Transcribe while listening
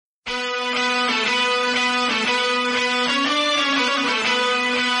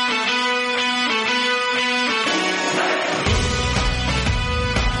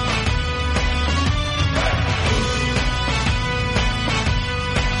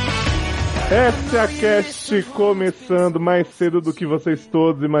SAcast começando mais cedo do que vocês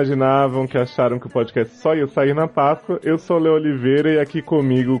todos imaginavam, que acharam que o podcast só ia sair na Páscoa. Eu sou o Léo Oliveira e aqui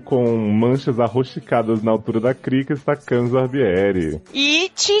comigo, com manchas arrosticadas na altura da crica, está Canzo Barbieri. E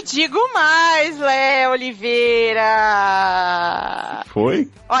te digo mais, Léo Oliveira. Foi?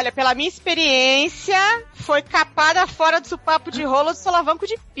 Olha, pela minha experiência, foi capada fora do supapo de rolo do solavanco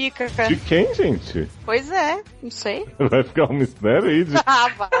de pica, cara. De quem, gente? Pois é, não sei. Vai ficar um mistério aí de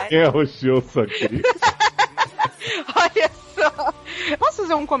vai. quem arrochou isso aqui? Olha só. Posso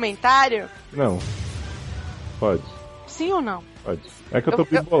fazer um comentário? Não. Pode. Sim ou não? Pode. É que eu tô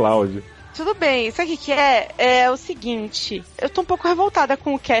bipolar hoje. Tudo bem, sabe o que é? É o seguinte, eu tô um pouco revoltada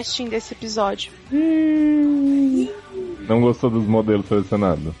com o casting desse episódio. Não gostou dos modelos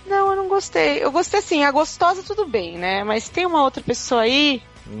selecionados? Não, eu não gostei. Eu gostei assim, a gostosa tudo bem, né? Mas tem uma outra pessoa aí,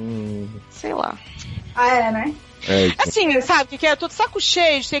 sei lá. Ah, é, né? Assim, sabe o que é? Eu tô de saco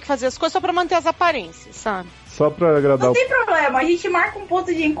cheio de ter que fazer as coisas só pra manter as aparências, sabe? Só pra agradar Não tem problema, a gente marca um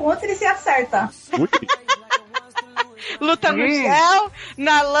ponto de encontro e se acerta. Ui. Luta no gel,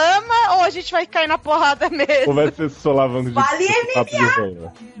 na lama, ou a gente vai cair na porrada mesmo? Ou vai ser solavanco de Vale papo de MMA.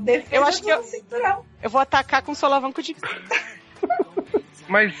 rola? Defesa Eu acho que do cinturão. Eu vou atacar com solavanco de...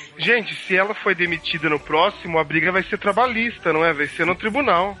 Mas, gente, se ela foi demitida no próximo, a briga vai ser trabalhista, não é? Vai ser no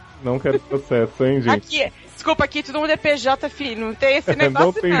tribunal. Não quero processo, hein, gente? Aqui, desculpa, aqui todo mundo é PJ, filho. Não tem esse negócio,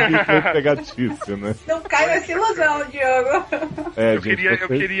 não tem vínculo empregatício, né? Não cai nessa ilusão, Diogo. Eu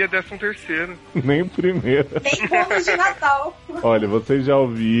queria 13º. Nem o primeiro. Nem bônus de Natal. Olha, vocês já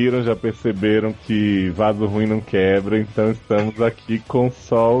ouviram, já perceberam que vaso ruim não quebra, então estamos aqui com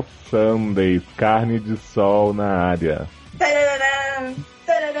Sol Sundays, carne de sol na área. Tararã,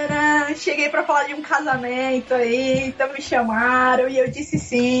 tararã. Cheguei pra falar de um casamento aí, então me chamaram e eu disse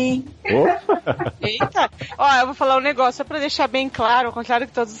sim. Opa! Eita! Ó, eu vou falar um negócio, só pra deixar bem claro, ao contrário do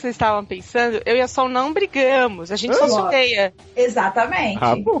que todos vocês estavam pensando, eu e a Sol não brigamos, a gente só se odeia. Exatamente.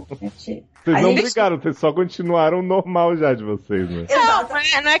 Ah, bom. Vocês não brigaram, vocês só continuaram normal já de vocês, né?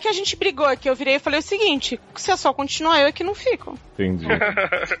 Não é que a gente brigou, é que eu virei e falei o seguinte, se a Sol continuar, eu é que não fico. Entendi.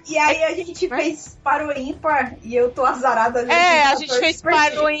 E aí a gente fez para o ímpar e eu tô azarada. A gente fez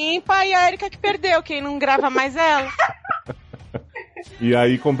para o ímpar e a Erika que perdeu, quem não grava mais ela. E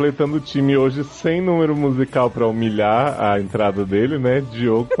aí, completando o time hoje sem número musical pra humilhar a entrada dele, né?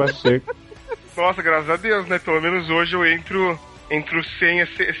 Diogo Pacheco. Nossa, graças a Deus, né? Pelo menos hoje eu entro sem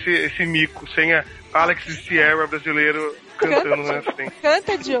esse mico, sem a Alex e Sierra brasileiro cantando, né? Assim.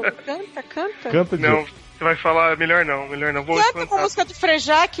 Canta, Diogo, canta. Canta, Diogo. Não, você vai falar, melhor não. Vou canta cantar. com a música do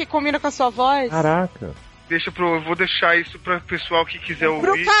Frejá, que combina com a sua voz. Caraca. Eu vou deixar isso para o pessoal que quiser ouvir.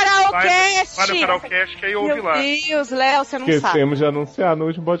 Pro Karaokast! Vai no Karaokast, que aí ouve lá. Meu Deus, Léo, você não sabe. Esquecemos de anunciar no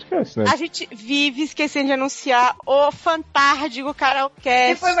último podcast, né? A gente vive esquecendo de anunciar o fantárdico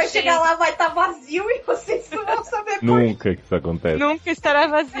Karaokast. Depois vai chegar lá, vai estar vazio e vocês não vão saber por Nunca que isso acontece. Nunca estará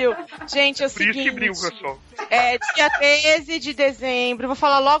vazio. Gente, é o Por isso seguinte... que briga, pessoal. Dia 13 de dezembro, vou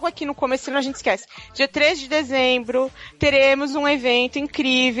falar logo aqui no começo, senão a gente esquece. Dia 13 de dezembro, teremos um evento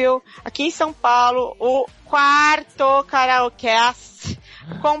incrível aqui em São Paulo, o 4º Karaokast,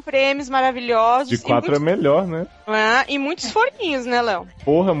 com prêmios maravilhosos. De 4 é melhor, né? E muitos forninhos, né, Léo?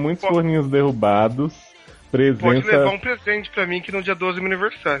 Porra, muitos forninhos derrubados. Presença... Pode levar um presente pra mim, que no dia 12 é meu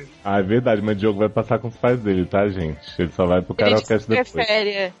aniversário. Ah, é verdade, mas o Diogo vai passar com os pais dele, tá, gente? Ele só vai pro Karaokast depois.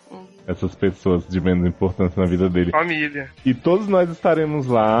 Prefere. Essas pessoas de menos importância na vida dele. Família. E todos nós estaremos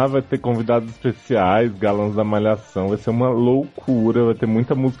lá, vai ter convidados especiais, galãs da Malhação, vai ser uma loucura, vai ter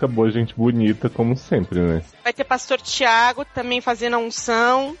muita música boa, gente bonita, como sempre, né? Vai ter Pastor Thiago também fazendo a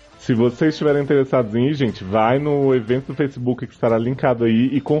unção. Se vocês estiverem interessados em ir, gente, vai no evento do Facebook que estará linkado aí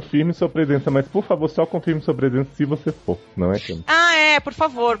e confirme sua presença. Mas, por favor, só confirme sua presença se você for, não é, Kim? Por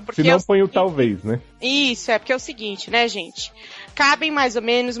favor. Porque se não, põe o talvez, né? Isso, porque é o seguinte, né, gente? Cabem mais ou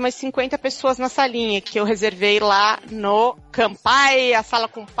menos umas 50 pessoas na salinha que eu reservei lá no Campai, a sala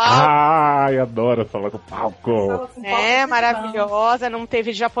com palco. Ai, adoro a sala com palco. Maravilhosa, não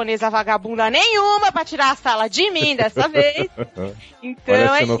teve japonesa vagabunda nenhuma pra tirar a sala de mim dessa vez. Então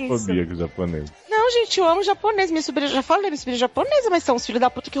olha a é xenofobia com o japonês. Não, gente, eu amo japonês. Minha sobrinha, já falei, minha sobrinha é japonesa, mas são os filhos da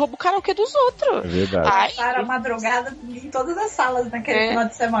puta que roubam o karaokê dos outros. É verdade. Passaram a madrugada em todas as salas naquele final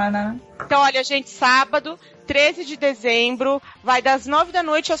de semana, né? Então, olha, gente, sábado, 13 de dezembro, vai das 9 da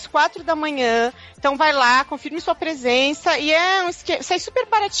noite às 4 da manhã. Então vai lá, confirme sua presença. E é um esquema, sai super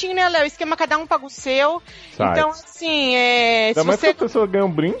baratinho, né, Léo? Esquema, cada um paga o seu. Sai. Então, assim, Ainda mais que a pessoa ganha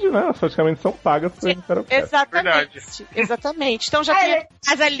um brinde, né? Elas praticamente são pagas pra ir no karaokê. Exatamente. Então já tem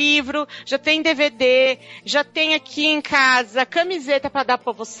casa livro, já tem DVD, já tem aqui em casa camiseta pra dar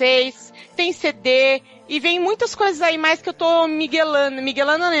pra vocês, tem CD E vem muitas coisas aí mais que eu tô miguelando,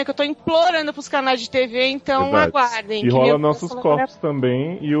 né? Que eu tô implorando pros canais de TV, então Verdade. aguardem. E rola nossos corpos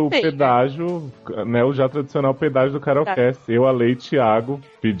também, e o Sim. pedágio, né, o já tradicional pedágio do Carolcast. Eu, a Lei e Thiago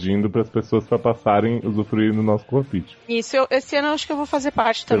pedindo pras pessoas pra passarem, usufruir do nosso corpite. Isso, esse ano eu acho que eu vou fazer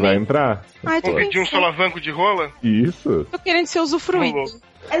parte Você vai também. entrar? Ai, tô Vamos pedir um pensando. solavanco de rola? Isso. Tô querendo ser usufruído.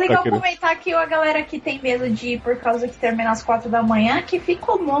 É legal Tá querendo- comentar que a galera que tem medo de ir por causa que termina às 4 da manhã, que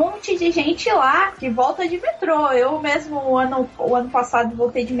fica um monte de gente lá, que volta de metrô. Eu mesmo, o ano passado,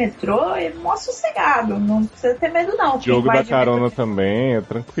 voltei de metrô e mó sossegado. Não precisa ter medo, não. Quem Jogo vai da de carona metrô- também, é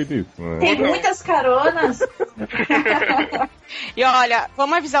tranquilíssimo. Né? Tem muitas caronas. E olha,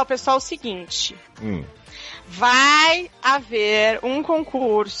 vamos avisar o pessoal o seguinte. Vai haver um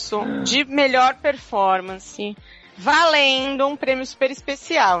concurso de melhor performance valendo um prêmio super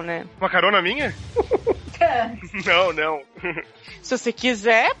especial, né? Uma carona minha? Não. Se você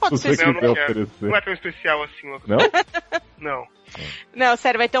quiser, pode Se você ser. Não, quiser não quero. oferecer. Não é tão especial assim, louco. Não? Não. Não,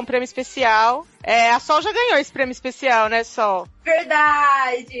 sério, vai ter um prêmio especial. A Sol já ganhou esse prêmio especial, né, Sol?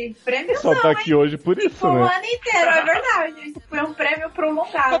 Verdade. Prêmio Só não, tá hein? aqui hoje por isso, Ficou o né? ano inteiro, é verdade. Foi um prêmio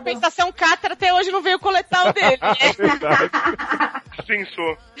prolongado. Compensação, Catra até hoje não veio coletar o dele, né? Verdade.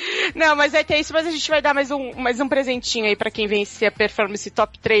 Pensou. Não, mas vai ter isso, mas a gente vai dar mais um presentinho aí pra quem vencer a performance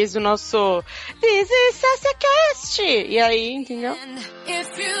top 3 do nosso This is SaciaCast. E aí, entendeu?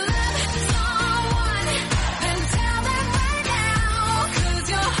 If you love someone, then tell them right now,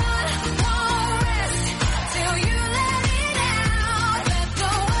 'cause your heart won't rest till you let it out. Let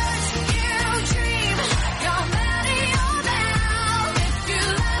the words you dream, your body all down. If you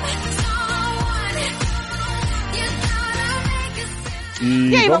love someone, you gotta make a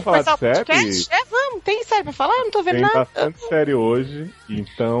E aí, vamos falar começar de o série? podcast? Vamos, tem série pra falar? Eu não tô vendo Tem nada. bastante série hoje,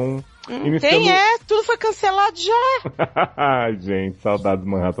 então... Tem, tudo foi cancelado já. Ai, gente, saudades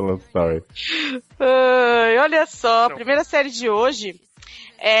Manhattan Love Story. Ai, olha só, a Não. primeira série de hoje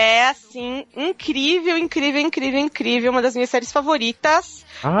é, assim, incrível, uma das minhas séries favoritas.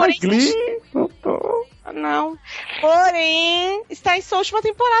 Ai, Porém, Glee! Voltou. Não. Porém, está em sua última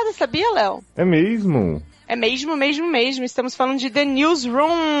temporada, sabia, Léo? É mesmo? É mesmo. Estamos falando de The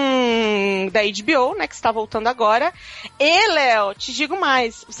Newsroom, da HBO, né, que está voltando agora. E, Léo, te digo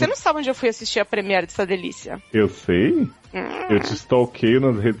mais, você não sabe onde eu fui assistir a premiere dessa delícia? Eu sei. Eu te stalkeio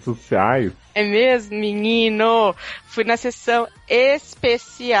nas redes sociais. É mesmo, menino? Fui na sessão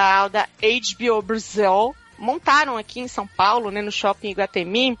especial da HBO Brasil. Montaram aqui em São Paulo, né, no Shopping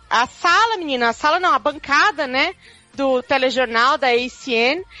Iguatemi, a sala, menina, a bancada, né, do telejornal da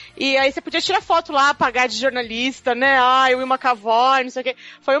ACN, e aí você podia tirar foto lá, pagar de jornalista, né, o Will McAvoy, não sei o que,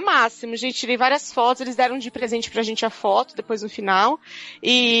 foi o máximo, gente, tirei várias fotos, eles deram de presente pra gente a foto, depois no final,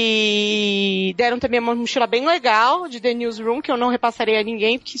 e deram também uma mochila bem legal de The Newsroom, que eu não repassarei a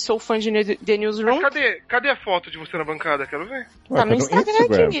ninguém, porque sou fã de The Newsroom. Cadê a foto de você na bancada? Quero ver. Tá no Instagram,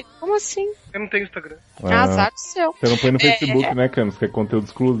 querido, como assim? Eu não tenho Instagram. Azar do céu. Você não põe no Facebook, né, Camis? Que é conteúdo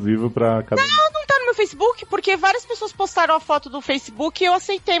exclusivo pra cada... Não tá no meu Facebook, porque várias pessoas postaram a foto do Facebook e eu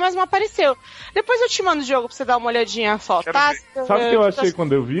aceitei, mas não apareceu. Depois eu te mando o jogo pra você dar uma olhadinha na foto, Quero tá? ver. Sabe o que eu achei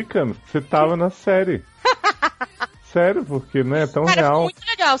quando eu vi, Camis? Você tava na série. Sério, porque, né, é tão Cara, ficou real. muito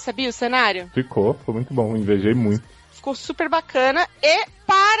legal, sabia, o cenário? Ficou muito bom, invejei muito. Ficou super bacana. E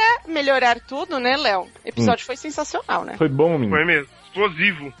para melhorar tudo, né, Léo? O episódio foi sensacional, né? Foi bom, menino. Foi mesmo.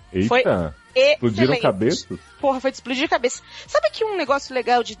 Explosivo. Eita, Foi explodiram excelente. cabeças? Porra, foi de explodir a cabeça. Sabe que um negócio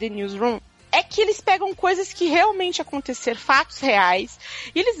legal de The Newsroom é que eles pegam coisas que realmente aconteceram, fatos reais,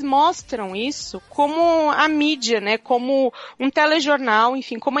 e eles mostram isso como a mídia, né, como um telejornal,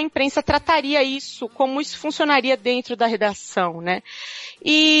 enfim, como a imprensa trataria isso, como isso funcionaria dentro da redação, né.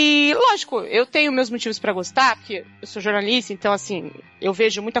 E, lógico, eu tenho meus motivos pra gostar, porque eu sou jornalista, então, assim, eu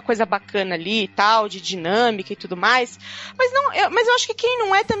vejo muita coisa bacana ali e tal, de dinâmica e tudo mais, mas eu acho que quem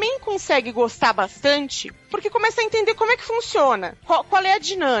não é também consegue gostar bastante, porque começa a entender como é que funciona, qual é a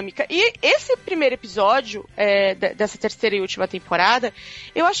dinâmica. E esse primeiro episódio dessa terceira e última temporada,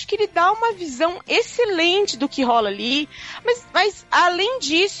 eu acho que ele dá uma visão excelente do que rola ali, mas além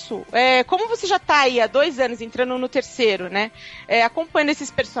disso, como você já tá aí há 2 anos entrando no terceiro, né, acompanhando esses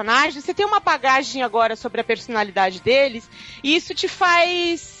personagens, você tem uma bagagem agora sobre a personalidade deles, e isso te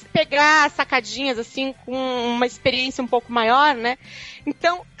faz pegar sacadinhas, assim, com uma experiência um pouco maior, né?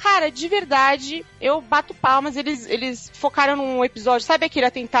 Então, cara, de verdade, eu bato palmas, eles focaram num episódio, sabe aquele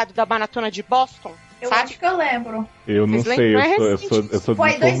atentado da maratona de Boston? Eu sabe? acho que eu lembro. Eu não Vocês sei, lembram? É eu sou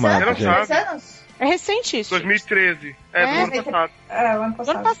Foi 2 desinformado, anos? gente. 2 anos? É recente isso. 2013. Do ano passado. o ano Do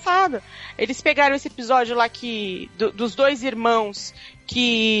passado. ano passado. Eles pegaram esse episódio lá dos dois irmãos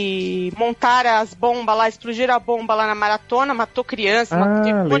que montaram as bombas lá, explodiram a bomba lá na maratona, matou criança,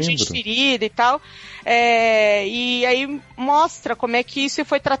 teve um monte de gente ferida e tal. E aí mostra como é que isso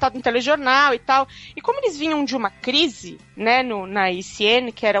foi tratado no telejornal e tal. E como eles vinham de uma crise, né, na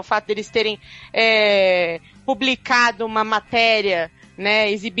ICN, que era o fato deles terem publicado uma matéria,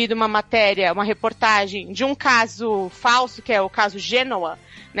 né, exibido uma matéria, uma reportagem de um caso falso, que é o caso Genoa,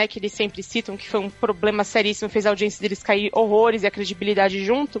 né, que eles sempre citam, que foi um problema seríssimo, fez a audiência deles cair horrores e a credibilidade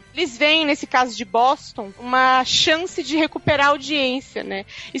junto. Eles veem, nesse caso de Boston, uma chance de recuperar a audiência, né.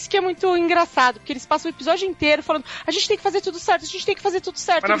 Isso que é muito engraçado, porque eles passam o episódio inteiro falando, a gente tem que fazer tudo certo, a gente tem que fazer tudo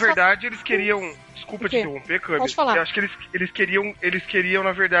certo. Mas na verdade eles queriam... Desculpa te interromper, Cami. Pode falar. Eu acho que eles queriam,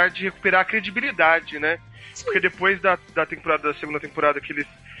 na verdade, recuperar a credibilidade, né? Sim. Porque depois da segunda temporada, que eles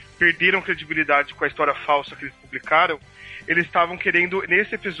perderam credibilidade com a história falsa que eles publicaram, eles estavam querendo,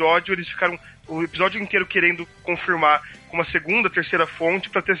 nesse episódio, eles ficaram o episódio inteiro querendo confirmar com uma segunda, terceira fonte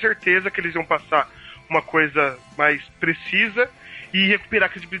pra ter certeza que eles iam passar uma coisa mais precisa e recuperar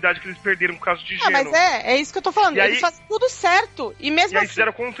a credibilidade que eles perderam por causa de Genoa. Mas é isso que eu tô falando. E Eles aí- fazem tudo certo. E mesmo E aí assim...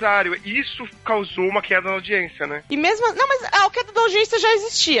 fizeram o contrário. Isso causou uma queda na audiência, né? E mesmo... Não, mas a queda da audiência já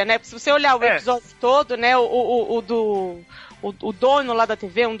existia, né? Se você olhar o episódio todo, né? O dono lá da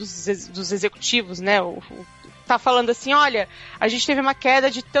TV, um dos executivos, né? Tá falando assim, olha, a gente teve uma queda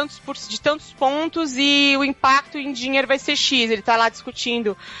de tantos pontos e o impacto em dinheiro vai ser X. Ele tá lá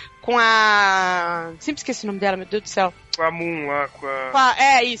discutindo com a... Sempre esqueci o nome dela, meu Deus do céu. Com a Moon lá, com a...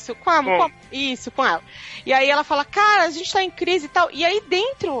 Com ela. E aí ela fala, cara, a gente tá em crise e tal. E aí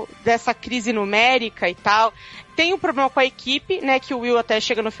dentro dessa crise numérica e tal, tem um problema com a equipe, né, que o Will até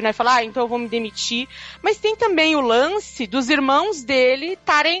chega no final e fala, então eu vou me demitir. Mas tem também o lance dos irmãos dele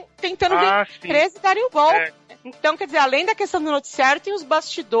estarem tentando ganhar a empresa e darem o golpe. Então, quer dizer, além da questão do noticiário, tem os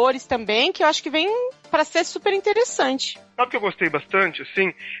bastidores também, que eu acho que vem pra ser super interessante. Sabe o que eu gostei bastante,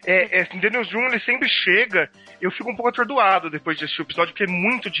 assim? The Newsroom, ele sempre chega, eu fico um pouco atordoado depois de assistir o episódio, porque é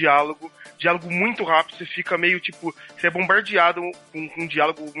muito diálogo muito rápido, você fica meio, tipo, você é bombardeado com um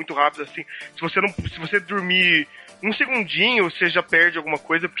diálogo muito rápido, assim. Se você dormir um segundinho, você já perde alguma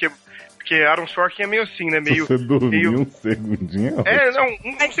coisa, porque Aaron Sorkin é meio assim, né? Meio, você dormir um segundinho? Um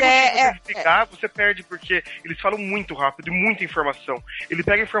segundo você desligar, você perde, porque eles falam muito rápido e muita informação. Ele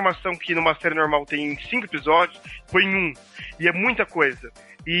pega informação que numa série normal tem 5 episódios, põe em 1. E é muita coisa.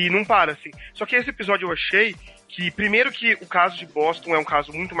 E não para, assim. Só que esse episódio eu achei que, primeiro, que o caso de Boston é um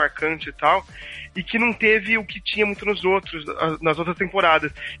caso muito marcante e tal, e que não teve o que tinha muito nas outras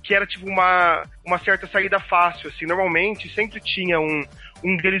temporadas, que era tipo uma certa saída fácil, assim. Normalmente sempre tinha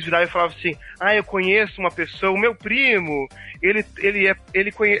um deles virava e falava assim, eu conheço uma pessoa, o meu primo, ele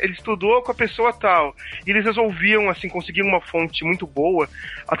estudou com a pessoa tal. E eles resolviam, assim, conseguiam uma fonte muito boa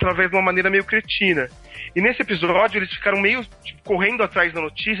através de uma maneira meio cretina. E nesse episódio eles ficaram meio correndo atrás da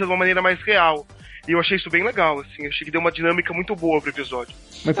notícia de uma maneira mais real. E eu achei isso bem legal, assim. Eu achei que deu uma dinâmica muito boa pro episódio.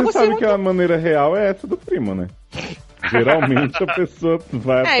 Mas você sabe que a maneira real é essa do primo, né? Geralmente a pessoa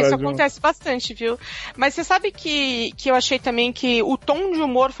vai atrás isso acontece bastante, viu? Mas você sabe que eu achei também que o tom de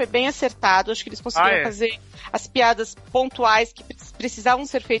humor foi bem acertado. Acho que eles conseguiram fazer as piadas pontuais que precisavam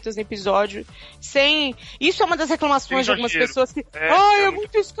ser feitas no episódio. Isso é uma das reclamações de algumas pessoas que... é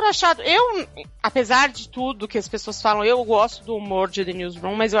muito escrachado. Apesar de tudo que as pessoas falam, eu gosto do humor de The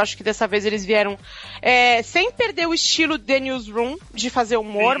Newsroom, mas eu acho que dessa vez eles vieram sem perder o estilo The Newsroom de fazer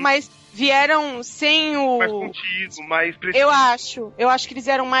humor, mas vieram sem o... Mais contido, mais preciso. Eu acho que eles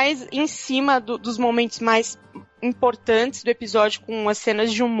vieram mais em cima dos momentos mais importantes do episódio, com as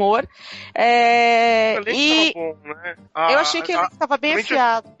cenas de humor. E bom, né? eu achei que ele estava bem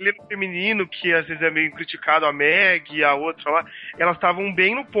afiado. O elenco feminino, que às vezes é meio criticado, a Meg e a outra lá, elas estavam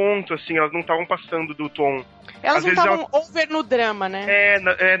bem no ponto, assim, elas não estavam passando do tom. Elas não estavam over no drama, né?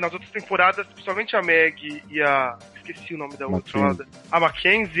 Nas outras temporadas, principalmente a Meg e a... Esqueci o nome da outra lá. A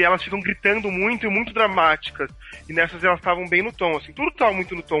Mackenzie, elas ficam gritando muito e muito dramáticas. E nessas elas estavam bem no tom, assim. Tudo tava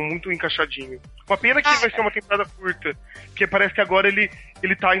muito no tom, muito encaixadinho. Uma pena que vai ser uma temporada curta. Porque parece que agora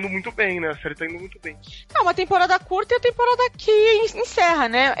ele tá indo muito bem, né? A série tá indo muito bem. Uma temporada curta e a temporada que encerra,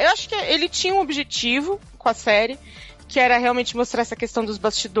 né? Eu acho que ele tinha um objetivo com a série, que era realmente mostrar essa questão dos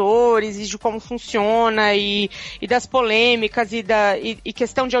bastidores e de como funciona e das polêmicas e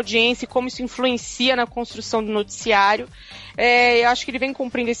questão de audiência e como isso influencia na construção do noticiário. Eu acho que ele vem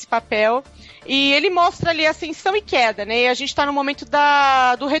cumprindo esse papel e ele mostra ali ascensão e queda, né? E a gente tá no momento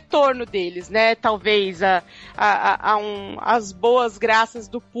do retorno deles, né? Talvez as boas graças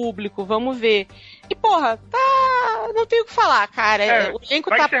do público, vamos ver. E, porra, não tenho o que falar, cara. O elenco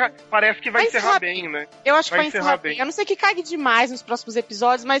vai tá... encerrar, parece que vai encerrar bem, né? Eu acho que vai encerrar bem. Eu não sei que cague demais nos próximos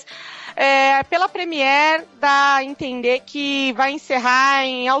episódios, mas pela Premiere dá a entender que vai encerrar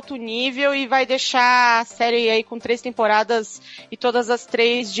em alto nível e vai deixar a série aí com 3 temporadas e todas as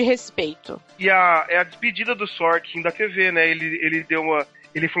 3 de respeito. E é a despedida do Sorkin da TV, né? Ele deu uma...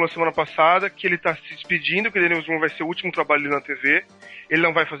 Ele falou semana passada que ele tá se despedindo, que o The Newsroom vai ser o último trabalho dele na TV. Ele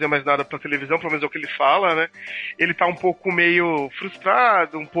não vai fazer mais nada pra televisão, pelo menos é o que ele fala, né? Ele tá um pouco meio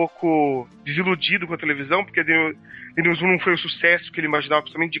frustrado, um pouco desiludido com a televisão, porque The Newsroom não foi o sucesso que ele imaginava,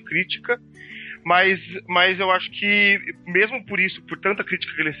 principalmente de crítica. Mas eu acho que, mesmo por isso, por tanta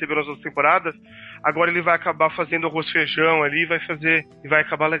crítica que ele recebeu nas outras temporadas, agora ele vai acabar fazendo arroz e feijão ali e vai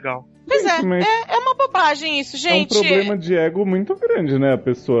acabar legal. Pois Mas é uma bobagem isso, gente. É um problema de ego muito grande, né? A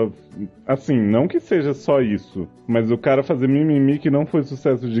pessoa, assim, não que seja só isso, mas o cara fazer mimimi que não foi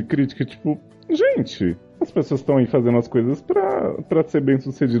sucesso de crítica, tipo, gente, as pessoas estão aí fazendo as coisas pra ser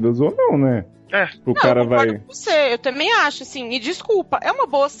bem-sucedidas ou não, né? O cara vai... Com você, eu também acho, assim, me desculpa, é uma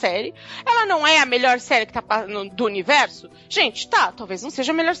boa série. Ela não é a melhor série que tá do universo? Gente, talvez não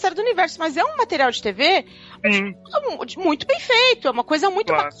seja a melhor série do universo, mas é um material de TV muito bem feito, é uma coisa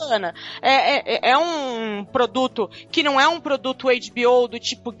muito bacana. É um produto que não é um produto HBO do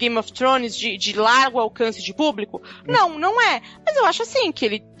tipo Game of Thrones de largo alcance de público. Não é. Mas eu acho, assim, que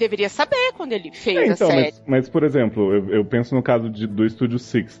ele deveria saber quando ele fez a série. Mas, por exemplo, eu penso no caso do Estúdio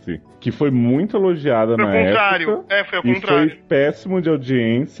 60, que foi muito elogiada na época. Foi ao contrário. Foi péssimo de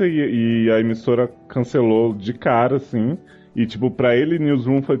audiência e a emissora cancelou de cara, assim. E, tipo, pra ele,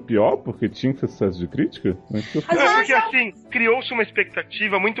 Newsroom foi pior porque tinha que ser sucesso de crítica? Porque, assim, criou-se uma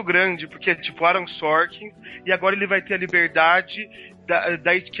expectativa muito grande, porque é tipo Aaron Sorkin, e agora ele vai ter a liberdade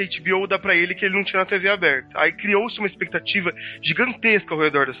que a HBO dá pra ele, que ele não tinha na TV aberta. Aí criou-se uma expectativa gigantesca ao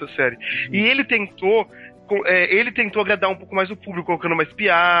redor dessa série. E ele tentou agradar um pouco mais o público, colocando mais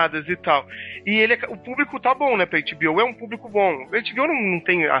piadas e tal. E o público tá bom, né, pra HBO, é um público bom. A HBO não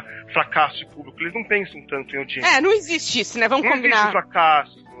tem fracasso de público, eles não pensam tanto em audiência. Não existe isso, né, vamos combinar. Não existe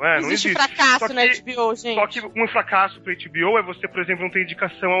fracasso. Não existe fracasso na HBO, gente. Só que um fracasso pra HBO é você, por exemplo, não ter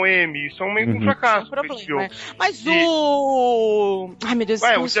indicação ao Emmy. Isso é um fracasso pra HBO. Mas Ai, meu Deus.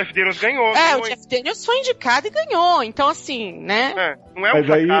 O Jeff Daniels ganhou. O Jeff Daniels foi indicado e ganhou. Então, assim, né? Não é um Mas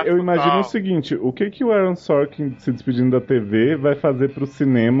fracasso aí eu imagino total. o seguinte, o que o Aaron Sorkin se despedindo da TV vai fazer pro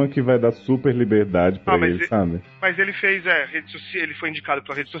cinema que vai dar super liberdade pra ele, sabe? Mas ele fez, rede social, ele foi indicado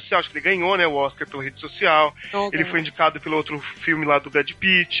pela rede social, acho que ele ganhou, né, o Oscar pela rede social. Ele foi indicado pelo outro filme lá do Brad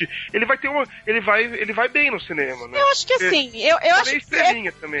Pitt. Ele vai ter ele vai bem no cinema, né? Eu acho que assim, eu acho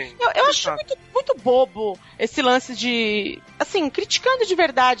estrelinha também. Eu acho muito bobo esse lance de, assim, criticando de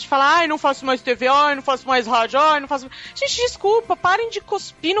verdade, falar, não faço mais TV, não faço mais rádio, não faço... Gente, desculpa, parem de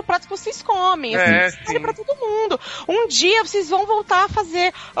cuspir no prato que vocês comem, assim, pra todo mundo. Um dia vocês vão voltar a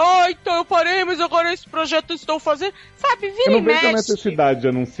fazer, então eu parei, mas agora esse projeto eu estou fazendo, sabe, vira e mexe. Eu não vejo a necessidade de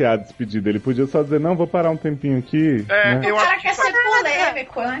anunciar a despedida, ele podia só dizer, não, vou parar um tempinho aqui. Né? O cara quer ser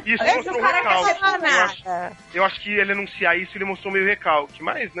polêmico, né? Isso mostrou o cara recalque. quer ser nada. Eu acho que ele anunciar isso, ele mostrou meio recalque,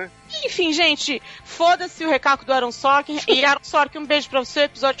 mas, né? Enfim, gente, foda-se o recalque do Aaron Sorkin. E Aaron Sorkin, um beijo pra você, o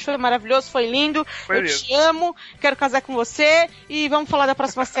episódio foi maravilhoso, foi lindo. Eu te amo, quero casar com você. E vamos falar da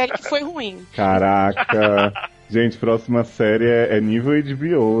próxima série que foi ruim. Caraca. Gente, próxima série é nível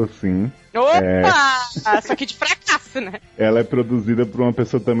HBO, assim. Opa! Só que de fracasso, né? Ela é produzida por uma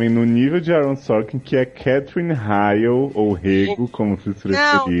pessoa também no nível de Aaron Sorkin, que é Catherine Heil, ou Rego, como vocês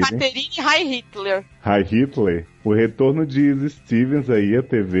preferirem. Não, Catherine High Hitler. High Hitler. O retorno de Izzy Stevens aí à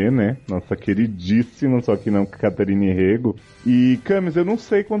TV, né? Nossa queridíssima, só que não Catherine Rego. E, Camis, eu não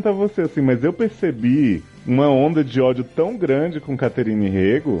sei quanto a você, assim, mas eu percebi uma onda de ódio tão grande com Catherine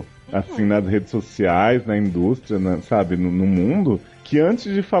Rego, assim, nas redes sociais, na indústria, sabe, no mundo, que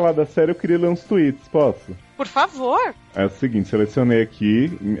antes de falar da série eu queria ler uns tweets, posso? Por favor. É o seguinte, selecionei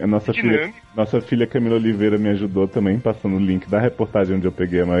aqui, a nossa filha Camila Oliveira me ajudou também, passando o link da reportagem onde eu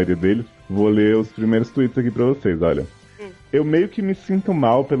peguei a maioria deles. Vou ler os primeiros tweets aqui pra vocês, olha. Eu meio que me sinto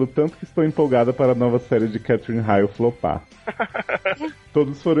mal pelo tanto que estou empolgada para a nova série de Catherine Heil flopar.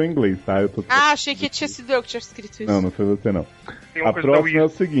 Todos foram em inglês, tá? Achei que tinha sido eu que tinha escrito isso. Não foi você não. A próxima é o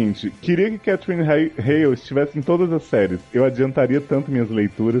seguinte. Queria que Catherine Heil estivesse em todas as séries. Eu adiantaria tanto minhas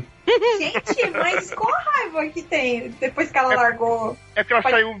leituras. Gente, mas qual a raiva que tem depois que ela largou? É que ela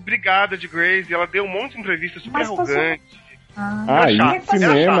saiu brigada de Grace e ela deu um monte de entrevistas super arrogante. E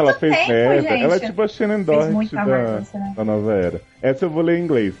cinema ela fez merda. Gente. Ela é tipo a Shannon Doherty da nova era. Essa eu vou ler em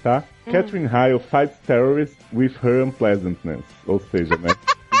inglês, tá? Catherine Heil fights terrorists with her unpleasantness. Ou seja, né?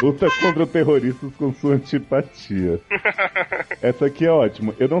 Luta contra terroristas com sua antipatia. Essa aqui é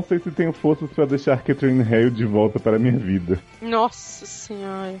ótima. Eu não sei se tenho forças pra deixar Catherine Hale de volta para a minha vida. Nossa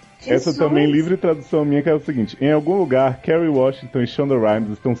senhora. Essa também livre tradução minha, que é o seguinte: em algum lugar, Kerry Washington e Shonda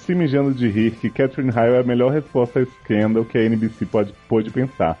Rhimes estão se mijando de rir que Catherine Hale é a melhor resposta a Scandal que a NBC pôde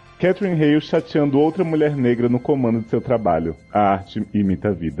pensar. Catherine Hale chateando outra mulher negra no comando de seu trabalho. A arte imita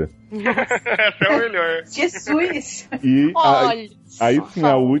a vida. Essa é o melhor. Jesus! E Olha. aí sim,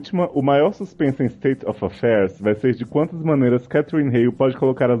 a última, o maior suspense em State of Affairs vai ser de quantas maneiras Catherine Hale pode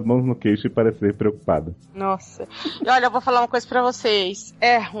colocar as mãos no queixo e parecer preocupada. Nossa. E olha, eu vou falar uma coisa pra vocês.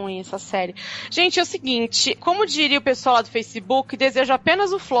 É ruim essa série. Gente, é o seguinte, como diria o pessoal lá do Facebook, desejo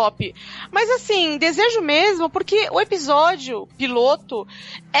apenas o flop. Mas assim, desejo mesmo, porque o episódio piloto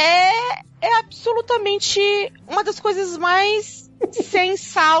é absolutamente uma das coisas mais sem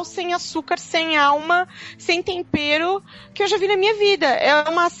sal, sem açúcar, sem alma, sem tempero que eu já vi na minha vida. É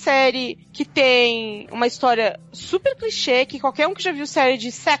uma série que tem uma história super clichê, que qualquer um que já viu série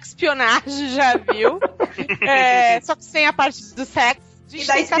de sexpionagem já viu. Só que sem a parte do sexo. E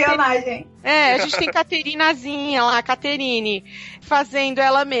da espionagem. A gente tem Caterinazinha lá, Caterine, fazendo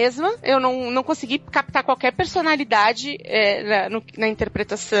ela mesma. Eu não consegui captar qualquer personalidade na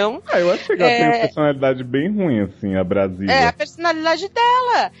interpretação. Eu acho que ela tem uma personalidade bem ruim, assim, a Brasília. A personalidade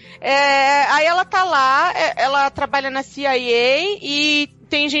dela. Aí ela tá lá, ela trabalha na CIA e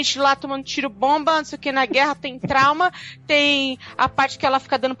tem gente lá tomando tiro bomba, não sei o que, na guerra, tem trauma, tem a parte que ela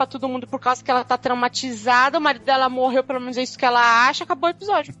fica dando pra todo mundo por causa que ela tá traumatizada, o marido dela morreu, pelo menos é isso que ela acha, acabou o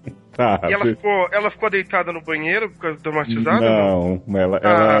episódio. Tá, E ela ficou deitada no banheiro por causa traumatizada? Não, ela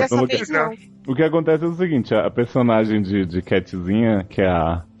Dessa vez não. O que acontece é o seguinte, a personagem de Catzinha, que é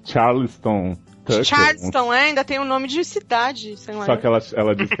a Charleston Tucker, Charleston, ainda tem o nome de cidade, sei lá. só que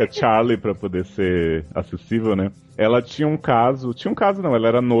ela diz que é Charlie pra poder ser acessível, né? Ela tinha um caso não, ela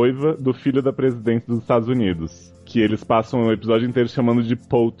era noiva do filho da presidente dos Estados Unidos, que eles passam o episódio inteiro chamando de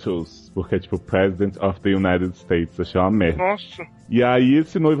POTUS, porque é tipo President of the United States, achei uma merda. Nossa. E aí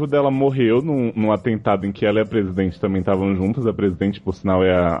esse noivo dela morreu num atentado em que ela e a presidente também estavam juntas. A presidente, por sinal,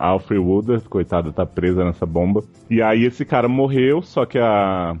 é a Alfre Woodard, coitada, tá presa nessa bomba. E aí esse cara morreu, só que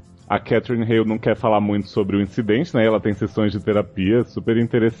a Catherine Hale não quer falar muito sobre o incidente, né? Ela tem sessões de terapia super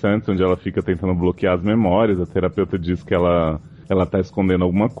interessantes, onde ela fica tentando bloquear as memórias. A terapeuta diz que ela tá escondendo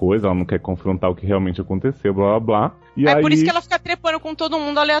alguma coisa, ela não quer confrontar o que realmente aconteceu, blá blá blá. E aí... por isso que ela fica trepando com todo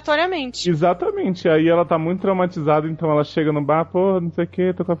mundo aleatoriamente. Exatamente, aí ela tá muito traumatizada, então ela chega no bar, pô, não sei o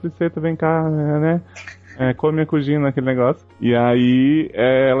que, tô com a Fliceta, vem cá, né? Come minha cugina, aquele negócio. E aí,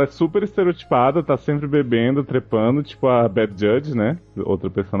 ela é super estereotipada, tá sempre bebendo, trepando, tipo a Bad Judge, né? Outra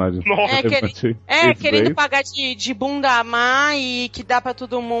personagem. Nossa. Querendo pagar de bunda má e que dá pra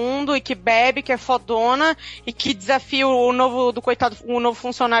todo mundo, e que bebe, que é fodona, e que desafia o novo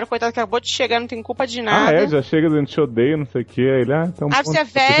funcionário, coitado, que acabou de chegar, não tem culpa de nada. Já chega dizendo te odeio, não sei o que, aí ele, então... você é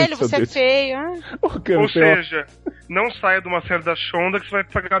velho, você é feio. Ou seja, não saia de uma série da Shonda que você vai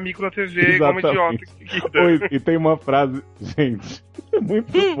pagar mico na TV igual uma idiota. E tem uma frase, gente, é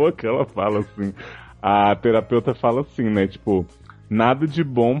muito boa que ela fala assim. A terapeuta fala assim, né? Tipo, nada de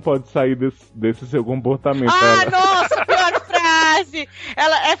bom pode sair desse seu comportamento. Nossa, pior frase!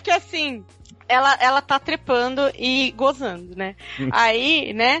 Ela é porque assim. Ela tá trepando e gozando, né?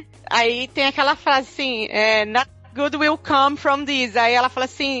 Aí, né? Aí tem aquela frase assim, not good will come from this. Aí ela fala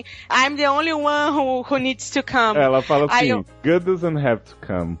assim, I'm the only one who needs to come. Ela fala assim, good doesn't have to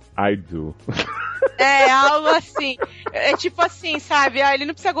come, I do. Algo assim. É tipo assim, sabe? Ele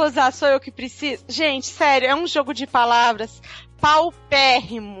não precisa gozar, sou eu que preciso. Gente, sério, é um jogo de palavras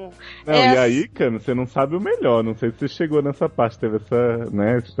paupérrimo. Não, e aí, Cano, você não sabe o melhor. Não sei se você chegou nessa parte, teve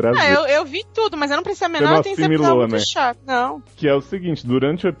esse prazer. Eu vi tudo, mas eu não prestei a menor atenção, muito chato. Não. Que é o seguinte,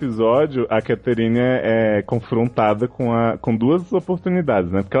 durante o episódio, a Catherine é confrontada com duas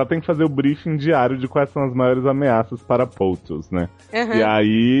oportunidades, né? Porque ela tem que fazer o briefing diário de quais são as maiores ameaças para POTUS, né? Uhum. E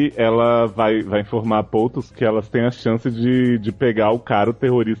aí ela vai informar a POTUS que elas têm a chance de pegar o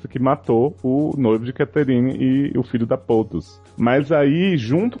terrorista que matou o noivo de Catherine e o filho da POTUS. Mas aí,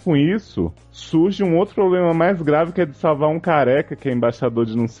 junto com isso, surge um outro problema mais grave, que é de salvar um careca, que é embaixador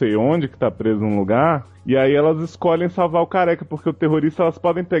de não sei onde, que tá preso num lugar. E aí elas escolhem salvar o careca, porque o terrorista elas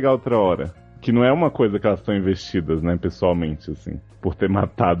podem pegar outra hora. Que não é uma coisa que elas estão investidas, né, pessoalmente, assim, por ter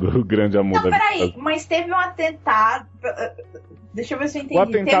matado o grande amor da vida. Peraí, mas teve um atentado... Deixa eu ver se eu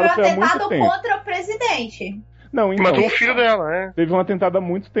entendi. Teve um atentado contra o presidente. Não, então... Matou o filho dela, né? Teve um atentado há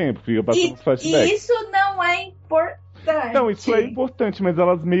muito tempo, fica passando os flashbacks. E isso não é importante. Não, isso é importante, mas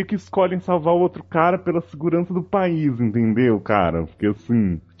elas meio que escolhem salvar o outro cara pela segurança do país, entendeu, cara? Porque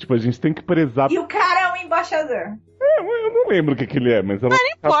assim, tipo, a gente tem que prezar... E o cara é um embaixador? Eu não lembro o que ele é, mas ela...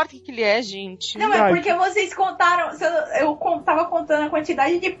 Não importa o que ele é, gente. Não, é porque vocês contaram. Eu tava contando a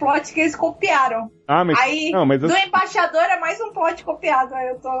quantidade de plots que eles copiaram. Mas... Aí, não, mas do embaixador é mais um plot copiado. Aí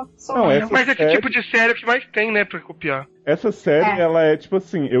eu tô somando. Mas é que tipo de série que mais tem, né, pra copiar. Essa série, ela é tipo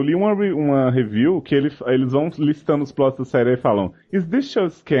assim, eu li uma review que eles vão listando os plots da série e falam: Is this show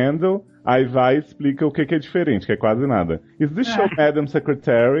Scandal? Aí vai e explica o que é diferente, que é quase nada. Is this show Madam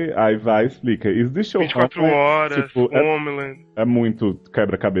Secretary? Aí vai e explica. Is this show 24 horas, tipo, Homeland. É muito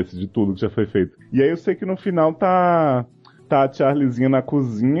quebra-cabeça de tudo que já foi feito. E aí eu sei que no final tá a Charliezinha na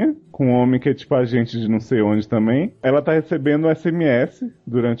cozinha, com um homem que é tipo agente de não sei onde também. Ela tá recebendo um SMS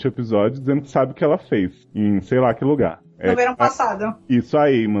durante o episódio, dizendo que sabe o que ela fez, em sei lá que lugar. No verão passado. Isso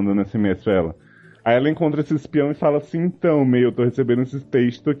aí, mandando SMS pra ela. Aí ela encontra esse espião e fala assim: então, eu tô recebendo esse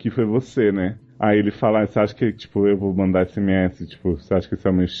texto aqui, foi você, né? Aí ele fala: você acha que, tipo, eu vou mandar SMS? Tipo, você acha que esse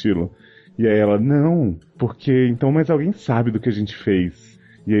é o meu estilo? E aí ela: não, porque então, mas alguém sabe do que a gente fez.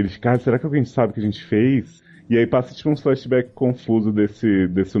 E aí ele fica: será que alguém sabe o que a gente fez? E aí passa, tipo, uns flashbacks confusos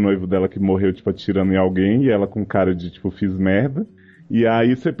desse noivo dela que morreu, tipo, atirando em alguém, e ela com cara de, tipo, fiz merda. E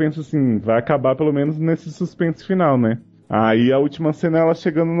aí você pensa assim, vai acabar pelo menos nesse suspense final, né? Aí a última cena é ela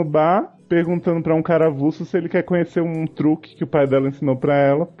chegando no bar, perguntando pra um cara avulso se ele quer conhecer um truque que o pai dela ensinou pra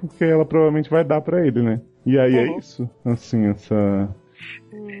ela, porque ela provavelmente vai dar pra ele, né? E aí é isso, assim, essa...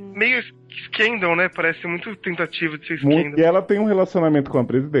 Meio Scandal, né? Parece muito tentativa de ser Scandal. E ela tem um relacionamento com a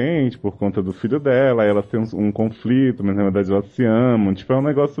presidente por conta do filho dela, aí elas têm um conflito, mas na verdade elas se amam. Tipo, é um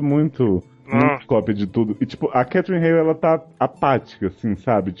negócio muito cópia de tudo. E tipo, a Catherine Hale, ela tá apática, assim,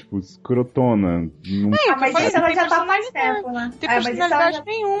 sabe? Tipo, escrotona. Mas isso ela já tá há mais tempo, né? Não tem personalidade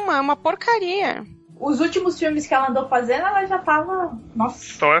nenhuma, é uma porcaria. Os últimos filmes que ela andou fazendo, ela já tava... Nossa.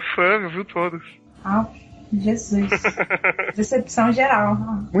 Só é fã, viu todos. Jesus. Decepção geral.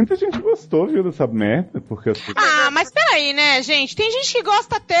 Muita gente gostou, viu, dessa merda, porque... Assim... mas peraí, né, gente? Tem gente que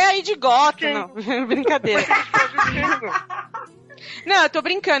gosta até aí de Gotham. Não, brincadeira. Não, eu tô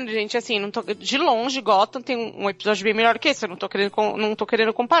brincando, gente. Assim, não tô, de longe, Gotham tem um episódio bem melhor que esse. Eu não tô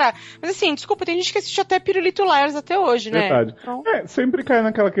querendo comparar. Mas assim, desculpa, tem gente que assiste até Pirulito Liars até hoje, né? Verdade. Então... sempre cai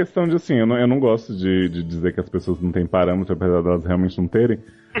naquela questão de assim, eu não gosto de dizer que as pessoas não têm parâmetro, apesar delas realmente não terem.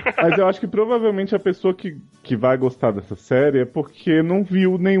 Mas eu acho que provavelmente a pessoa que vai gostar dessa série é porque não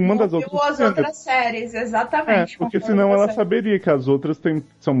viu nenhuma das outras séries. As outras séries, exatamente. Porque senão ela saberia que as outras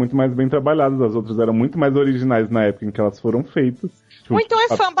são muito mais bem trabalhadas, as outras eram muito mais originais na época em que elas foram feitas. Ou então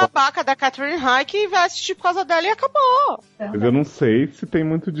é fã babaca da Catherine Hahn que vai assistir por causa dela e acabou. Mas eu não sei se tem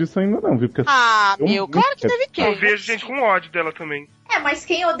muito disso ainda não, viu? Porque claro que deve ter. Eu vejo gente com ódio dela também. Mas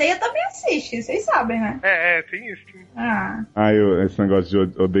quem odeia também assiste, vocês sabem, né? Tem isso. Esse negócio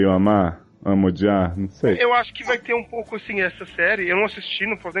de odeio amar, amo odiar, não sei. Eu acho que vai ter um pouco, assim, essa série, eu não assisti,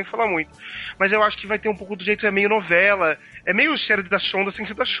 não posso nem falar muito, mas eu acho que vai ter um pouco do jeito, é meio novela, é meio série da Shonda sem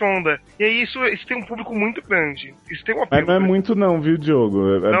ser da Shonda. E aí isso tem um público muito grande. Isso tem um apelo. Mas não é muito não, viu,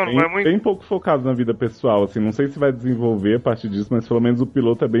 Diogo? Não é muito. Bem pouco focado na vida pessoal, assim, não sei se vai desenvolver a partir disso, mas pelo menos o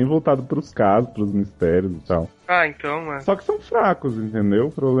piloto é bem voltado pros casos, pros mistérios e tal. Então, Só que são fracos, entendeu?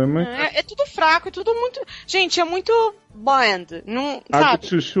 O problema é tudo fraco, é tudo muito... Gente, é muito bland, não, Água sabe? de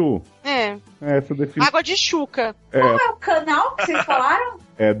chuchu. Essa definição. Água de chuca. Qual é o canal que vocês falaram?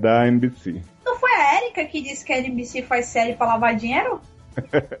 É da NBC. Não foi a Erika que disse que a NBC faz série pra lavar dinheiro?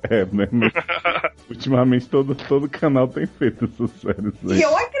 Né? Mas, ultimamente todo canal tem feito essas séries aí. E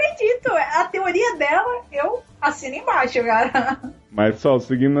eu acredito, a teoria dela, eu assino embaixo, cara. Mas só,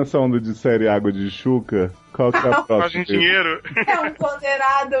 seguindo nessa onda de série Água de Chuca, qual que é a próxima? Fazem dinheiro. É um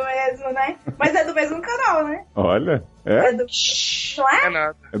condenado mesmo, né? Mas é do mesmo canal, né? Olha, É do... Não é? É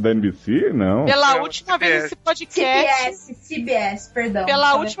nada. É da NBC? Não. Pela última vez nesse podcast... CBS, perdão.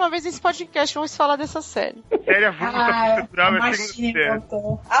 Pela última vez nesse podcast, vamos falar dessa série. Série avulsa, procedural, a Machine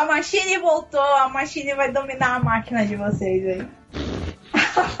voltou. A Machine voltou, a Machine vai dominar a máquina de vocês aí.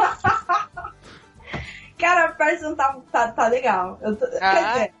 Cara, a Person tá legal.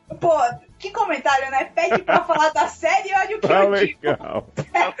 Quer dizer, pô, que comentário, né? Pede pra falar da série e olha o que eu digo. Legal.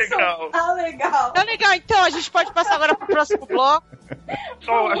 Tá legal. Tá legal, então a gente pode passar agora pro próximo bloco.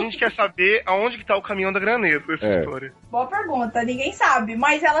 Só a gente quer saber aonde que tá o caminhão da Graneta, essa história. Boa pergunta, ninguém sabe,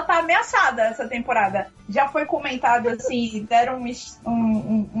 mas ela tá ameaçada essa temporada. Já foi comentado assim, deram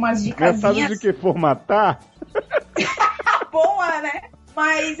umas dicasinhas. Ameaçada de que? Formatar? Boa, né?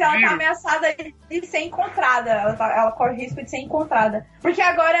 Mas ela tá ameaçada de ser encontrada. Ela corre risco de ser encontrada. Porque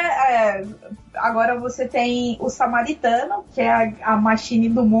agora você tem o Samaritano, que é a Machine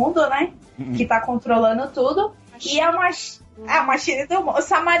do mundo, né? Que tá controlando tudo. E a Machine do mundo. O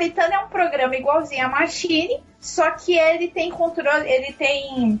Samaritano é um programa igualzinho a Machine, só que ele tem controle, ele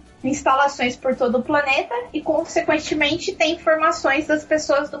tem instalações por todo o planeta e, consequentemente, tem informações das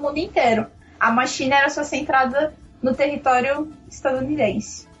pessoas do mundo inteiro. A Machine era só centrada no território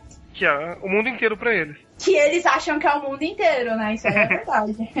estadunidense. Que é o mundo inteiro pra eles. Que eles acham que é o mundo inteiro, né? Isso é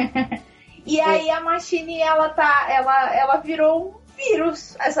verdade. E aí a Machine, ela virou um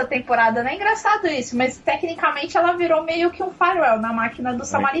vírus essa temporada, né? Engraçado isso, mas tecnicamente ela virou meio que um Farewell na máquina do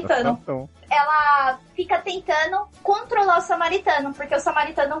Samaritano. Ela fica tentando controlar o Samaritano, porque o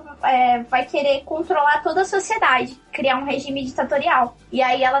Samaritano vai querer controlar toda a sociedade, criar um regime ditatorial. E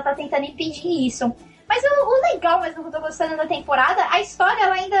aí ela tá tentando impedir isso. Mas o legal mesmo que eu tô gostando da temporada, a história,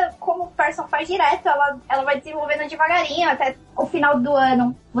 ela ainda, como o Person faz direto, ela vai desenvolvendo devagarinho, até o final do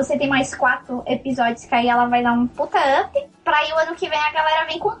ano. Você tem mais 4 episódios que aí ela vai dar um puta up, pra aí o ano que vem a galera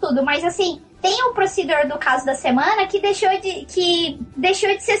vem com tudo. Mas assim, tem o procedure do caso da semana que deixou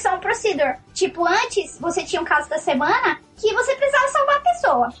de ser só um procedure. Tipo, antes você tinha um caso da semana que você precisava salvar a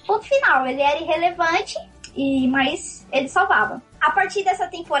pessoa. Ponto final, ele era irrelevante, mas ele salvava. A partir dessa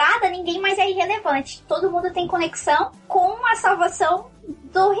temporada, ninguém mais é irrelevante. Todo mundo tem conexão com a salvação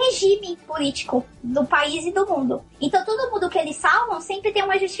do regime político do país e do mundo. Então, todo mundo que eles salvam sempre tem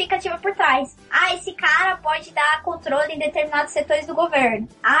uma justificativa por trás. Ah, esse cara pode dar controle em determinados setores do governo.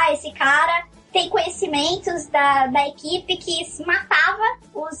 Ah, esse cara tem conhecimentos da equipe que matava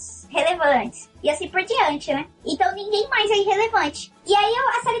os relevantes. E assim por diante, né? Então ninguém mais é irrelevante. E aí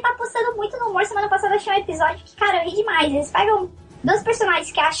a série tá apostando muito no humor. Semana passada eu achei um episódio que, cara, eu ri demais. Eles pegam 2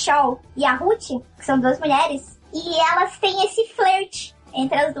 personagens, que é a Shaw e a Ruth, que são 2 mulheres, e elas têm esse flerte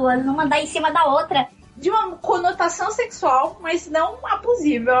entre as duas, uma dá em cima da outra. De uma conotação sexual, mas não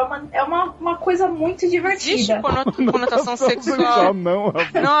abusiva. É uma coisa muito divertida. Existe conotação sexual não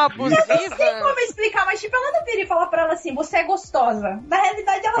abusiva? Eu não sei como explicar, mas tipo, ela não vira e fala pra ela assim, você é gostosa. Na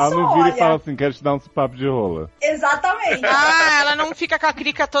realidade, ela só não vira olha. e fala assim, quero te dar uns papos de rola. Exatamente. Ah, ela não fica com a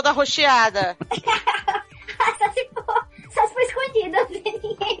crica toda rocheada. Só se for escondida, ninguém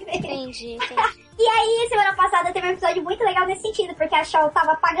vê. Entendi. E aí, semana passada teve um episódio muito legal nesse sentido, porque a Shaw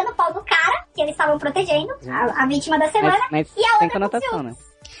tava pagando pau do cara, que eles estavam protegendo, a vítima da semana, mas e a sem outra conotação, né?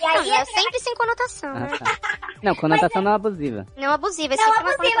 E aí, Não, é sempre sem conotação, né? Tá. Não, conotação não abusiva. Não abusiva, é não sempre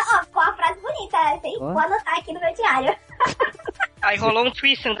uma abusiva, conotação. ó, ficou uma frase bonita, assim, vou anotar aqui no meu diário. Aí rolou um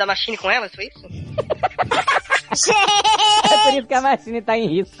threesome da Machine com elas, foi isso? É por isso que a Machine tá em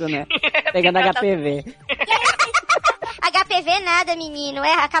risco, né? Pegando HPV. HPV nada, menino.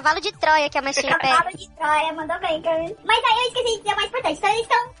 É a cavalo de Troia que a Machine pega. Cavalo de Troia, mandou bem, cara. Mas aí eu esqueci de dizer o mais importante. Então eles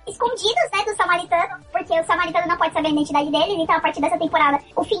estão escondidos, né, do Samaritano, porque o Samaritano não pode saber a identidade deles, então a partir dessa temporada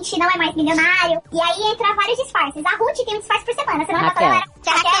o Finch não é mais milionário. E aí entra vários disfarces. A Ruth tem um disfarce por semana. Semana passada ela era... Que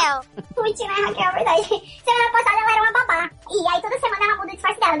é a Raquel. Ruth, né, Raquel, verdade. Semana passada ela era uma babá. E aí toda semana ela muda o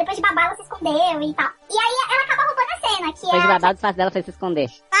disfarce dela. Depois de babá ela se escondeu e tal. E aí ela acaba roubando a cena, que Depois de é... babá, o disfarce dela foi se esconder.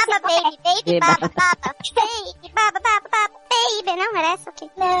 Baba, baby, baba, baba. Baby, baba, baba, baba, baby. Não, era essa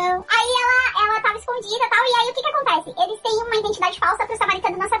aqui. Não. Aí ela tava escondida e tal, e aí o que acontece? Eles têm uma identidade falsa pro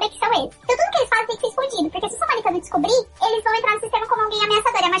Samaritano não saber que são eles. Então tudo que eles fazem tem que ser escondido, porque se o Samaritano descobrir, eles vão entrar no sistema como alguém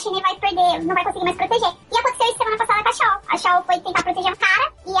ameaçador, e a Machine vai perder, não vai conseguir mais proteger. E aconteceu isso semana passada com a Shaw. A Shaw foi tentar proteger um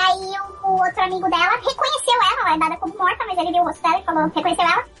cara, e aí o outro amigo dela reconheceu ela é dada como morta, mas ele viu o rosto dela e falou, reconheceu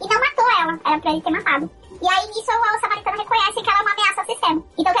ela, e não matou ela, era pra ele ter matado. E aí nisso o Samaritano reconhece que ela é uma ameaça ao sistema.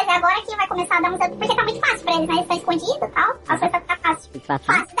 Então quer dizer, agora que vai começar a dar uns up, porque tá muito fácil pra eles, né? Eles estão escondidos e tal, as coisas vão ficar fácil. Fácil,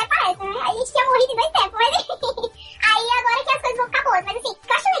 até parece, né? A gente tinha morrido em 2 tempos, mas aí agora que as coisas vão ficar boas. Mas assim, o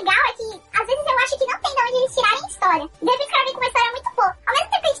que eu acho legal é que, às vezes eu acho que não tem de onde eles tirarem história. Deve ficar com uma história muito boa. Ao mesmo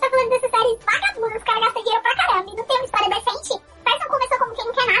tempo que a gente tá falando dessas séries vagabundas, os caras gastam dinheiro pra caramba e não tem uma história decente. Person começou como quem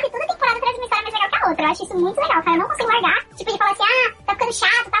não quer nada e toda temporada traz uma história mais legal que a outra. Eu acho isso muito legal, cara. Eu não consigo largar. Tipo, ele fala assim, tá ficando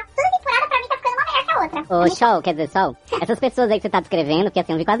chato, tá? Toda temporada pra mim tá ficando uma melhor que a outra. Ô, Shaw, quer dizer, Sol, essas pessoas aí que você tá descrevendo, porque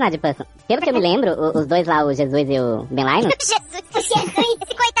assim, eu não vi quase nada de Person. Pelo que eu me lembro, os dois lá, o Jesus e o Ben Linus, Jesus.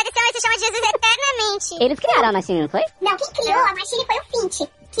 Esse coitado, esse homem se chama Jesus eternamente. eles criaram a Machine, não foi? Não, quem criou a Machine foi o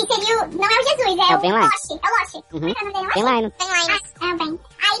Finch. Que seria o... Não é o Jesus, é É o o Ben Linus. Lost. É o Lost. Como é que é o nome dele? Ben Linus. Tem lá, Ah, é o Ben.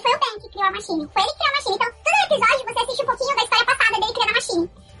 Aí foi o Ben que criou a Machine. Foi ele que criou a Machine. Então, todo episódio você assiste um pouquinho da história passada dele criando a Machine.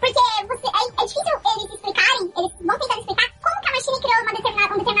 Porque é difícil eles explicarem, eles vão tentando explicar como que a Machine criou um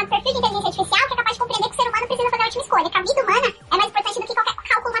determinado perfil de inteligência artificial que é capaz de compreender que o ser humano precisa fazer a última escolha, que a vida humana é mais importante do que qualquer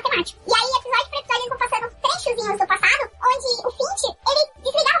cálculo matemático. E aí, episódio por episódio, eles vão passando trechozinhos do passado, onde o Finch, ele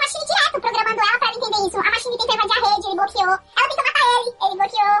desligava a Machine direto, programando ela pra ela entender isso. A Machine tentou invadir a rede, ele bloqueou. Ela tentou matar ele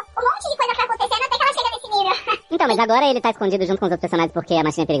bloqueou. Um monte de coisa foi acontecendo até que ela chega nesse nível. Então, mas agora ele tá escondido junto com os outros personagens porque a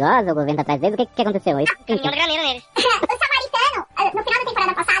Machine é perigosa, o governo tá atrás deles, o que aconteceu? Isso? todo mundo ganeiro nele. O Samaritano, no final da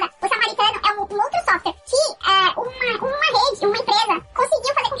temporada passada, o Samaritano é um outro software que uma rede, uma empresa,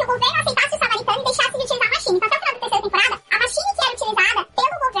 conseguiu fazer com que o governo aceitasse o Samaritano e deixasse de utilizar a Machine. Então, até o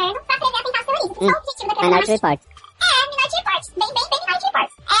Minority Report. Minority Report. Bem Minority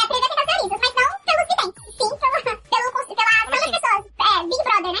Report. A TV tem cancelistas, mas não pelos videntes. Sim, pelas pessoas. Big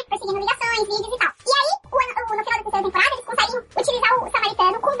Brother, né? Perseguindo ligações, vídeos e tal. E aí, no final da terceira temporada, eles conseguem utilizar o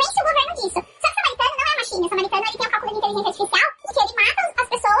Samaritano, convence o governo disso. Só que o Samaritano não é machine. O Samaritano, ele tem um cálculo de inteligência artificial em que ele mata as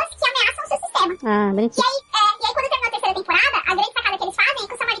pessoas que ameaçam o seu sistema. Ah, bonitinho. E aí, quando terminou a terceira temporada, a grande sacada que eles fazem é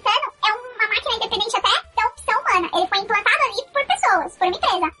que o Samaritano é uma máquina independente até da opção humana. Ele foi implantado ali por pessoas, por uma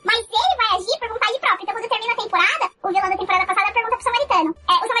empresa. Mas ele vai agir por vontade própria. Então, quando termina a temporada, o vilão da temporada passada pergunta pro Samaritano.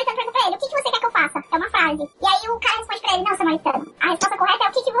 O Samaritano pergunta pra ele, o que você quer que eu faça? É uma frase. E aí o cara responde pra ele, não, Samaritano, a resposta correta é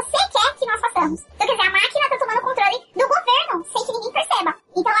o que você quer que nós façamos. Então, quer dizer, a máquina tá tomando controle do governo, sem que ninguém perceba.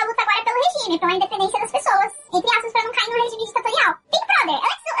 Então, a luta agora é pelo regime, pela independência das pessoas. Entre aspas, pra não cair no regime ditatorial. Big Brother,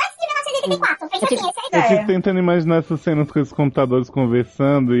 antes de 1984. Pensa assim, essa é a Eu ideia. fico tentando imaginar essas cenas com esses computadores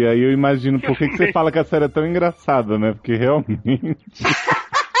conversando, e aí eu imagino por que você fala que a série é tão engraçada, né? Porque realmente...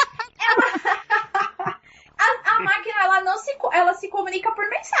 A máquina, ela se comunica por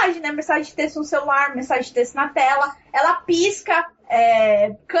mensagem, né? Mensagem de texto no celular, mensagem de texto na tela. Ela pisca,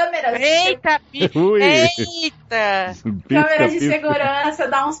 câmeras... Eita, Ui. eita! Câmeras de segurança,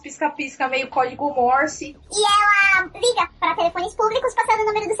 dá uns pisca-pisca meio código Morse. E ela liga para telefones públicos passando o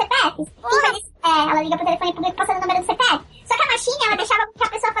número do CPF. Ela liga para o telefone público passando o número do CPF. Só que a machinha, ela deixava que a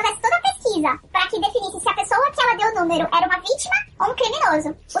pessoa fizesse toda a pesquisa para que definisse se a pessoa que ela deu o número era uma vítima ou um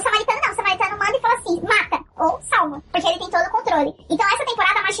criminoso. O Samaritano não. O Samaritano manda e fala assim, mata ou salva. Porque ele tem todo o controle. Então essa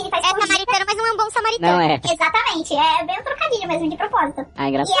temporada a machinha faz Samaritano, mas não é um bom samaritano. Não é. Exatamente. É bem um trocadilho mesmo, de propósito. Ah,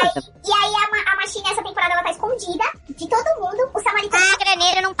 engraçado. E aí a machinha, essa temporada, ela tá escondida de todo mundo. O Samaritano...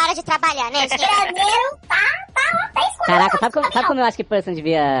 graneiro não para de trabalhar, né, Graneiro tá escondido. Caraca, sabe como eu acho que Person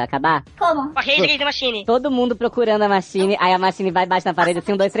devia acabar? Como? Com a Rage Against the Machine. Todo mundo procurando a Machine, aí a Machine vai baixo na parede,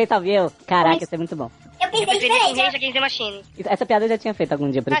 assim, 1, 2, 3, salve eu. Caraca, isso é muito bom. Eu Eu pensei preferia com diferente. Rage Against the Machine. Essa piada eu já tinha feito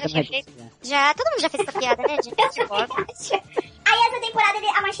algum dia, por isso que eu não já repeti. Já, todo mundo já fez essa piada, né, gente? Aí essa temporada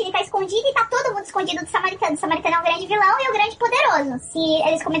a Machine tá escondida e tá todo mundo escondido do Samaritano. O Samaritano é o grande vilão e o grande poderoso. Se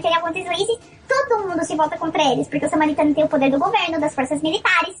eles cometerem alguns deslizes, todo mundo se volta contra eles. Porque o Samaritano tem o poder do governo, das forças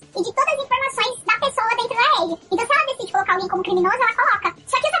militares e de todas as informações da pessoa dentro da rede. Então se ela decide colocar alguém como criminoso, ela coloca.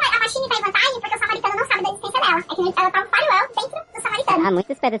 Só que a Machine tá em vantagem porque o Samaritano não sabe da existência dela. É que ela tá um firewall dentro do Samaritano. Ah,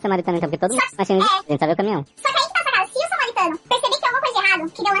 muito esperto esse Samaritano, então, porque todo mundo Machine, a gente sabe o caminhão. Só que aí que tá sacada. Se o Samaritano perceber que tem alguma coisa de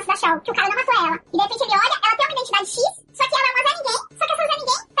errado, que deu o lance da show, que o cara não matou ela, e de repente ele olha, ela tem uma identidade X, só que ela é uma Zé Ninguém, só que essa Zé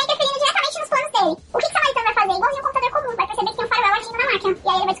Ninguém tá interferindo diretamente nos planos dele. O que o Samaritano vai fazer? Igualzinho um computador comum, vai perceber que tem um firewall agindo na máquina, e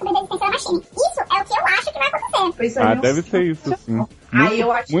aí ele vai descobrir a existência da Machine. Isso é o que eu acho que vai acontecer. Pois é, Ah, não deve sei. ser isso, sim. Aí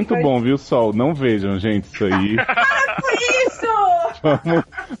eu acho Muito que bom, viu, Sol? Não vejam, gente, isso aí. Por isso!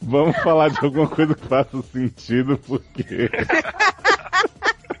 Vamos falar de alguma coisa que faça sentido, porque...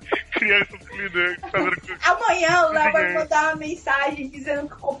 Crianças lidando, fazendo coisa. Amanhã o Léo vai mandar uma mensagem dizendo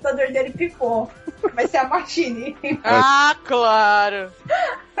que o computador dele pifou. Vai ser a Machine. Ah, claro!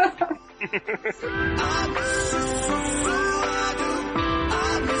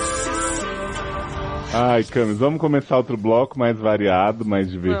 Ai, Camis, vamos começar outro bloco mais variado, mais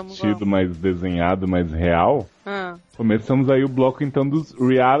divertido, Vamos. mais desenhado, mais real. Ah. Começamos aí o bloco, então, dos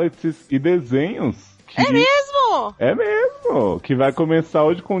realities e desenhos. que- É mesmo? É mesmo! Que vai começar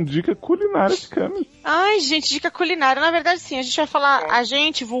hoje com dica culinária de Camis. Ai, gente, dica culinária. Na verdade, sim, a gente vai falar, a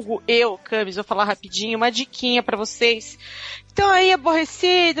gente, vulgo eu, Camis, vou falar rapidinho, uma diquinha pra vocês. Então aí,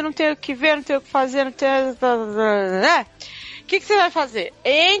 aborrecido, não tem o que ver, não tem o que fazer, não tem... né? O que você vai fazer?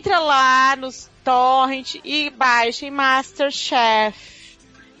 Entra lá nos torrent e baixa em MasterChef.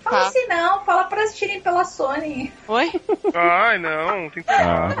 Fala Tá. assim não, fala pra assistirem pela Sony. Oi? Ai, não, tem que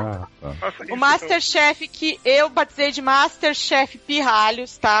falar. Ah, tá. Faça isso, O Masterchef que eu batizei de Masterchef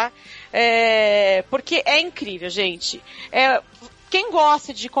Pirralhos, tá? Porque é incrível, gente. Quem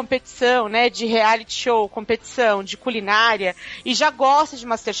gosta de competição, né, de reality show, competição, de culinária, e já gosta de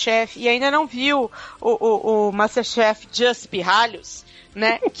Masterchef e ainda não viu o Masterchef Just Pirralhos,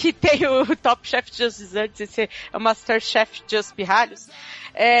 né, que tem o Top Chef Just Desserts, esse é o Masterchef Just Pirralhos.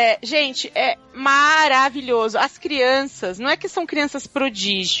 Gente, é maravilhoso. As crianças, não é que são crianças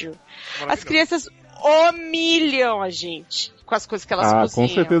prodígio, as crianças humilham a gente com as coisas que elas Ah, cozinham.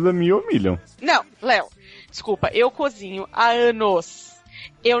 com certeza me humilham. Não, Léo, desculpa, eu cozinho há anos.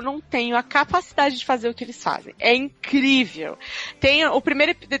 Eu não tenho a capacidade de fazer o que eles fazem. É incrível.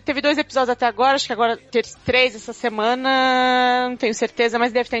 Teve 2 episódios até agora, acho que agora ter 3 essa semana, não tenho certeza,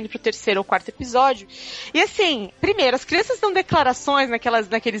 mas deve estar indo pro 3º ou 4º episódio. E assim, primeiro, as crianças dão declarações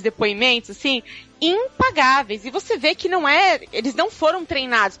naqueles depoimentos, assim, impagáveis. E você vê que eles não foram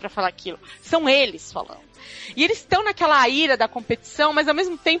treinados pra falar aquilo. São eles falando. E eles estão naquela ira da competição, mas ao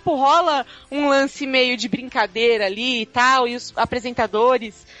mesmo tempo rola um lance meio de brincadeira ali e tal, e os apresentadores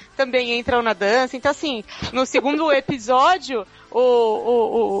deles também entram na dança. Então, assim, no segundo episódio,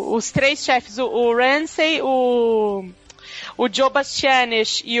 os três chefes, o Ramsay, o Joe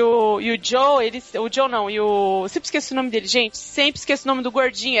Bastianic e o Joe, o Joe não, e o... Sempre esqueço o nome dele, gente. Sempre esqueço o nome do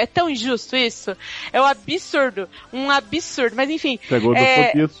gordinho. É tão injusto isso. É um absurdo. Mas enfim. É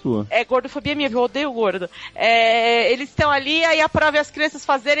gordofobia sua. É gordofobia minha, eu odeio gordo. Eles estão ali, aí a prova é as crianças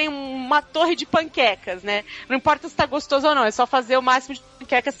fazerem uma torre de panquecas, né? Não importa se tá gostoso ou não, é só fazer o máximo de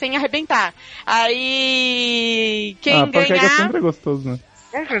panquecas sem arrebentar. Aí... Panqueca sempre é gostoso, né?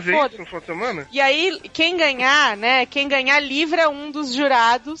 Vamos fazer isso no final de semana? E aí, quem ganhar livra um dos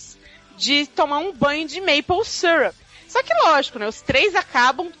jurados de tomar um banho de maple syrup. Só que lógico, né? Os três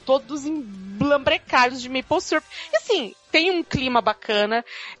acabam todos emblambracados de maple syrup. E assim, tem um clima bacana,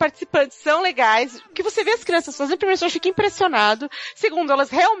 participantes são legais, que você vê as crianças fazendo, primeiro você fica impressionado, segundo, elas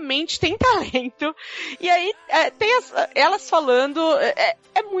realmente têm talento, e aí tem elas falando,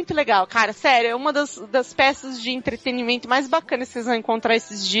 é muito legal, cara, sério, é uma das peças de entretenimento mais bacanas que vocês vão encontrar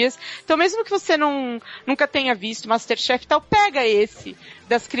esses dias. Então mesmo que você nunca tenha visto Masterchef e tal, pega esse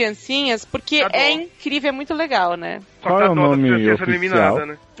das criancinhas, porque é incrível, é muito legal, né? Qual é o nome oficial?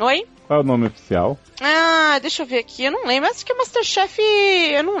 Né? Oi? Qual é o nome oficial? Deixa eu ver aqui, eu não lembro. Acho que é Masterchef,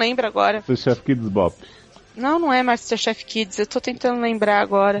 eu não lembro agora. Masterchef Kids Bop. Não é Masterchef Kids, eu tô tentando lembrar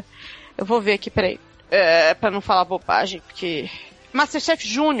agora. Eu vou ver aqui, peraí. Pra não falar bobagem, porque... Masterchef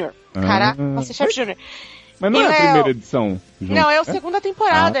Júnior. Caraca, Masterchef Júnior. Mas não é a primeira edição? Não, é a segunda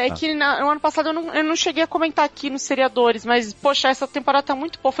temporada. É que no ano passado eu não cheguei a comentar aqui nos seriadores, mas, poxa, essa temporada tá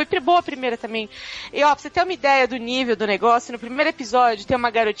muito boa. Foi boa a primeira também. E, ó, pra você ter uma ideia do nível do negócio, no primeiro episódio tem uma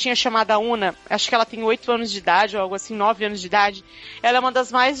garotinha chamada Una, acho que ela tem 8 anos de idade, ou algo assim, 9 anos de idade. Ela é uma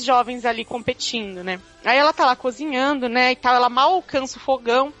das mais jovens ali competindo, né? Aí ela tá lá cozinhando, né, e tal, ela mal alcança o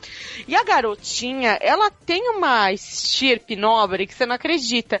fogão. E a garotinha, ela tem uma estirpe nobre que você não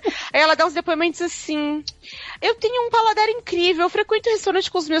acredita. Aí ela dá uns depoimentos assim... Eu tenho um paladar incrível, eu frequento restaurante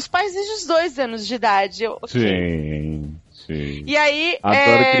com os meus pais desde os 2 anos de idade. Sim. E aí...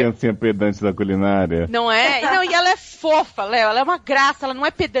 Adoro criancinha pedante da culinária. Não é? Não, e ela é fofa, Léo, ela é uma graça, ela não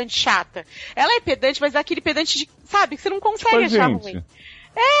é pedante chata. Ela é pedante, mas é aquele pedante de... Sabe, que você não consegue achar ruim.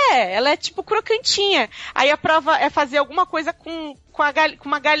 Ela é tipo crocantinha. Aí a prova é fazer alguma coisa com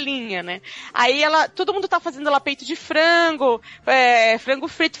uma galinha, né? Aí todo mundo tá fazendo lá peito de frango, frango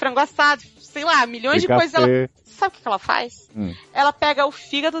frito, frango assado, sei lá, milhões de coisas. Sabe o que ela faz? Ela pega o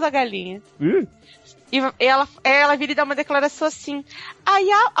fígado da galinha. E ela vira e dá uma declaração assim: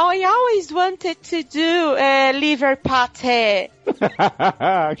 I always wanted to do liver pate.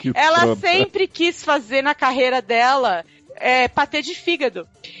 Ela sempre quis fazer na carreira dela patê de fígado.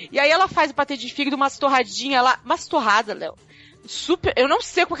 E aí ela faz o patê de fígado, umas torradinhas lá, umas torradas, Léo. Super, eu não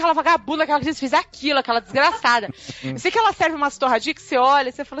sei com aquela vagabunda que ela fez aquilo, aquela desgraçada. Eu sei que ela serve umas torradinhas que você olha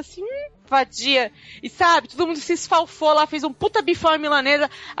e você fala assim, vadia. E sabe, todo mundo se esfalfou lá, fez um puta bifão milanesa.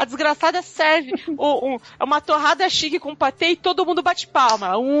 A desgraçada serve uma torrada chique com patê e todo mundo bate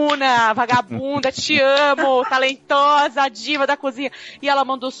palma. Una, vagabunda, te amo, talentosa, diva da cozinha. E ela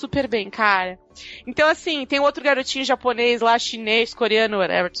mandou super bem, cara. Então, assim, tem outro garotinho japonês lá, chinês, coreano,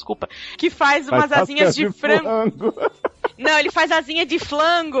 whatever, desculpa, que faz umas asinhas de frango. Não, ele faz asinha de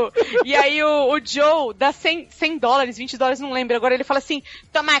flango. E aí o Joe dá $100, $20, não lembro. Agora ele fala assim,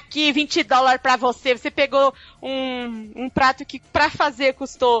 toma aqui, $20 pra você. Você pegou um prato que pra fazer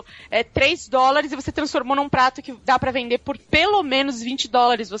custou $3 e você transformou num prato que dá pra vender por pelo menos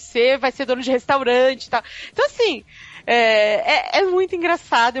 $20. Você vai ser dono de restaurante e tal. Então, assim... É muito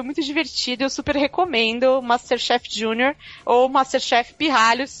engraçado, é muito divertido, eu super recomendo Masterchef Junior ou Masterchef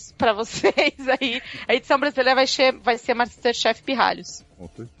Pirralhos pra vocês aí. A edição brasileira vai ser Masterchef Pirralhos.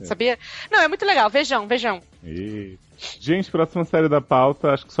 Sabia? Não, é muito legal, vejam. Gente, próxima série da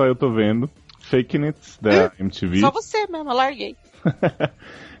pauta, acho que só eu tô vendo. Fake News da MTV. Só você mesmo, eu larguei.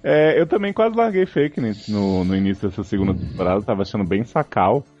 Eu também quase larguei Fake News no início dessa segunda temporada, tava achando bem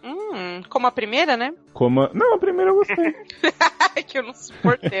sacal. Como a primeira, né? Não, a primeira eu gostei. Que eu não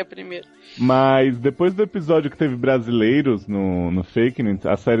suportei a primeira. Mas depois do episódio que teve brasileiros no Fake News,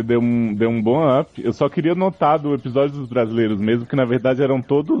 a série deu um bom up. Eu só queria notar do episódio dos brasileiros mesmo, que na verdade eram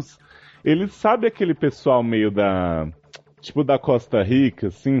todos... Eles, sabe aquele pessoal meio da... Tipo da Costa Rica,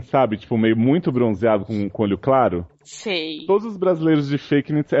 assim, sabe? Tipo, meio muito bronzeado com olho claro? Sei. Todos os brasileiros de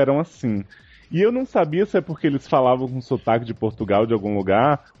Fake News eram assim. E eu não sabia se é porque eles falavam com sotaque de Portugal de algum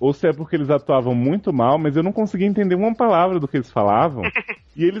lugar, ou se é porque eles atuavam muito mal, mas eu não conseguia entender uma palavra do que eles falavam.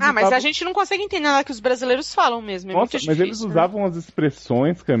 E eles mas a gente não consegue entender nada que os brasileiros falam mesmo, Nossa, muito mas difícil, eles usavam as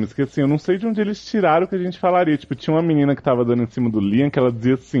expressões, Camis, que assim, eu não sei de onde eles tiraram o que a gente falaria. Tipo, tinha uma menina que tava dando em cima do Liam, que ela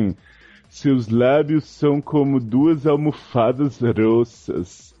dizia assim, seus lábios são como 2 almofadas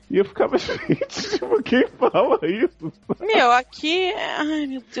rossas. E eu ficava, gente, tipo, quem fala isso? Meu, aqui. Ai,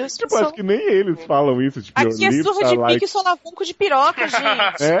 meu Deus do Tipo, céu. acho que nem eles falam isso. Tipo, Aqui é surra de pique e solavanco de piroca,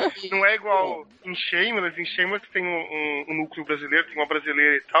 gente. É? Não é igual em Shameless. Em Shameless tem um núcleo brasileiro, tem uma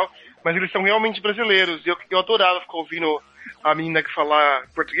brasileira e tal, mas eles são realmente brasileiros. E eu adorava ficar ouvindo a menina que fala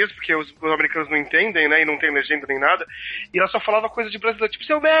português, porque os americanos não entendem, né, e não tem legenda nem nada, e ela só falava coisa de brasileiro, tipo,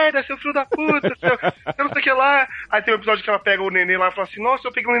 seu merda, seu filho da puta, seu não sei o que lá. Aí tem um episódio que ela pega o nenê lá e fala assim, nossa,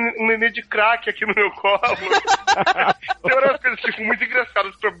 eu peguei um nenê de crack aqui no meu colo. Tem umas coisas, tipo, muito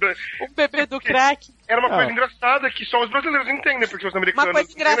engraçadas. O bebê do crack. Era uma coisa engraçada que só os brasileiros entendem, porque os americanos... Uma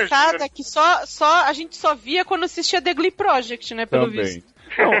coisa engraçada que a gente só via quando assistia The Glee Project, né, pelo visto.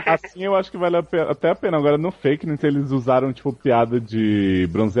 Não, assim eu acho que vale até a pena. Agora no Fake News eles usaram, tipo, piada de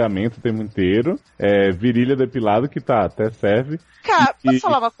bronzeamento o tempo inteiro. Virilha depilada, que tá, até serve. Cara, posso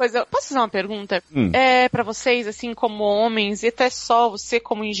falar uma coisa? Posso fazer uma pergunta? Pra vocês, assim, como homens, e até só você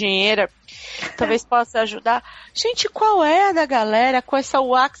como engenheira, talvez possa ajudar. Gente, qual é a da galera com essa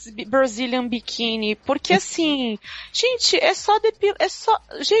Wax Brazilian Bikini? Porque, assim, gente,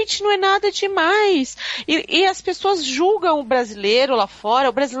 gente, não é nada demais. E as pessoas julgam o brasileiro lá fora.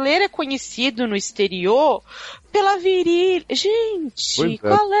 O brasileiro é conhecido no exterior pela virilha. Gente,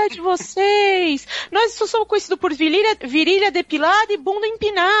 qual é de vocês? Nós só somos conhecidos por virilha depilada e bunda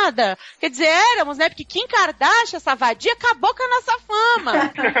empinada. Quer dizer, éramos, né? Porque Kim Kardashian, essa vadia, acabou com a nossa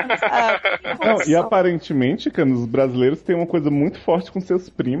fama. Não, e aparentemente, cara, os brasileiros têm uma coisa muito forte com seus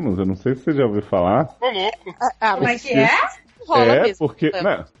primos. Eu não sei se você já ouviu falar. Ô, louco. Como é que é? Rola mesmo. Porque...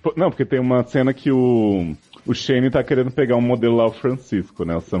 Não, porque tem uma cena que o Shane tá querendo pegar um modelo lá, o Francisco,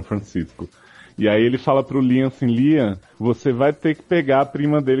 né? O San Francisco. E aí ele fala pro Liam assim, Liam, você vai ter que pegar a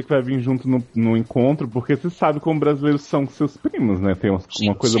prima dele que vai vir junto no encontro, porque você sabe como brasileiros são com seus primos, né? Tem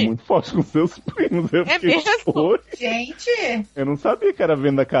uma coisa muito forte com seus primos. Eu fiquei, mesmo? Gente! Eu não sabia que era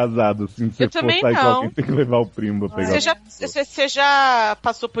venda casada, assim, se você for sair com alguém, tem que levar o primo pra pegar. Você já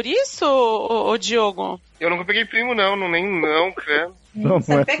passou por isso, ô Diogo? Eu nunca peguei primo, não, credo. Não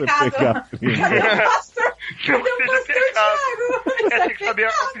Isso é é você pecado. pegar primo. Não seja pecado. Tem que saber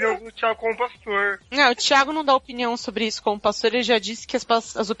a opinião do Thiago como pastor. Não, o Thiago não dá opinião sobre isso como pastor, ele já disse que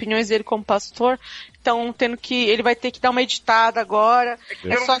as opiniões dele como pastor estão tendo que... Ele vai ter que dar uma editada agora.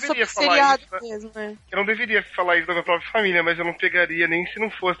 Eu só sobre seriado mesmo, né? Eu não deveria falar isso da minha própria família, mas eu não pegaria nem se não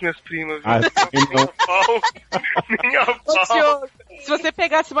fosse minhas primas. Nem a pau. Ô, Diogo, se você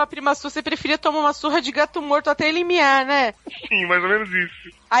pegasse uma prima sua, você preferia tomar uma surra de gato morto até ele miar, né? Sim, mais ou menos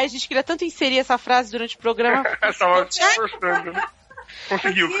isso. Ai, a gente queria tanto inserir essa frase durante o programa. Tava esforçando, né?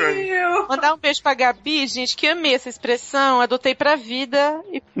 Conseguiu, Cami. Mandar um beijo pra Gabi, gente, que amei essa expressão, adotei pra vida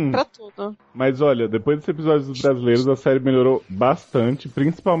e pra tudo. Mas olha, depois desse episódio dos brasileiros, a série melhorou bastante,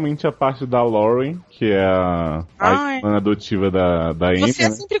 principalmente a parte da Lauren, que é a irmã adotiva da Amy. Você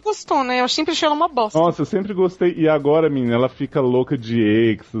sempre gostou, né? Eu sempre achei ela uma bosta. Nossa, eu sempre gostei. E agora, menina, ela fica louca de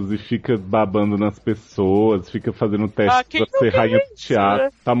exos e fica babando nas pessoas, fica fazendo teste pra ser rainha do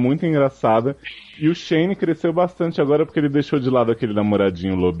teatro. Tá muito engraçada. E o Shane cresceu bastante agora porque ele deixou de lado aquele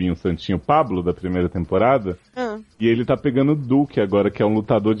namoradinho lobinho santinho Pablo da primeira temporada. E ele tá pegando o Duke agora, que é um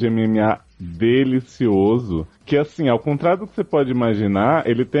lutador de MMA delicioso. Que assim, ao contrário do que você pode imaginar,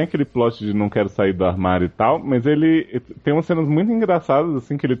 ele tem aquele plot de não quero sair do armário e tal, mas ele tem umas cenas muito engraçadas,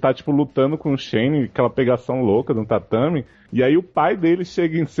 assim, que ele tá tipo lutando com o Shane, aquela pegação louca no tatame. E aí o pai dele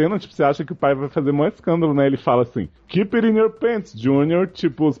chega em cena, tipo, você acha que o pai vai fazer maior escândalo, né? Ele fala assim, keep it in your pants, Junior.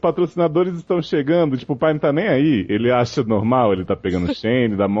 Tipo, os patrocinadores estão chegando, tipo, o pai não tá nem aí. Ele acha normal, ele tá pegando o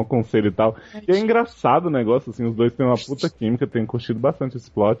Shane, dá mó conselho e tal. E é engraçado o negócio, assim, os dois têm uma puta química, tem curtido bastante esse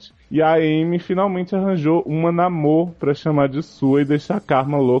plot. E a Amy finalmente arranjou uma namor pra chamar de sua e deixar a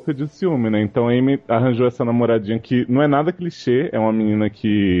Karma louca de ciúme, né? Então a Amy arranjou essa namoradinha que não é nada clichê, é uma menina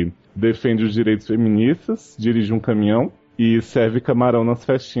que defende os direitos feministas, dirige um caminhão e serve camarão nas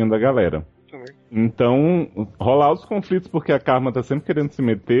festinhas da galera. Então, rolar os conflitos porque a Karma tá sempre querendo se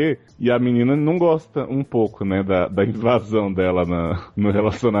meter e a menina não gosta um pouco, né, da invasão dela no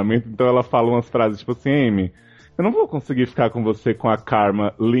relacionamento. Então ela fala umas frases tipo assim, Amy, eu não vou conseguir ficar com você com a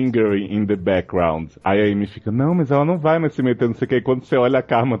Karma lingering in the background. Aí a Amy fica, não, mas ela não vai mais se meter, não sei o que. E quando você olha, a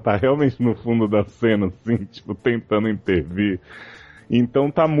Karma tá realmente no fundo da cena, assim, tipo, tentando intervir.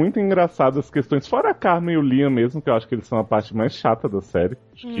 Então tá muito engraçado as questões, fora a Karma e o Liam mesmo, que eu acho que eles são a parte mais chata da série.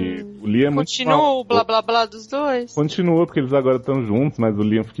 Acho que o Liam é muito... Continua o blá blá blá dos dois? Continua, porque eles agora estão juntos, mas o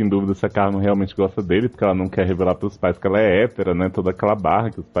Liam fica em dúvida se a Karma realmente gosta dele, porque ela não quer revelar pros pais que ela é hétera, né? Toda aquela barra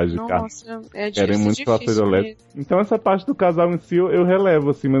que os pais de Karma querem muito que ela seja lésbica. Então essa parte do casal em si eu relevo,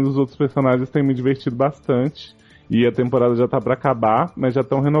 assim, mas os outros personagens têm me divertido bastante. E a temporada já tá pra acabar, mas já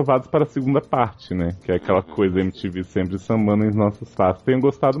estão renovados para a segunda parte, né? Que é aquela coisa MTV sempre sambando em nossos faces. Tenho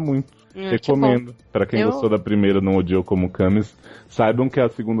gostado muito. Recomendo. Pra quem gostou da primeira, não odiou como Camis, saibam que a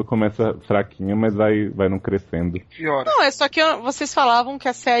segunda começa fraquinha, mas vai não crescendo. Pior. Não, é só que vocês falavam que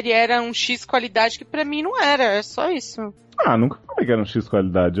a série era um X qualidade, que pra mim não era, é só isso. Ah, nunca falei que era um X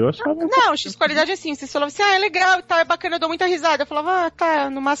qualidade, eu achava... Não, X qualidade é assim, vocês falavam assim, é legal e tal, é bacana, eu dou muita risada. Eu falava, tá,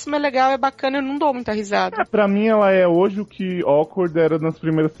 no máximo é legal, é bacana, eu não dou muita risada. Pra mim ela é hoje o que Awkward era nas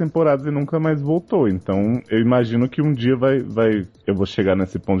primeiras temporadas e nunca mais voltou. Então eu imagino que um dia eu vou chegar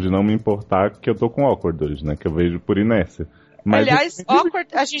nesse ponto de não me importar que eu tô com Awkward hoje, né? Que eu vejo por inércia. Mas aliás, Awkward,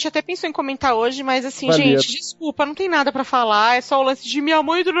 a gente até pensou em comentar hoje, mas assim, gente, desculpa, não tem nada pra falar, é só o lance de minha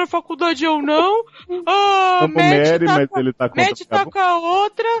mãe entrou na faculdade eu não. Ah, Matt tá com a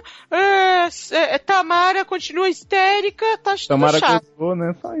outra, Tamara continua histérica, tá Tamara chato. gozou,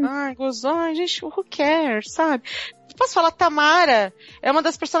 né? Só isso. Ai, gozou, ai, gente, who cares, sabe? Posso falar, Tamara é uma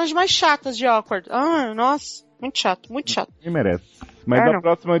das personagens mais chatas de Awkward. Ah, nossa, muito chato, muito chato. Quem merece. Mas a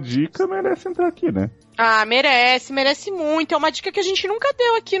próxima dica merece entrar aqui, né? Ah, merece muito. É uma dica que a gente nunca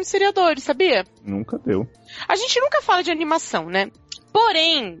deu aqui no Seriadores, sabia? Nunca deu. A gente nunca fala de animação, né?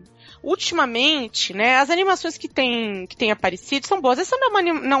 Porém, ultimamente, né, as animações que têm aparecido são boas. Essa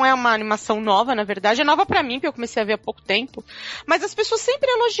não é uma animação nova, na verdade. É nova pra mim, porque eu comecei a ver há pouco tempo. Mas as pessoas sempre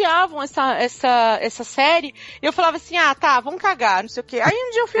elogiavam essa série. E eu falava assim, tá, vamos cagar, não sei o quê. Aí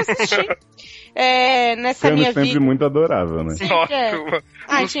um dia eu fui assistir. Nessa Sendo minha sempre vida. muito adorável, né? Nossa,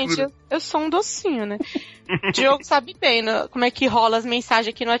 ai, gente, eu sou um docinho, né? Diogo sabe bem, né, como é que rola as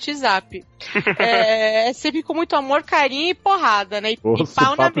mensagens aqui no WhatsApp. É sempre com muito amor, carinho e porrada, né? E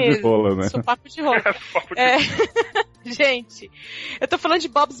pau na mesa. De rola, né? Sopapo de rola. Gente, eu tô falando de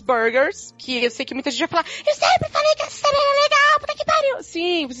Bob's Burgers, que eu sei que muita gente vai falar, eu sempre falei que essa série era legal, puta que pariu.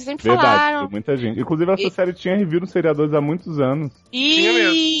 Sim, vocês sempre falaram. Muita gente. Inclusive essa série tinha review nos Seriadores há muitos anos.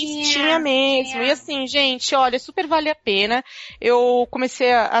 Tinha mesmo. E assim, gente, olha, super vale a pena. Eu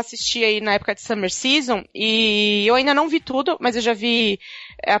comecei a assistir aí na época de Summer Season e eu ainda não vi tudo, mas eu já vi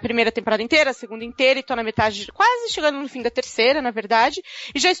a primeira temporada inteira, a segunda inteira e tô na metade, quase chegando no fim da terceira, na verdade.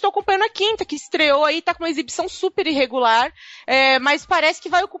 E já estou acompanhando a quinta, que estreou aí, tá com uma exibição super irregular, mas parece que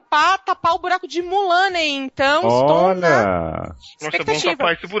vai tapar o buraco de Mulan, né? Então, estou na expectativa. Nossa, é bom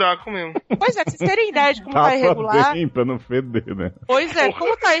tapar esse buraco mesmo. Pois é, pra vocês terem ideia de como tá irregular. Bem, pra não feder, né? Pois é,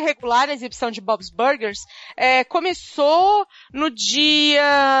 como tá irregular a exibição de Bob's Burgers, começou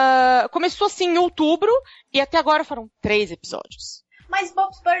começou assim em outubro e até agora foram 3 episódios. Mas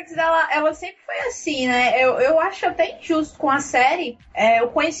Bob's Burgers, ela sempre foi assim, né? Eu acho até injusto com a série. Eu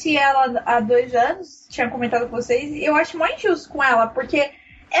conheci ela há 2 anos, tinha comentado com vocês, e eu acho mais injusto com ela, porque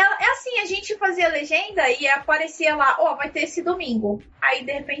ela, é assim, a gente fazia legenda e aparecia lá, vai ter esse domingo. Aí,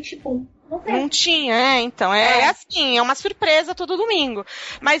 de repente, pum. Não tinha, então. É assim, é uma surpresa todo domingo.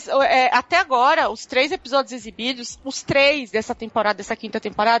 Mas até agora, os 3 episódios exibidos, os 3 dessa temporada, dessa quinta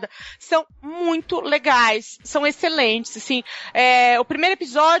temporada, são muito legais, são excelentes, assim. O primeiro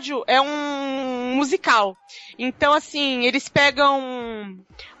episódio é um musical. Então, assim, eles pegam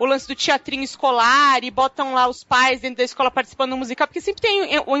o lance do teatrinho escolar e botam lá os pais dentro da escola participando do musical, porque sempre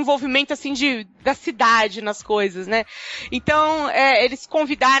tem o envolvimento, assim, da cidade nas coisas, né? Então, eles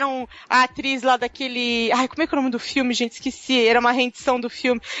convidaram a atriz lá daquele... Ai, como é que é o nome do filme, gente? Esqueci. Era uma rendição do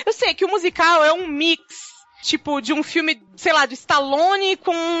filme. Eu sei que o musical é um mix, tipo, de um filme, sei lá, do Stallone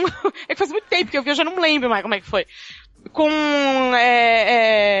com... É que faz muito tempo que eu vi, eu já não lembro mais como é que foi. Com, como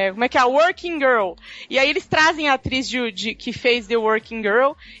é que é? A Working Girl. E aí eles trazem a atriz que fez The Working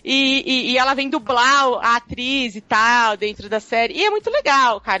Girl e ela vem dublar a atriz e tal dentro da série. E é muito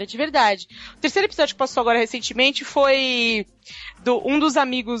legal, cara, de verdade. O terceiro episódio que passou agora recentemente foi um dos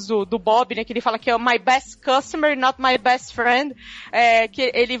amigos do Bob, né, que ele fala que é o my best customer, not my best friend,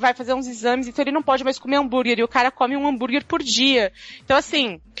 que ele vai fazer uns exames, então ele não pode mais comer hambúrguer, e o cara come um hambúrguer por dia. Então,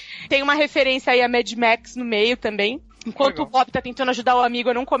 assim, tem uma referência aí a Mad Max no meio também. Enquanto o Bob tá tentando ajudar o amigo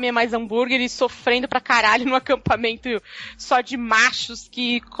a não comer mais hambúrguer e sofrendo pra caralho no acampamento só de machos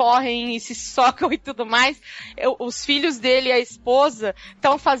que correm e se socam e tudo mais, os filhos dele e a esposa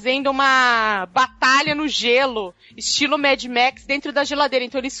estão fazendo uma batalha no gelo, estilo Mad Max, dentro da geladeira.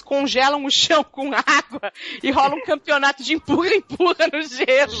 Então eles congelam o chão com água e rola um campeonato de empurra no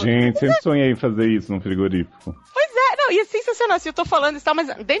gelo. Gente, sempre sonhei em fazer isso no frigorífico. Pois é, não, e é sensacional, assim, eu tô falando isso,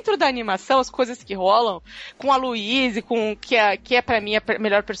 mas dentro da animação, as coisas que rolam, com a Louise, que é pra mim a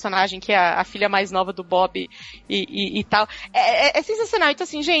melhor personagem, que é a filha mais nova do Bob e tal, é sensacional. Então,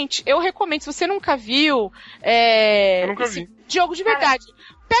 assim, gente, eu recomendo, se você nunca viu, eu nunca vi. Diogo, de verdade,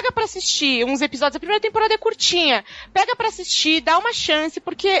 pega pra assistir uns episódios. A primeira temporada é curtinha. Pega pra assistir, dá uma chance,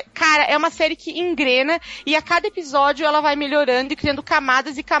 porque, cara, é uma série que engrena e a cada episódio ela vai melhorando e criando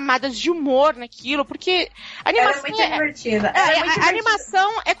camadas e camadas de humor naquilo, porque a animação Ela é muito divertida. a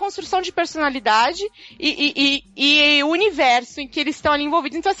animação é construção de personalidade e o universo em que eles estão ali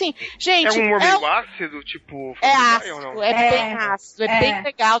envolvidos. Então, assim, gente... É um humor meio ácido, tipo... É Family Guy, ou ácido, não? bem ácido, bem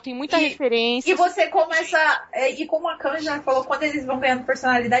legal, tem muita referência. E você começa... E como a Cami já falou, quando eles vão ganhando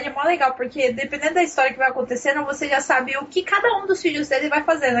personalidade, é mó legal, porque dependendo da história que vai acontecendo, você já sabe o que cada um dos filhos dele vai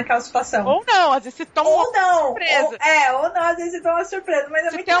fazer naquela situação. Ou não, às vezes você toma uma surpresa. Ou não, às vezes você toma uma surpresa, mas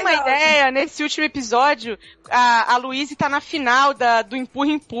é muito legal. Você tem uma ideia, nesse último episódio, a Louise tá na final do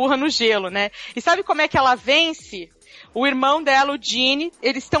empurra-empurra no gelo, né? E sabe como é que ela vence? O irmão dela, o Gene,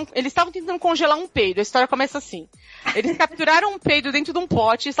 eles estavam tentando congelar um peido. A história começa assim. Eles capturaram um peido dentro de um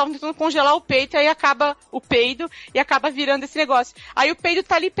pote, estavam tentando congelar o peito, e aí acaba o peido e acaba virando esse negócio. Aí o peido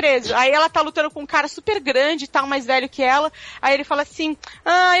tá ali preso. Aí ela tá lutando com um cara super grande e tal, mais velho que ela. Aí ele fala assim,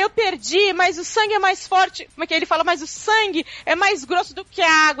 eu perdi, mas o sangue é mais forte. Como é que ele fala? Mas o sangue é mais grosso do que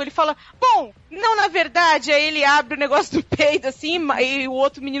a água. Ele fala, bom, não na verdade. Aí ele abre o negócio do peido assim, e o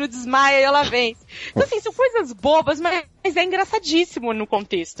outro menino desmaia e ela vence. Então assim, são coisas bobas, mas é engraçadíssimo no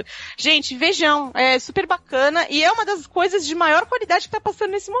contexto. Gente, vejam, é super bacana e é uma das coisas de maior qualidade que tá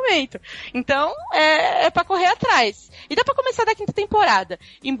passando nesse momento. Então, é pra correr atrás. E dá pra começar da 5ª temporada.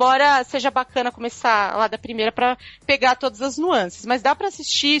 Embora seja bacana começar lá da primeira pra pegar todas as nuances. Mas dá pra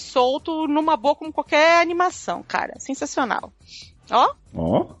assistir solto numa boa como qualquer animação, cara. Sensacional.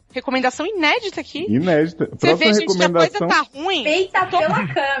 Ó. Recomendação inédita aqui. Inédita. Você vê, gente, que a coisa tá ruim. Feita pela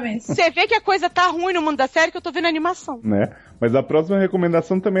Camis. Você vê que a coisa tá ruim no mundo da série, que eu tô vendo a animação. Né? Mas a próxima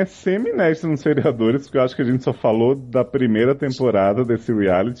recomendação também é semi-inédita nos seriadores, porque eu acho que a gente só falou da primeira temporada desse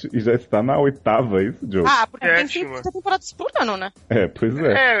reality e já está na 8ª, isso, Joe? Porque tem 5 temporadas por ano, né? Pois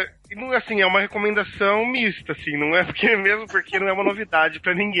é. Assim, é uma recomendação mista, assim, não é porque não é uma novidade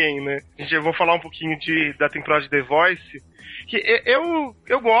pra ninguém, né? Eu vou falar um pouquinho da temporada de The Voice, que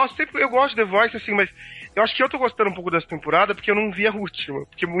eu gosto de The Voice, assim, mas eu acho que eu tô gostando um pouco dessa temporada porque eu não vi a última,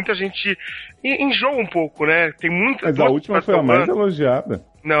 porque muita gente enjoa um pouco, né? Tem muita... Mas a última foi a mais elogiada.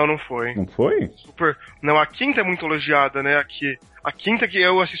 Não foi. Não foi? Super. Não, a 5ª é muito elogiada, né? A 5ª que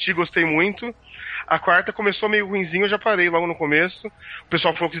eu assisti, gostei muito. A 4ª começou meio ruinzinho, eu já parei logo no começo. O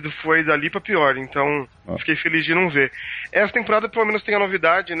pessoal falou que foi dali pra pior, então fiquei feliz de não ver. Essa temporada pelo menos tem a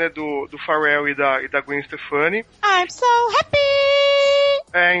novidade, né, do Pharrell e da Gwen Stefani. I'm so happy!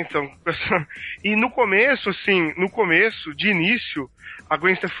 Então. E no começo, de início, a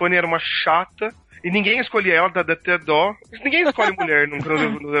Gwen Stefani era uma chata, e ninguém escolhia ela, dá até dó. Ninguém escolhe mulher no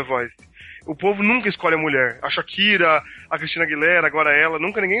The Voice. O povo nunca escolhe a mulher. A Shakira, a Cristina Aguilera, agora ela,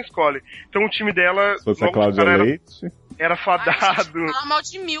 nunca ninguém escolhe. Então o time dela... Se fosse a Cláudia Leite... Era fadado... Não fala mal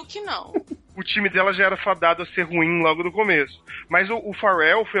de Milk, não. O time dela já era fadado a ser ruim logo no começo. Mas o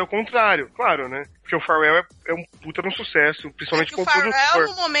Pharrell foi ao contrário, claro, né? Porque o Pharrell é um puta de um sucesso, principalmente como produtor. O Pharrell,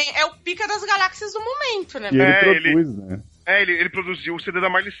 no momento, é o pica das galáxias do momento, né? E ele produz, né? Ele produziu o CD da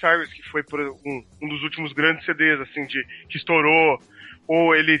Miley Cyrus, que foi um dos últimos grandes CDs, assim, que estourou.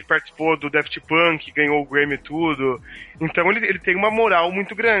 Ou ele participou do Daft Punk, ganhou o Grammy e tudo. Então ele tem uma moral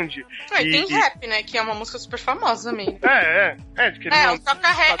muito grande. E tem rap, né? Que é uma música super famosa também. Toca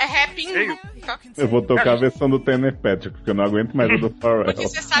rap em... Eu vou tocar a versão do Tanner Patrick, porque eu não aguento mais a do Pharrell. Porque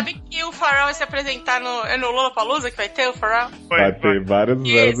você sabe que o Pharrell vai se apresentar no Lollapalooza, que vai ter o Pharrell? Vai ter várias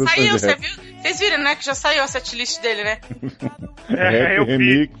saiu, você viu? Vocês viram, né? Que já saiu a setlist dele, né? Rap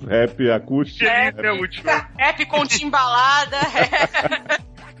remix, rap acústico. Feliz é a última. Rap com timbalada.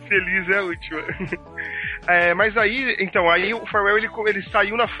 Feliz é a última. Mas aí o Pharrell ele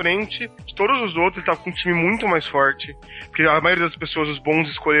saiu na frente de todos os outros, ele tava com um time muito mais forte, porque a maioria das pessoas, os bons,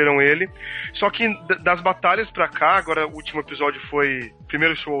 escolheram ele. Só que das batalhas pra cá, agora o último episódio foi o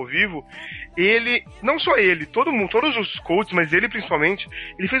primeiro show ao vivo, ele, não só ele, todo mundo, todos os coaches, mas ele principalmente,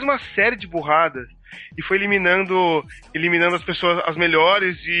 ele fez uma série de burradas e foi eliminando as pessoas, as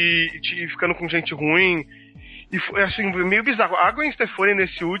melhores, e ficando com gente ruim. E foi assim, meio bizarro. A Gwen Stefani,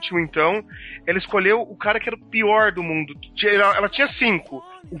 nesse último, então, ela escolheu o cara que era o pior do mundo. Ela tinha 5.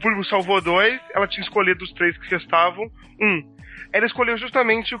 O público salvou 2, ela tinha escolhido dos 3 que restavam, 1. Ela escolheu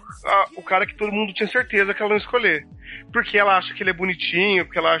justamente o cara que todo mundo tinha certeza que ela não ia escolher. Porque ela acha que ele é bonitinho,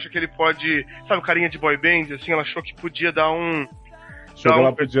 porque ela acha que ele pode... Sabe, carinha de boy band, assim, ela achou que podia dar um...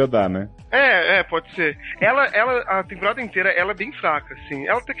 Ela podia dar, né? Pode ser. Ela, a temporada inteira, ela é bem fraca, assim.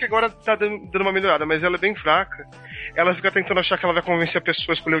 Ela até que agora tá dando uma melhorada, mas ela é bem fraca. ela fica tentando achar que ela vai convencer a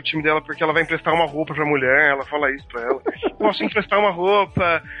pessoa a escolher o time dela porque ela vai emprestar uma roupa pra mulher, ela fala isso pra ela. Posso emprestar uma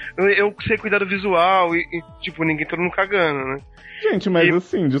roupa, eu sei cuidar do visual, e tipo, ninguém todo mundo cagando, né? Gente, mas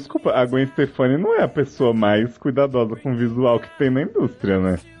assim, desculpa, a Gwen Stefani não é a pessoa mais cuidadosa com o visual que tem na indústria,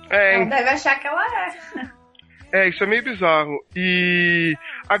 né? Ela deve achar que ela é. Isso é meio bizarro. E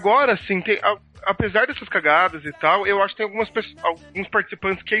agora, assim, apesar dessas cagadas e tal, eu acho que tem alguns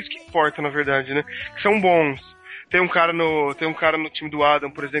participantes que é isso que importa, na verdade, né? Que são bons. Tem um cara no time do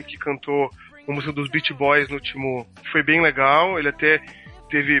Adam, por exemplo, que cantou uma música dos Beach Boys no último, que foi bem legal. Ele até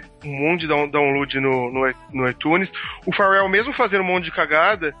teve um monte de download no iTunes. O Pharrell, mesmo fazendo um monte de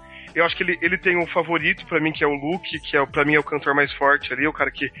cagada, eu acho que ele tem um favorito pra mim, que é o Luke, que pra mim é o cantor mais forte ali, o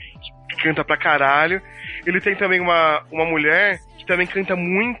cara que canta pra caralho. Ele tem também uma mulher que também canta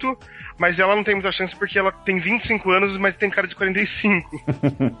muito, mas ela não tem muita chance porque ela tem 25 anos, mas tem cara de 45.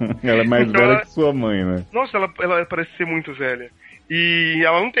 Ela é mais Então velha que sua mãe, né? Nossa, ela parece ser muito velha. E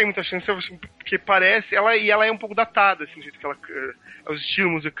ela não tem muita chance, porque parece... Ela é um pouco datada, assim, do jeito que ela... O estilo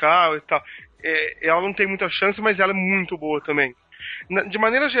musical e tal. Ela não tem muita chance, mas ela é muito boa também. De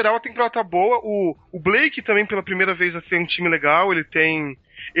maneira geral, a temporada tá boa. O Blake também, pela primeira vez, tem um time legal.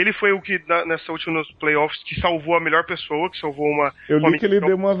 Ele foi o que, nessa última nos playoffs, que salvou a melhor pessoa, que salvou uma... Eu li que ele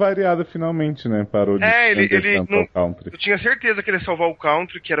deu uma variada finalmente, né? Parou de ele country. Eu tinha certeza que ele ia salvar o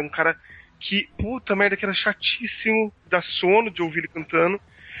country, que era um cara que, puta merda, que era chatíssimo, dá sono de ouvir ele cantando.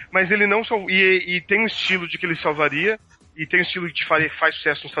 Mas ele não salvou... E tem um estilo de que ele salvaria, e tem um estilo que faz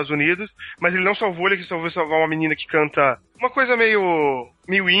sucesso nos Estados Unidos, mas ele não salvou, ele que salvar uma menina que canta uma coisa meio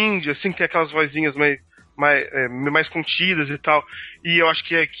indie, assim, que tem aquelas vozinhas mais contidas e tal, e eu acho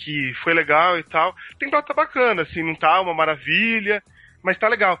que foi legal e tal. Tem tá bacana, assim, não tá uma maravilha, mas tá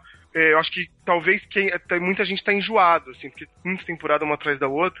legal. Eu acho que talvez muita gente tá enjoado, assim, porque muita temporada uma atrás da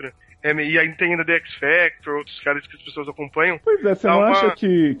outra, e aí tem ainda The X Factor, outros caras que as pessoas acompanham. Pois é, você não acha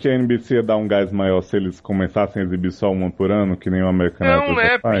que a NBC ia dar um gás maior se eles começassem a exibir só uma por ano, que nem o American Idol? Não,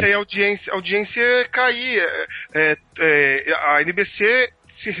 né, porque aí a audiência cair. A NBC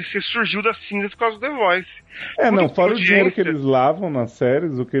se surgiu das cinzas por causa do The Voice. Fora o dinheiro que eles lavam nas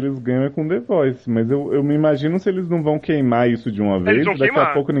séries, o que eles ganham é com The Voice. Mas eu me imagino se eles não vão queimar isso de uma vez, daqui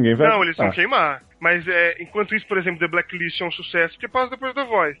a pouco ninguém vai... Não, eles vão queimar. Mas enquanto isso, por exemplo, The Blacklist é um sucesso que passa depois do The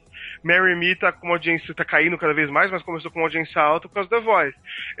Voice. Mary Me tá com uma audiência, tá caindo cada vez mais, mas começou com uma audiência alta por causa do The Voice.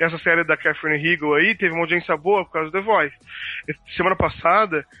 Essa série da Catherine Hegel aí teve uma audiência boa por causa do The Voice. Semana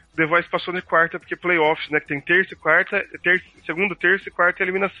passada, The Voice passou de quarta porque playoffs, né, que tem segunda, terça e quarta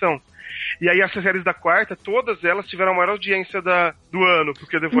eliminação. E aí essas séries da quarta, todas elas tiveram a maior audiência do ano,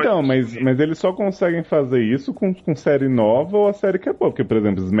 porque The Voice... Então, mas eles só conseguem fazer isso com série nova ou a série que é boa, porque, por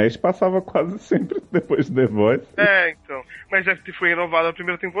exemplo, Smash passava quase sempre depois de The Voice. Então. Mas foi renovada a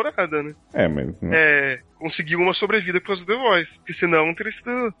primeira temporada, né? Mas... Conseguiu uma sobrevida por causa do The Voice, porque senão não teria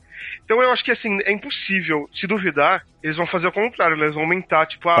sido... Então eu acho que, assim, é impossível. Se duvidar, eles vão fazer o contrário, eles vão aumentar,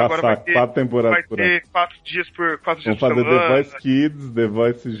 tipo, agora vai ter 4 temporadas vai ter 4 dias por 4 dias por semana. Vão fazer The Voice Kids, The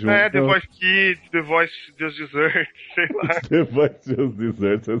Voice junto. The Voice Kids, The Voice Just Desserts, sei lá. The Voice Just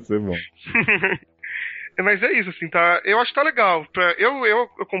Desserts vai ser bom. Mas é isso, assim, tá? Eu acho que tá legal. Eu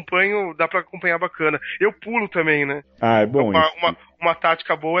acompanho, dá pra acompanhar bacana. Eu pulo também, né? É bom uma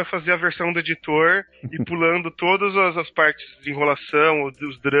tática boa é fazer a versão do editor e pulando todas as partes de enrolação,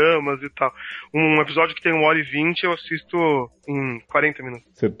 os dramas e tal. Um episódio que tem 1h20 eu assisto em 40 minutos.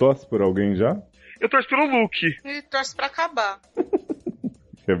 Você torce por alguém já? Eu torço pelo Luke. E torce pra acabar.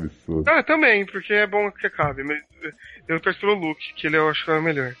 Que absurdo. Também, porque é bom que acabe, mas eu torço pelo Luke, que ele eu acho que é o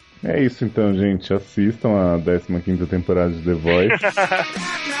melhor. É isso então, gente. Assistam a 15ª temporada de The Voice.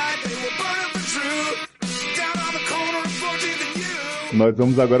 Nós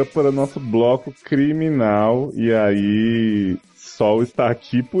vamos agora para o nosso bloco criminal. E aí, Sol está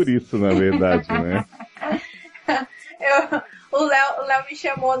aqui por isso, na verdade, né? O Léo me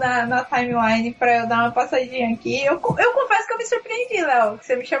chamou na timeline pra eu dar uma passadinha aqui. Eu confesso que eu me surpreendi, Léo, que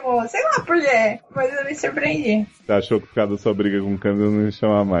você me chamou. Sei lá por quê, mas eu me surpreendi. Você achou que por causa da sua briga com o Câmbio não ia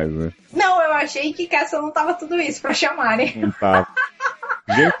chamar mais, né? Não, eu achei que Castle não tava tudo isso pra chamarem. Não tava.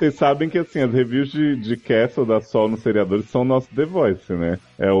 Gente, vocês sabem que assim, as reviews de Castle da Sol nos seriadores são o nosso The Voice, né?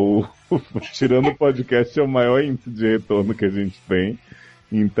 Tirando o podcast, é o maior índice de retorno que a gente tem.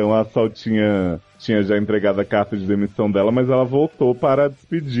 Então a Sol tinha já entregado a carta de demissão dela, mas ela voltou para a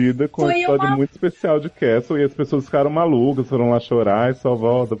despedida com um episódio muito especial de Castle, e as pessoas ficaram malucas, foram lá chorar, e só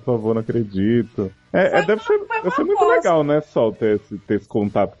volta, por favor, não acredito. Deve ser muito bosta. legal, né, Sol, ter esse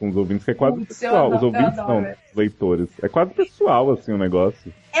contato com os ouvintes, que é quase Putz, pessoal. eu Os ouvintes adoro. não, os leitores. É quase pessoal, assim, o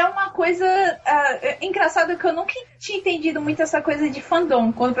negócio. É uma coisa engraçada que eu nunca tinha entendido muito essa coisa de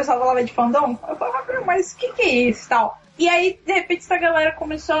fandom. Quando o pessoal falava de fandom, eu falava, mas o que é isso e tal? E aí, de repente, essa galera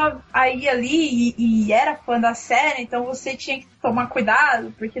começou a ir ali e era fã da série, então você tinha que tomar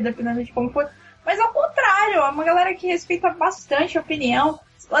cuidado, porque dependendo de como for. Mas ao contrário, é uma galera que respeita bastante a opinião.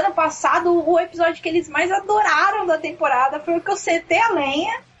 Ano passado, o episódio que eles mais adoraram da temporada foi o que eu sentei a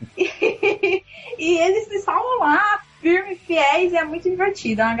lenha. E eles estavam lá, firmes, fiéis, e é muito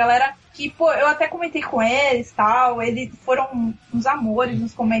divertido. É uma galera que, pô, eu até comentei com eles e tal. Eles foram uns amores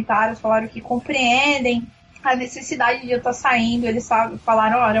nos comentários, falaram que compreendem a necessidade de eu estar saindo. Eles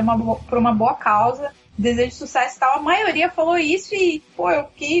falaram, olha, por uma boa causa, desejo sucesso e tal. A maioria falou isso e, pô, eu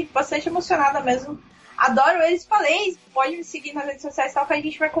fiquei bastante emocionada mesmo. Adoro eles, falei, pode me seguir nas redes sociais e tal, que a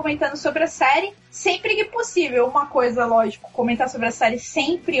gente vai comentando sobre a série sempre que possível. Uma coisa, lógico, comentar sobre a série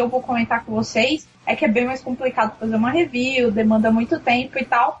sempre eu vou comentar com vocês, é que é bem mais complicado fazer uma review, demanda muito tempo e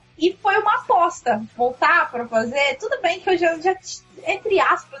tal. E foi uma aposta, voltar pra fazer, tudo bem que eu já entre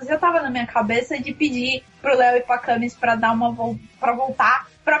aspas, já tava na minha cabeça de pedir pro Léo e pra Camis pra pra voltar,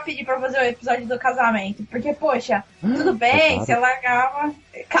 pra pedir pra fazer o episódio do casamento. Porque, poxa, tudo bem, se eu largava,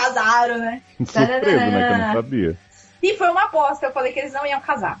 casaram, né? Surpresa, né, que eu não sabia. E foi uma aposta, eu falei que eles não iam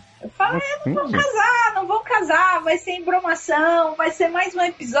casar. Eu falei, não vão casar, vai ser embromação, vai ser mais um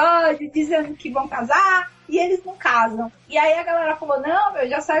episódio dizendo que vão casar, e eles não casam. E aí a galera falou, não, meu,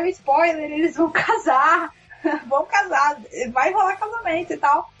 já saiu spoiler, eles vão casar, vão casar, vai rolar casamento e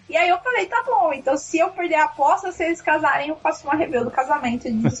tal. E aí eu falei, tá bom, então se eu perder a aposta, se eles casarem, eu faço uma review do casamento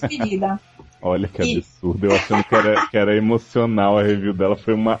de despedida. Olha que absurdo, eu achando que era emocional a review dela,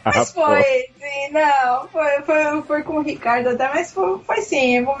 foi uma Mas foi, sim, não, foi com o Ricardo até, mas foi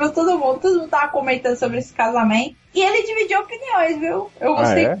sim, envolveu todo mundo tava comentando sobre esse casamento. E ele dividiu opiniões, viu? Eu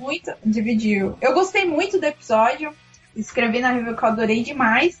gostei muito, dividiu. Eu gostei muito do episódio, escrevi na review que eu adorei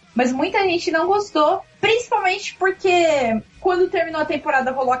demais, mas muita gente não gostou, principalmente porque quando terminou a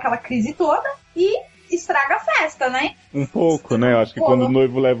temporada rolou aquela crise toda e estraga a festa, né? Um pouco, né? Eu acho que quando o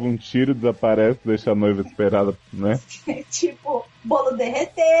noivo leva um tiro, desaparece, deixa a noiva esperada, né? Tipo, bolo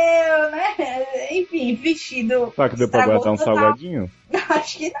derreteu, né? Enfim, vestido. Será que deu pra guardar um salgadinho?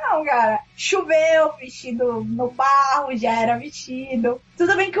 Acho que não, cara. Choveu, vestido no barro, já era vestido.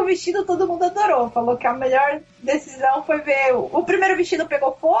 Tudo bem que o vestido todo mundo adorou. Falou que a melhor decisão foi ver. O primeiro vestido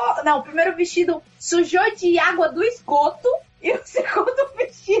pegou fogo. Não, o primeiro vestido sujou de água do esgoto. E o segundo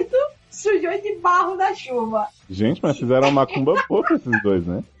vestido sujou de barro da chuva. Gente, mas fizeram uma macumba boa pra esses dois,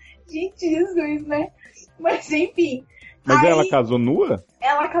 né? Gente, Jesus, né? Mas enfim. Mas aí, ela casou nua?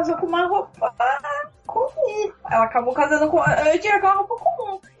 Ela casou com uma roupa comum. Ela acabou casando com... Eu diria que é uma roupa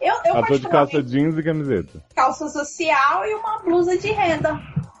comum. Casou de calça jeans e camiseta. Calça social e uma blusa de renda.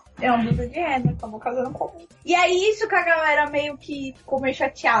 É uma blusa de renda, acabou casando comum. E é isso que a galera meio que ficou meio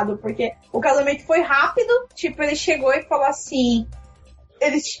chateado, porque o casamento foi rápido. Tipo, ele chegou e falou assim...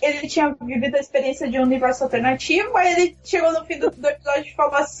 Ele tinha vivido a experiência de um universo alternativo, aí ele chegou no fim do episódio e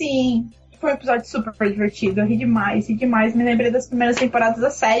falou assim... Foi um episódio super divertido, eu ri demais. Me lembrei das primeiras temporadas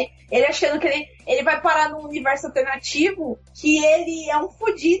da série. Ele achando que ele vai parar num universo alternativo, que ele é um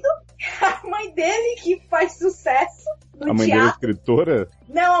fudido. A mãe dele que faz sucesso no teatro. A mãe dele é escritora?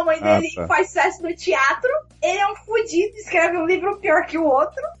 Não, a mãe dele faz sucesso no teatro. Ele é um fudido, escreve um livro pior que o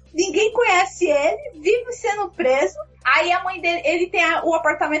outro. Ninguém conhece ele, vive sendo preso. Aí a mãe dele, ele tem o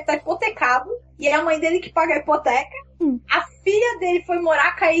apartamento tá hipotecado. E é a mãe dele que paga a hipoteca. A filha dele foi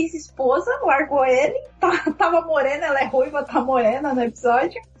morar com a ex-esposa, largou ele. Tava morena, ela é ruiva, tá morena no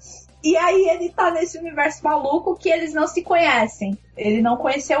episódio. E aí ele tá nesse universo maluco que eles não se conhecem. Ele não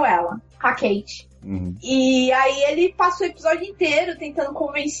conheceu ela, a Kate. Uhum. E aí ele passa o episódio inteiro tentando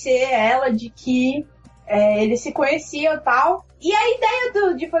convencer ela de que eles se conheciam e tal. E a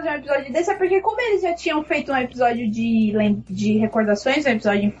ideia de fazer um episódio desse é porque, como eles já tinham feito um episódio de recordações, um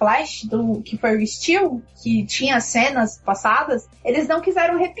episódio em Flash, que foi o Steel, que tinha cenas passadas, eles não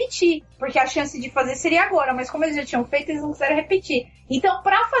quiseram repetir, porque a chance de fazer seria agora, mas como eles já tinham feito, eles não quiseram repetir. Então,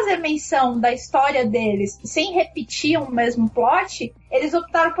 pra fazer menção da história deles, sem repetir o mesmo plot, eles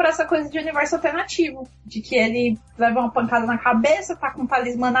optaram por essa coisa de universo alternativo, de que ele leva uma pancada na cabeça, tá com um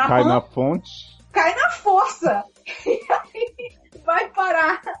talismã na mão. Cai na fonte. Cai na força. E aí vai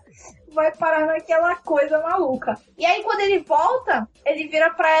parar naquela coisa maluca. E aí quando ele volta, ele vira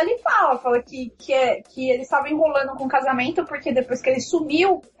pra ela e fala que ele estava enrolando com o casamento, porque depois que ele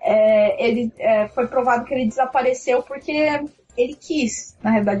sumiu, foi provado que ele desapareceu porque ele quis.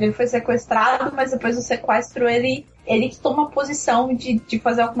 Na realidade ele foi sequestrado, mas depois do sequestro ele ele que toma a posição de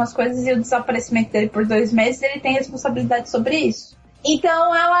fazer algumas coisas e o desaparecimento dele por 2 meses, ele tem responsabilidade sobre isso.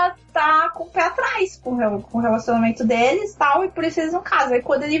 Então ela tá com o pé atrás com o relacionamento deles e tal, e por isso eles não casam. Aí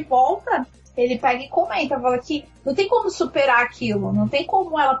quando ele volta, ele pega e comenta, fala que não tem como superar aquilo, não tem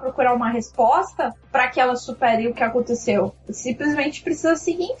como ela procurar uma resposta pra que ela supere o que aconteceu. Simplesmente precisa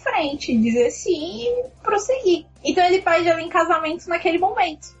seguir em frente, dizer sim e prosseguir. Então ele pede ela em casamento naquele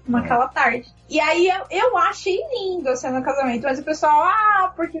momento, naquela tarde. E aí eu achei lindo a cena do casamento, mas o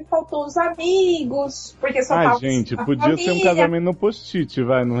pessoal, porque faltou os amigos, porque só tava gente, a podia ser um família. casamento no post-it,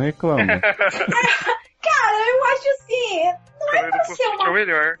 vai, não reclama. Cara, eu acho assim, não é pra ser uma... É o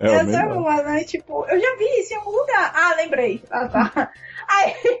melhor. É o Essa melhor. é uma, né? Tipo, eu já vi isso em algum lugar. Ah, lembrei. Ah, tá.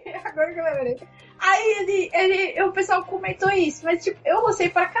 Aí, agora que eu lembrei. Aí o pessoal comentou isso, mas tipo, eu gostei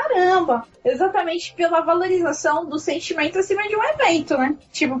pra caramba. Exatamente pela valorização do sentimento acima de um evento, né?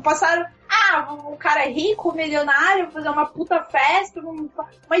 Tipo, passaram... o cara é rico, milionário, vou fazer uma puta festa,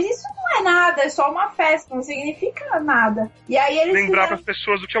 mas isso não é nada, é só uma festa, não significa nada. E aí eles Lembrar fizeram... pras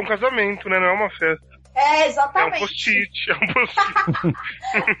pessoas do que é um casamento, né? Não é uma festa. É, É um exatamente. post-it, é um post-it.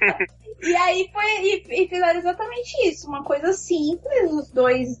 E aí e fizeram exatamente isso, uma coisa simples, os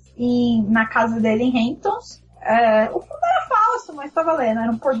dois na casa dele em Hamptons. O fundo era falso, mas tá valendo,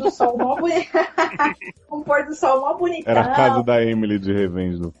 era um pôr do sol mó bonito. Um pôr do sol mó bonitão. Era a casa da Emily de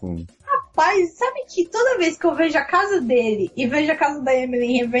Revenge, no fundo. Rapaz, sabe que toda vez que eu vejo a casa dele e vejo a casa da Emily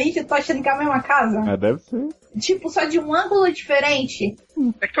em Revenge, eu tô achando que é a mesma casa. Deve ser. Tipo, só de um ângulo diferente.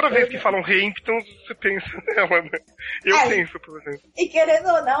 É que toda vez que falam Hamptons, você pensa nela, né? Eu penso, por exemplo. E querendo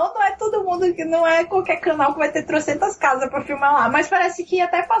ou não, não é todo mundo que não é qualquer canal que vai ter 300 casas pra filmar lá. Mas parece que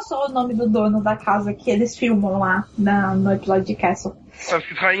até passou o nome do dono da casa que eles filmam lá no episódio de Castle.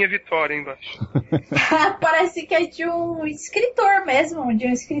 Rainha Vitória embaixo. Parece que é de um escritor mesmo, de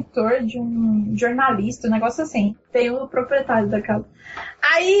um jornalista, um negócio assim. Tem o proprietário da casa.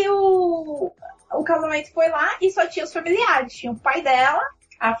 Aí o casamento foi lá e só tinha os familiares. Tinha o pai dela,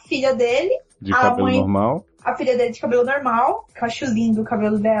 a filha dele, De a cabelo mãe, normal. a filha dele de cabelo normal, que eu acho lindo o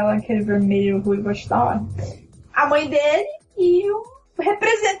cabelo dela, aquele vermelho ruivo, acho da hora. A mãe dele e o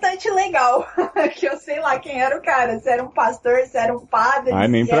representante legal, que eu sei lá quem era o cara, se era um pastor, se era um padre,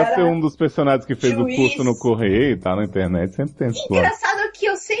 Nem se pra era... ser um dos personagens que fez juiz. o curso no Correio e tá na internet, sempre tem esse plano. Engraçado que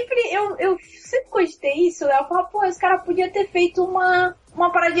eu sempre cogitei isso, né? Eu falava, pô, esse cara podia ter feito uma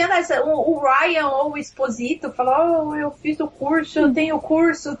paradinha dessa. O Ryan ou o Exposito falou, eu fiz o curso, eu tenho o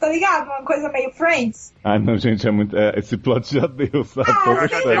curso, tá ligado? Uma coisa meio Friends. Não, gente, é muito... esse plot já deu, sabe? Toda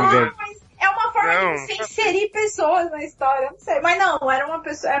Sei série lá, já- mas é uma forma de você inserir pessoas na história, não sei. Mas não, era uma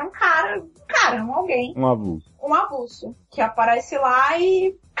pessoa, era um cara, alguém. Um abuso. Um avulso, que aparece lá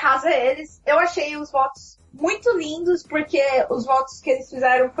e casa eles. Eu achei os votos muito lindos, porque os votos que eles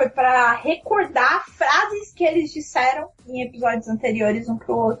fizeram foi pra recordar frases que eles disseram em episódios anteriores um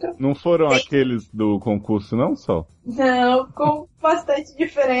pro outro. Não foram aqueles do concurso, não, só? Não, ficou bastante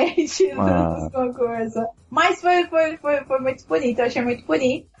diferente Ah. dos concursos. Mas foi muito bonito, eu achei muito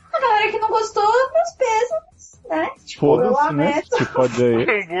bonito. A galera que não gostou, meus pesos, né? Tipo, eu Foda-se, né? lamento. Se pode aí.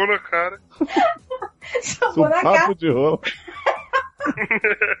 Tombou na cara. Sambou na cara. Papo de rolo.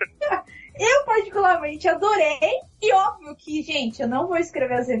 Eu particularmente adorei. E óbvio que, gente, eu não vou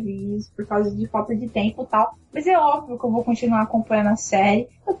escrever as reviews por causa de falta de tempo e tal. Mas é óbvio que eu vou continuar acompanhando a série.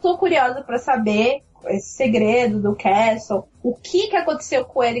 Eu tô curiosa pra saber esse segredo do Castle. O que aconteceu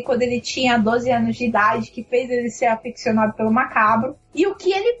com ele quando ele tinha 12 anos de idade, que fez ele ser aficionado pelo macabro. E o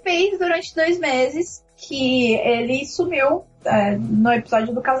que ele fez durante 2 meses, que ele sumiu no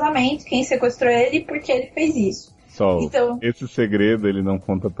episódio do casamento. Quem sequestrou ele e por que ele fez isso. Sol, Então- esse segredo ele não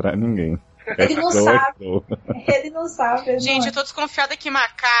conta pra ninguém. Ele não Só sabe. eu. Ele não sabe. ele Gente, não eu tô desconfiada que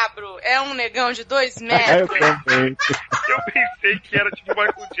Macabro é um negão de 2 Eu metros. também. Eu pensei que era tipo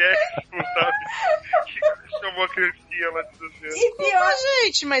Michael Jackson, sabe? Que chamou a criancinha lá de 12 anos. E pior,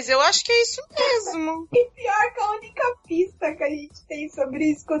 Gente, mas eu acho que é isso mesmo. pior que a única pista que a gente tem sobre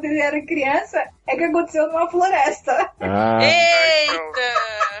isso quando ele era criança é que aconteceu numa floresta. Eita!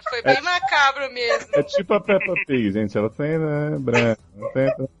 Foi bem macabro mesmo. É tipo a Peppa Pig, gente. Ela tem, né, branco,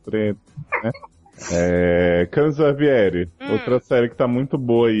 tem preto, né? Canis Barbieri, outra série que tá muito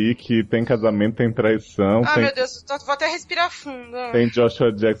boa aí, que tem casamento, tem traição, Ah, tem, meu Deus, vou até respirar fundo. tem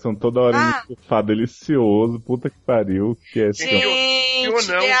Joshua Jackson toda hora em sofá delicioso, puta que pariu, que é esse Gente,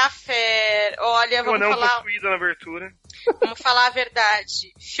 não. The Affair. Olha, Ou vamos não falar, possuída na abertura. vamos falar a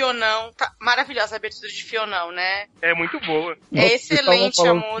verdade. Fionão, tá maravilhosa a abertura de Fionão, né? É muito boa. É excelente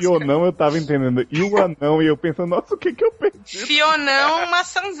a música. E o não eu tava entendendo, e o anão, e eu pensando, nossa, o que eu perdi? Fionão,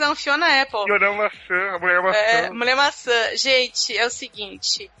 maçãzão, Fiona Apple. E olhar a maçã, a mulher maçã. Mulher Maçã. Gente, é o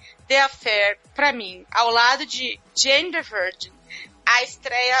seguinte. The Affair, pra mim, ao lado de Jane the Virgin, a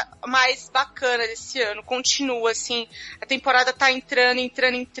estreia mais bacana desse ano. Continua, assim, a temporada tá entrando,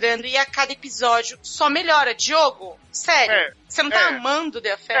 e a cada episódio só melhora. Diogo, sério, você não tá amando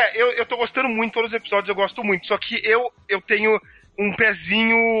The Affair? Eu tô gostando muito, todos os episódios eu gosto muito, só que eu tenho um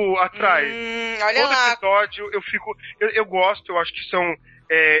pezinho atrás. Olha Todo lá. episódio eu gosto, eu acho que são...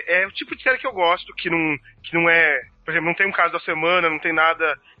 É o tipo de série que eu gosto, que não é... Por exemplo, não tem um caso da semana, não tem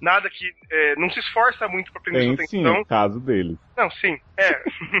nada que... não se esforça muito pra prender sua Tem atenção. sim, o caso dele. Não, sim,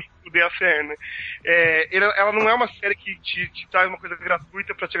 o The Affair, né? Ela não é uma série que te traz uma coisa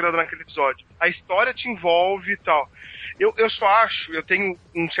gratuita pra te agradar naquele episódio. A história te envolve e tal. Eu só acho, eu tenho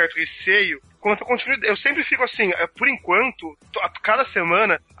um certo receio, quanto a continuidade. Eu sempre fico assim, por enquanto, cada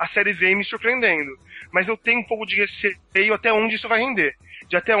semana a série vem me surpreendendo. Mas eu tenho um pouco de receio até onde isso vai render.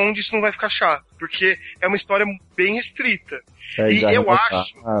 De até onde isso não vai ficar chato. Porque é uma história bem restrita. E já eu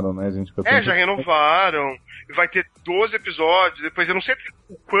renovaram, né, gente? já renovaram. Vai ter 12 episódios. Depois eu não sei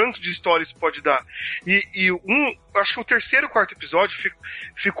o quanto de história isso pode dar. Acho que o terceiro e quarto episódio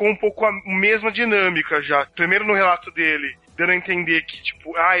ficou um pouco a mesma dinâmica já. Primeiro no relato dele, dando a entender que,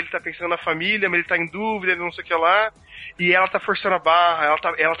 tipo, ele tá pensando na família, mas ele tá em dúvida, ele não sei o que lá. E ela tá forçando a barra,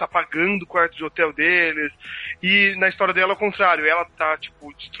 ela tá pagando o quarto de hotel deles. E na história dela, ao contrário, ela tá,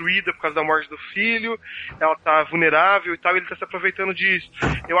 tipo, destruída por causa da morte do filho, ela tá vulnerável e tal, e ele tá se aproveitando disso.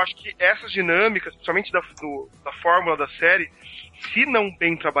 Eu acho que essas dinâmicas, principalmente da fórmula da série, se não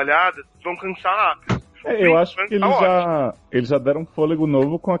bem trabalhadas, vão cansar rápido. Eu acho que eles já deram um fôlego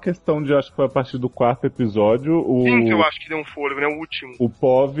novo com a questão de, acho que foi a partir do quarto episódio, Sim, que eu acho que deu um fôlego, né? O último. O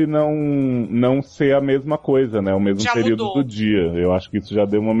POV não ser a mesma coisa, né? O mesmo Já período mudou. do dia. Eu acho que isso já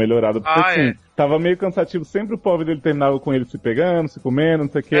deu uma melhorada. Porque assim, tava meio cansativo. Sempre o POV dele terminava com ele se pegando, se comendo,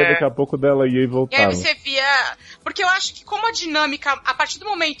 não sei o que. Daqui a pouco dela ia e E aí voltava. você via... Porque eu acho que como a dinâmica, a partir do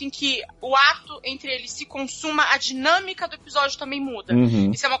momento em que o ato entre eles se consuma, a dinâmica do episódio também muda.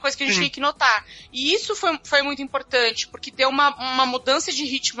 Uhum. Isso é uma coisa que a gente tem que notar. E isso foi muito importante, porque deu uma mudança de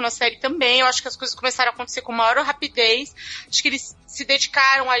ritmo na série também. Eu acho que as coisas começaram a acontecer com maior rapidez. Acho que eles se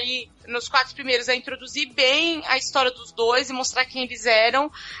dedicaram aí, nos 4 primeiros, a introduzir bem a história dos dois e mostrar quem eles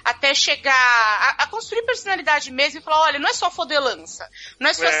eram, até chegar a construir personalidade mesmo e falar, olha, não é só fodelança. Não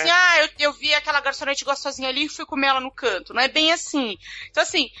é só assim, eu vi aquela garçonete gostosinha ali e fui comer ela no canto. Não é bem assim. Então,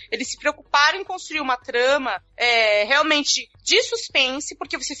 assim, eles se preocuparam em construir uma trama realmente de suspense,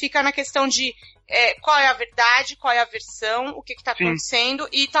 porque você fica na questão de qual é a verdade, qual é a versão, o que tá acontecendo,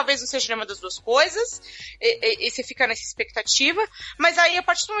 e talvez não seja nenhuma das duas coisas, e você fica nessa expectativa, mas aí a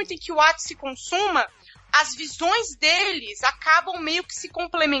partir do momento em que o ato se consuma, as visões deles acabam meio que se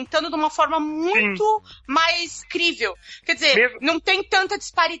complementando de uma forma muito mais crível. Quer dizer, não tem tanta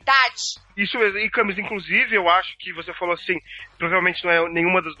disparidade. Isso mesmo, e Camis, inclusive, eu acho que você falou assim, provavelmente não é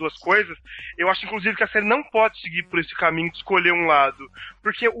nenhuma das duas coisas, eu acho inclusive que a série não pode seguir por esse caminho de escolher um lado,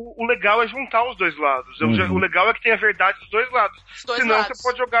 porque o legal é juntar os dois lados, o legal é que tem a verdade dos dois lados, senão você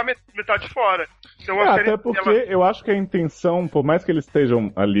pode jogar metade fora. Então, a série, até porque eu acho que a intenção, por mais que eles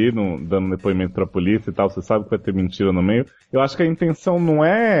estejam ali dando depoimento pra polícia e tal, você sabe que vai ter mentira no meio, eu acho que a intenção não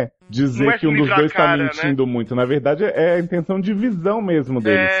é dizer que um dos dois tá mentindo muito. Na verdade, é a intenção de visão mesmo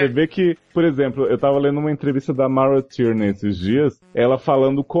deles. Você vê que, por exemplo, eu tava lendo uma entrevista da Mara Tierney esses dias, ela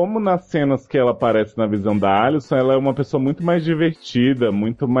falando como nas cenas que ela aparece na visão da Alison, ela é uma pessoa muito mais divertida,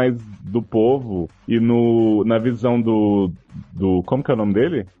 muito mais do povo, e na visão do como que é o nome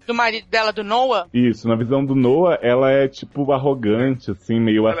dele? Do marido dela, do Noah? Isso, na visão do Noah, ela é tipo arrogante, assim,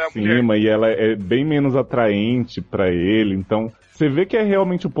 meio acima, e ela é bem menos atraente pra ele, então você vê que é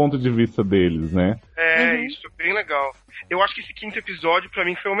realmente o ponto de vista deles, né? Isso, bem legal. Eu acho que esse 5º episódio, pra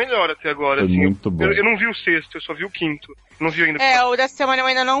mim, foi o melhor até agora. Foi assim. muito bom. Eu não vi o 6º, eu só vi o 5º. Não vi ainda. O dessa semana eu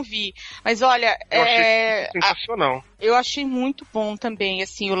ainda não vi. Mas olha, eu achei sensacional. Eu achei muito bom também,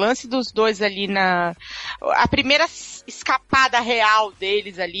 assim, o lance dos dois ali a primeira escapada real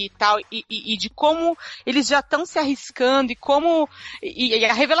deles ali e tal, e de como eles já estão se arriscando e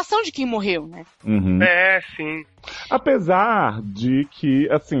a revelação de quem morreu, né? Uhum. Sim. Apesar de que,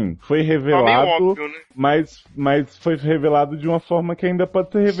 assim, foi revelado, óbvio, né? mas foi revelado de uma forma que ainda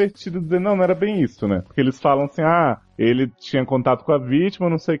pode ser revertida, dizer, não era bem isso, né? Porque eles falam assim, ele tinha contato com a vítima,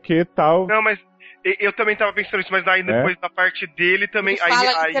 não sei o que e tal. Não, mas eu também tava pensando isso, mas daí depois da parte dele também... Ele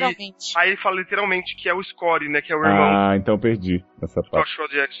fala literalmente. Aí ele fala literalmente que é o Score, né? Que é o irmão. Então eu perdi essa parte. Joshua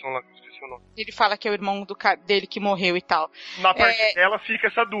Jackson lá, que eu esqueci o nome. Ele fala que é o irmão dele que morreu e tal. Na parte dela fica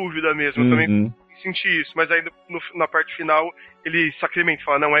essa dúvida mesmo, eu também senti isso, mas aí na parte final ele sacramenta,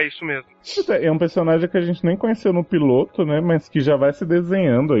 fala, não, é isso mesmo. É um personagem que a gente nem conheceu no piloto, né? Mas que já vai se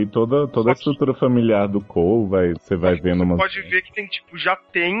desenhando aí. Toda a estrutura familiar do Cole, você vai vendo uma. Pode ver que tem, tipo, já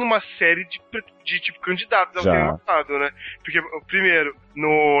tem uma série de tipo, candidatos ao Já. tema passado, né? Porque, primeiro,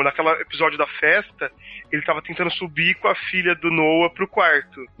 naquele episódio da festa, ele tava tentando subir com a filha do Noah pro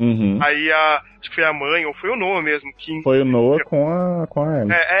quarto. Uhum. Aí acho que foi a mãe, ou foi o Noah mesmo, que... Foi o Noah com a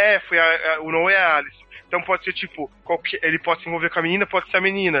Alice. Foi o Noah e a Alice. Então pode ser, tipo, ele pode se envolver com a menina, pode ser a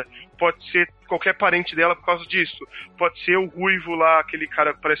menina. Pode ser qualquer parente dela por causa disso. Pode ser o ruivo lá, aquele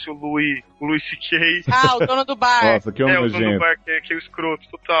cara que parece o Louis C.K. Ah, o dono do bar. Nossa, que o homem dono do nojento. bar, que é o escroto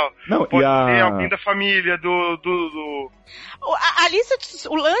total. Não, Pode e ser alguém da família A lista,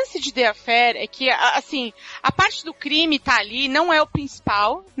 o lance de The Affair é que, assim, a parte do crime tá ali, não é o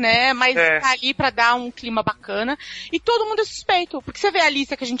principal, né? Mas tá ali pra dar um clima bacana. E todo mundo é suspeito. Porque você vê a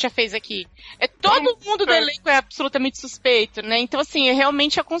lista que a gente já fez aqui. Todo mundo do elenco é absolutamente suspeito, né? Então, assim, é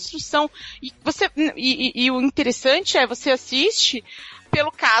realmente a construção. E o interessante é, você assiste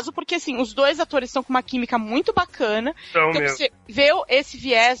pelo caso, porque assim, os dois atores estão com uma química muito bacana. Então você vê esse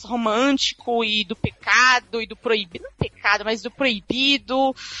viés romântico e do pecado e do proibido, não pecado, mas do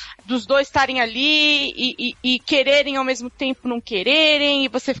proibido, dos dois estarem ali e quererem ao mesmo tempo não quererem, e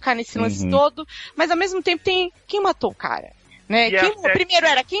você ficar nesse lance todo, mas ao mesmo tempo tem quem matou o cara. Né? Primeiro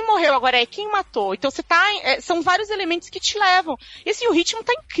era quem morreu, agora é quem matou. Então você tá. São vários elementos que te levam. E assim, o ritmo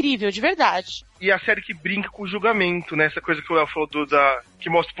tá incrível, de verdade. E a série que brinca com o julgamento, né? Essa coisa que o El falou que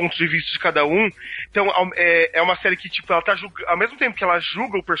mostra pontos de vista de cada um. Então, é uma série que, tipo, ela tá julgando. Ao mesmo tempo que ela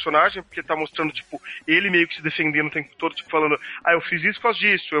julga o personagem, porque tá mostrando, tipo, ele meio que se defendendo o tempo todo, tipo, falando, eu fiz isso por causa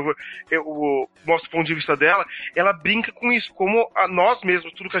disso, eu mostro o ponto de vista dela. Ela brinca com isso, como nós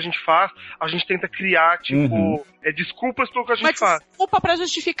mesmos, tudo que a gente faz, a gente tenta criar, tipo, desculpas pelo que a gente faz. Desculpa pra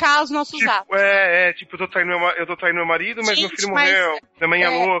justificar os nossos atos. Tipo, eu tô traindo meu marido, mas meu filho morreu, minha mãe é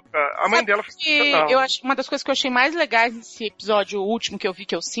louca. A mãe dela foi eu acho uma das coisas que eu achei mais legais nesse episódio último que eu vi,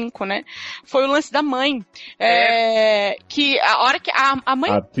 que é o 5, né? Foi o lance da mãe. Que a hora que a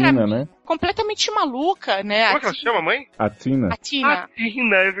mãe... A Tina, né? Completamente maluca, né? Como é que ela se chama, mãe? A Tina. A Tina. A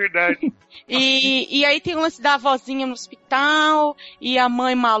Tina, é verdade. E aí tem o lance da avózinha no hospital, e a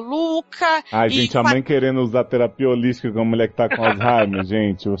mãe maluca. Ai, gente, a mãe querendo usar terapia holística com a mulher que tá com Alzheimer,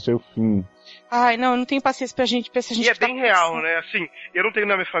 gente, eu achei o fim. Ai, não, não tenho paciência pra essa gente. E é bem real, né? Assim, eu não tenho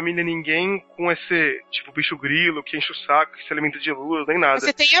na minha família ninguém com esse, tipo, bicho grilo, que enche o saco, que se alimenta de luz, nem nada.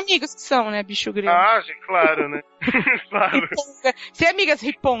 Você tem amigos que são, né, bicho grilo? Ah, gente, claro, né? Claro. Riponga. Você tem amigas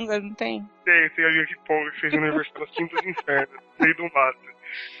riponga, não tem? Tem amiga riponga que fez universidade nas Quintas Infernas, no meio do mato.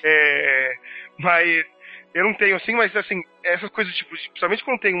 Mas... eu não tenho, assim, mas, assim, essas coisas, tipo, principalmente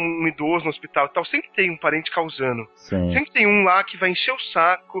quando tem um idoso no hospital e tal, sempre tem um parente causando. Sim. Sempre tem um lá que vai encher o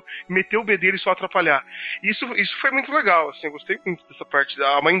saco, meter o bedelho e só atrapalhar. Isso foi muito legal, assim, eu gostei muito dessa parte.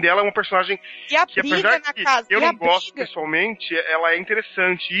 A mãe dela é uma personagem que, apesar na que casa, eu não gosto pessoalmente, ela é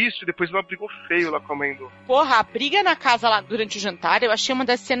interessante. Isso, e depois ela brigou feio lá com a mãe do... Porra, a briga na casa lá durante o jantar, eu achei uma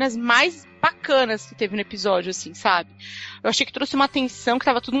das cenas mais bacanas que teve no episódio, assim, sabe? Eu achei que trouxe uma tensão, que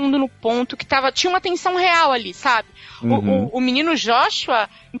tava todo mundo no ponto, que tinha uma tensão real ali, sabe? O menino Joshua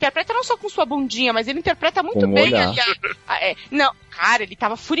interpreta não só com sua bundinha, mas ele interpreta muito bem ali. Não, cara, ele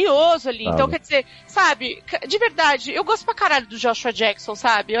tava furioso ali. Então, quer dizer, sabe, de verdade, eu gosto pra caralho do Joshua Jackson,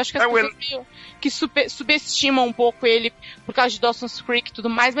 sabe? Eu acho que as pessoas meio que subestimam um pouco ele por causa de Dawson's Creek e tudo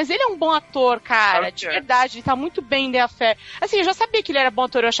mais, mas ele é um bom ator, cara, de verdade, ele tá muito bem em The Affair. Assim, eu já sabia que ele era bom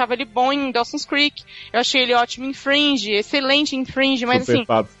ator, eu achava ele bom em Dawson's Creek, eu achei ele ótimo em Fringe, excelente em Fringe, mas Super assim...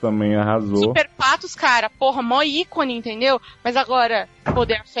 Patos também arrasou. Super Patos, cara, porra, mó ícone, entendeu? Mas agora,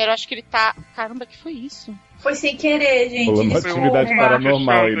 The Affair, eu acho que ele tá... Caramba, que foi isso? Foi sem querer, gente. Rolou uma atividade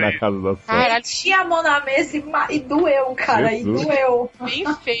paranormal aí na casa da Caralho, tinha a mão na mesa e doeu, cara. Jesus. E doeu. Bem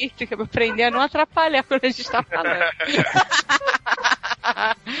feito, que eu aprendi a não atrapalhar quando a gente tá falando.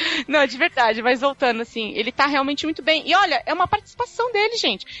 Não, de verdade, mas voltando, assim, ele tá realmente muito bem. E olha, é uma participação dele,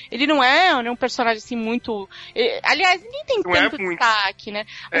 gente. Ele não é um personagem, assim, muito... Aliás, ninguém tem tanto destaque, né?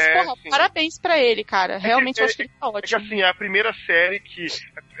 Mas, porra, parabéns pra ele, cara. Realmente eu acho que ele tá ótimo. É que, assim, é a primeira série que,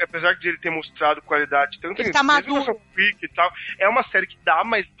 apesar de ele ter mostrado qualidade, tanto ele tá maduro. E tal, é uma série que dá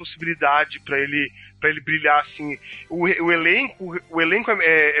mais possibilidade pra ele brilhar, assim. O elenco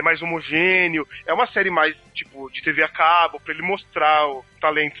é mais homogêneo, é uma série mais, tipo, de TV a cabo, pra ele mostrar o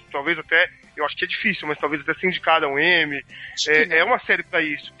talento, talvez até, eu acho que é difícil, mas talvez até ser indicada a um Emmy. É uma série pra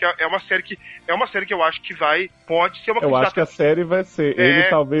isso, é uma série que eu acho que pode ser uma Eu acho que a série vai ser. Ele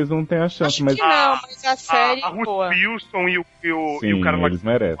talvez não tenha chance, acho mas... que não, mas a série... A Ruth Wilson e o cara lá eles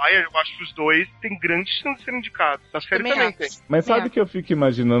merecem. Eu acho que os dois têm grandes chances de serem indicados. A série também tem. Mas sabe que eu fico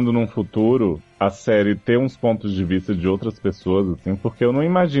imaginando num futuro a série série ter uns pontos de vista de outras pessoas, assim, porque eu não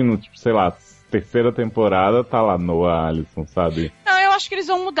imagino, tipo, sei lá, terceira temporada tá lá Noah Alison, sabe? Não, eu acho que eles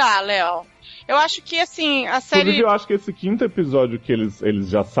vão mudar, Léo. Eu acho que, assim, a série... Inclusive, eu acho que esse quinto episódio que eles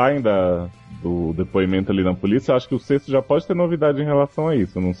já saem do depoimento ali na polícia, eu acho que o sexto já pode ter novidade em relação a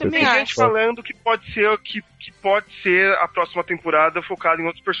isso. Eu não sei Também se Tem gente falando que pode ser a próxima temporada focada em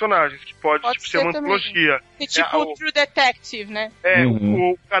outros personagens, que pode tipo, ser uma também. antologia. Que tipo o True Detective, né?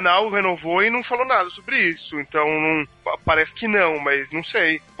 Uhum. O canal renovou e não falou nada sobre isso, então parece que não, mas não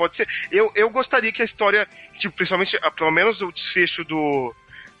sei. Pode ser. Eu gostaria que a história, tipo, principalmente, pelo menos o desfecho do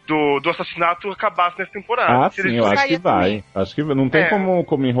assassinato acabasse nessa temporada. Sim, eu acho que vai. também. Acho que não tem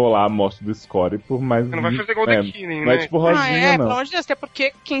como enrolar a morte do Score por mais... Não vai fazer igual The Killing, não é né? tipo Rosinha, Pelo amor de Deus, até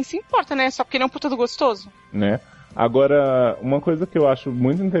porque quem se importa, né? Só porque ele é um puta do gostoso. né? Agora, uma coisa que eu acho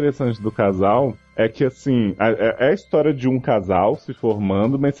muito interessante do casal é que, assim, é a história de um casal se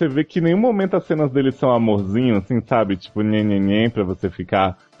formando, mas você vê que em nenhum momento as cenas deles são amorzinho, assim, sabe? Tipo, nhenhenhen, pra você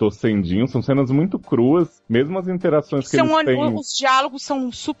ficar torcendinho. São cenas muito cruas, mesmo as interações que eles têm. Os diálogos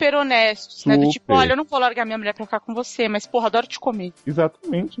são super honestos, né? Do tipo, olha, eu não vou largar minha mulher pra ficar com você, mas, porra, adoro te comer.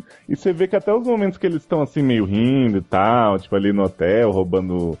 Exatamente. E você vê que até os momentos que eles estão, assim, meio rindo e tal, tipo, ali no hotel,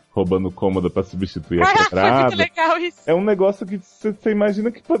 roubando cômoda pra substituir a Foi quebrada. muito legal isso. É um negócio que você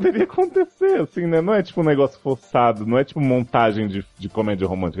imagina que poderia acontecer, assim, né? Não é tipo um negócio forçado, não é tipo montagem de comédia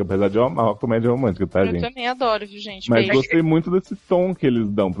romântica, apesar de eu amar uma comédia romântica, tá, Eu gente? também adoro, viu, gente? Mas Beijo. gostei muito desse tom que eles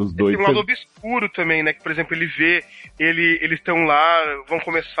dão pros dois. Tem um lado obscuro também, né? Que, por exemplo, eles estão lá, vão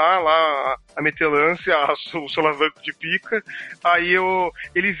começar lá a meter lance, o solavanco de pica. Aí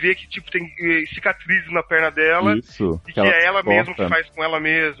ele vê que, tipo, tem cicatrizes na perna dela. Isso. E que é ela mesma corta. que faz com ela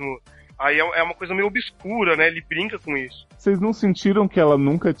mesma. Aí é uma coisa meio obscura, né? Ele brinca com isso. Vocês não sentiram que ela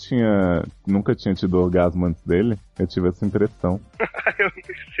nunca tinha tido orgasmo antes dele? Eu tive essa impressão. Eu não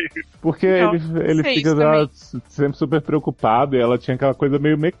pensei. Porque Não, ele sei fica isso também. sempre super preocupado e ela tinha aquela coisa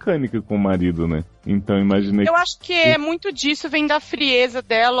meio mecânica com o marido, né? Então imaginei Eu acho que muito disso vem da frieza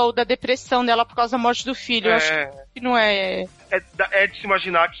dela ou da depressão dela por causa da morte do filho. Eu acho que não é... É de se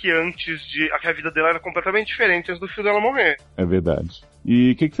imaginar que que a vida dela era completamente diferente antes do filho dela morrer. É verdade.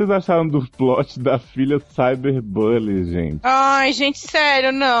 E o que vocês acharam do plot da filha Cyberbully, gente? Ai, gente,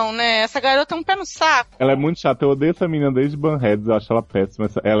 sério, não, né? Essa garota é um pé no saco. Ela é muito chata, eu odeio essa menina desde Bunheads, eu acho ela péssima.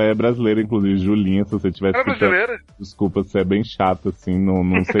 Ela é brasileira, inclusive, Julinha, se você tivesse... Ela é brasileira? Desculpa, você é bem chata, assim,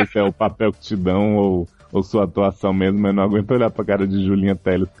 não sei se é o papel que te dão ou sua atuação mesmo, mas não aguento olhar pra cara de Julinha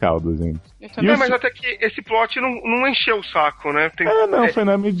Teles Caldas, gente. Mas até que esse plot não encheu o saco, né? Foi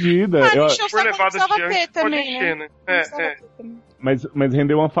na medida. Encheu o for saco, levado não precisava adiante, ter pode também, encher, né? né? Mas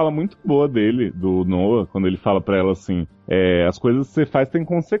rendeu uma fala muito boa dele, do Noah, quando ele fala pra ela assim, as coisas que você faz têm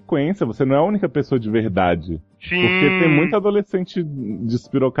consequência, você não é a única pessoa de verdade. Sim. Porque tem muita adolescente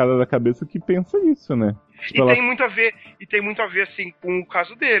despirocada da cabeça que pensa isso, né? Tipo, Tem muito a ver, assim, com o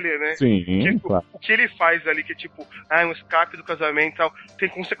caso dele, né? Sim, claro. O que ele faz ali, que é tipo, um escape do casamento e tal, tem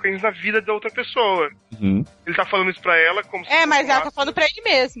consequências na vida da outra pessoa. Uhum. Ele tá falando isso pra ela como se mas ela tá falando pra ele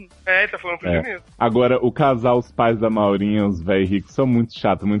mesmo. Ele tá falando pra ele mesmo. Agora, o casal, os pais da Maurinha, os velhos ricos, são muito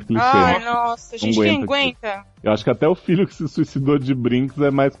chatos, muito clichê. Ai, nossa, gente, quem aguenta? Eu acho que até o filho que se suicidou de Brinks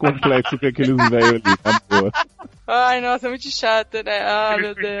é mais complexo que aqueles velhos ali, na boa. Ai, nossa, é muito chata, né? Ah,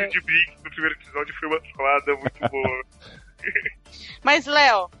 meu Aquele Deus. de Brinks no primeiro episódio foi uma salada muito boa. Mas,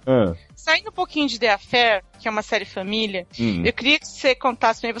 Léo, saindo um pouquinho de The Affair, que é uma série família, eu queria que você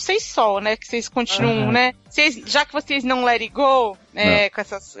contasse pra mim, vocês só, né, que vocês continuam, né, já que vocês não let it go, com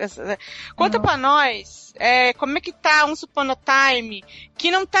essas conta pra nós, como é que tá Once Upon a Time,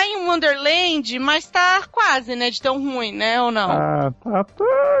 que não tá em Wonderland, mas tá quase, né, de tão ruim, né, ou não?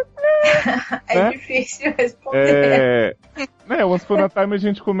 É difícil responder. Once Upon a Time a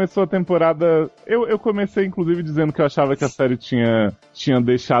gente começou a temporada... Eu comecei, inclusive, dizendo que eu achava que a série tinha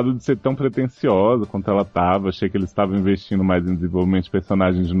deixado de ser tão pretensiosa quanto ela tava. Achei que eles estavam investindo mais em desenvolvimento de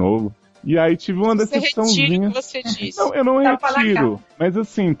personagem de novo. E aí tive uma decepçãozinha. O que você disse. Não, eu não retiro. Mas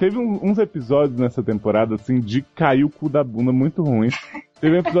assim, teve uns episódios nessa temporada, assim, de cair o cu da bunda muito ruim.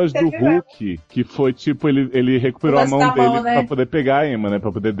 Teve um episódio do Hulk, que foi tipo, ele recuperou a mão dele pra poder pegar a Emma, né?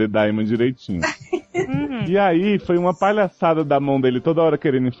 Pra poder dedar a Emma direitinho. E aí, foi uma palhaçada da mão dele toda hora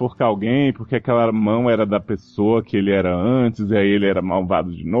querendo enforcar alguém, porque aquela mão era da pessoa que ele era antes, e aí ele era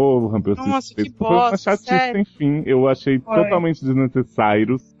malvado de novo, rompeu o Nossa, que Foi uma bosta, chatice sério. sem fim. Eu achei totalmente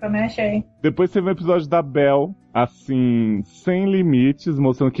desnecessário. Também achei. Depois teve um episódio da Belle, assim, sem limites,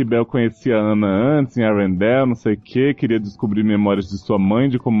 mostrando que Belle conhecia a Ana antes, em Arendelle, não sei o que, queria descobrir memórias de sua mãe,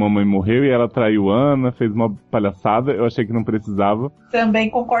 de como a mãe morreu, e ela traiu a Ana, fez uma palhaçada, eu achei que não precisava. Também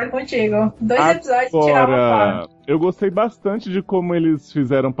concordo contigo. 2 episódios tiravam a Eu gostei bastante de como eles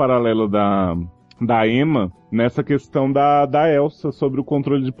fizeram paralelo da Emma nessa questão da Elsa sobre o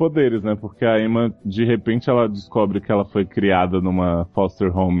controle de poderes, né? Porque a Emma, de repente, ela descobre que ela foi criada numa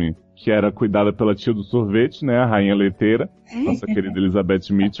foster home que era cuidada pela tia do sorvete, né? A rainha leiteira. Nossa querida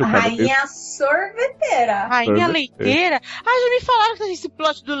Elizabeth Mitchell. Rainha sorveteira. Rainha leiteira? Ah, já me falaram que tem esse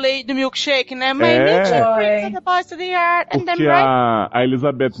plot do milkshake, né? My milkshake brings the boys to the yard and then Porque a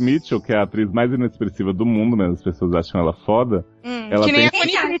Elizabeth Mitchell, que é a atriz mais inexpressiva do mundo, né? As pessoas acham ela foda. Ela que nem tem...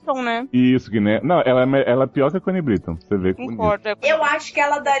 a Connie Britton, né? Isso, que nem... Não, ela é pior que a Connie Britton. Você vê com Concordo. Eu acho que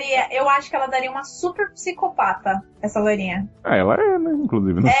ela daria uma super psicopata, essa loirinha. Ah, ela é, né?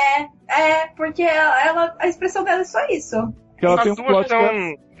 Inclusive, né? Porque a expressão dela é só isso. Que ela As tem um duas plot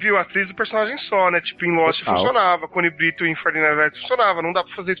são, viu, atriz do personagem só, né? Tipo, em Lost Total. funcionava, Connie Britton em Friday Night Lights funcionava, não dá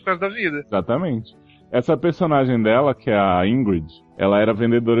pra fazer isso pro resto da vida. Exatamente. Essa personagem dela, que é a Ingrid, ela era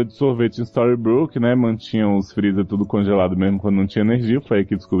vendedora de sorvete em Storybrooke, né? Mantinha os freezer tudo congelado mesmo quando não tinha energia. Foi aí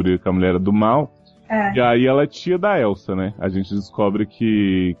que descobriram que a mulher era do mal. E aí ela é tia da Elsa, né? A gente descobre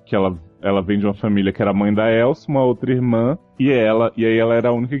que ela vem de uma família que era a mãe da Elsa, uma outra irmã, e aí ela era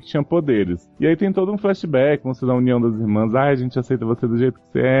a única que tinha poderes. E aí tem todo um flashback, você da união das irmãs. A gente aceita você do jeito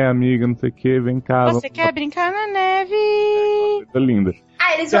que você é, amiga, não sei o que, vem cá. Você quer brincar na neve? Coisa linda.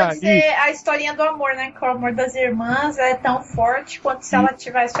 Eles vão dizer a historinha do amor, né? Que o amor das irmãs é tão forte quanto se ela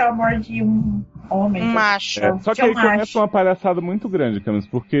tivesse o amor de um homem. Um macho. Só que aí começa uma palhaçada muito grande, Camis,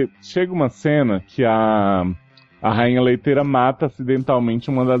 porque chega uma cena que a rainha leiteira mata acidentalmente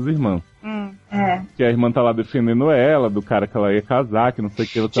uma das irmãs. Que a irmã tá lá defendendo ela, do cara que ela ia casar, que não sei o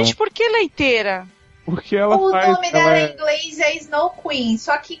que. Gente, por que leiteira? Porque ela o faz... nome dela em inglês é Snow Queen.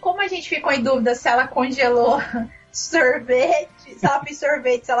 Só que como a gente ficou em dúvida se ela congelou sorvete, se ela fez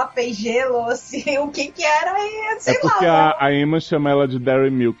sorvete, se ela fez gelo, se o que era, sei lá. Porque a Emma chama ela de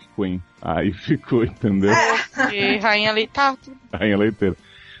Dairy Milk Queen. Aí ficou, entendeu? E rainha leiteira. Rainha leiteira.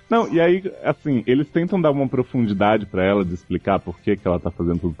 Não, e aí, assim, eles tentam dar uma profundidade pra ela, de explicar por que ela tá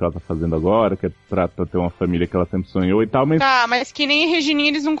fazendo tudo que ela tá fazendo agora, que é pra ter uma família que ela sempre sonhou e tal, mas... Tá, mas que nem Regininha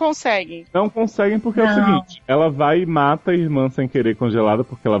eles não conseguem. Não conseguem porque é o seguinte, ela vai e mata a irmã sem querer congelada,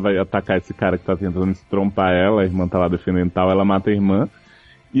 porque ela vai atacar esse cara que tá tentando estrombar ela, a irmã tá lá defendendo e tal, ela mata a irmã.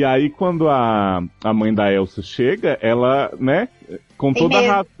 E aí, quando a mãe da Elsa chega, ela, né, com toda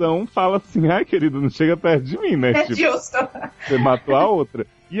a razão, fala assim, ai, querido, não chega perto de mim, né? É justo. Você matou a outra.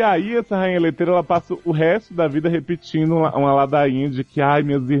 E aí, essa rainha leiteira, ela passa o resto da vida repetindo uma ladainha de que, ai,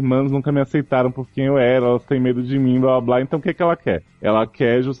 minhas irmãs nunca me aceitaram por quem eu era, elas têm medo de mim, blá, blá, blá. Então, o que ela quer? Ela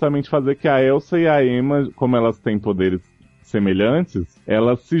quer justamente fazer que a Elsa e a Emma, como elas têm poderes semelhantes,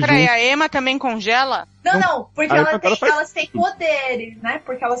 elas se juntam... Peraí, a Emma também congela? Não, porque Aí elas têm poderes, né?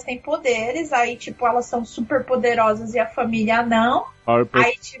 Porque elas têm poderes, aí, tipo, elas são super poderosas e a família não.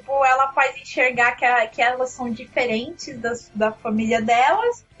 Aí, tipo, ela faz enxergar que elas são diferentes da família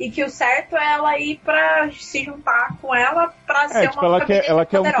delas e que o certo é ela ir pra se juntar com ela pra ser tipo, uma família ela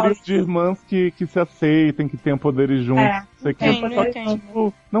quer um poderosa. trio de irmãs que se aceitem, que tenham poderes juntos.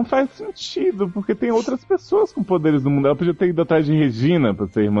 Tipo, não faz sentido, porque tem outras pessoas com poderes no mundo. Ela podia ter ido atrás de Regina pra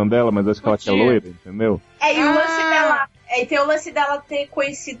ser irmã dela, mas acho que ela quer loira, entendeu? E o lance dela... tem o lance dela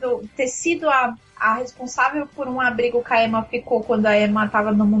ter sido a responsável por um abrigo que a Emma ficou quando a Emma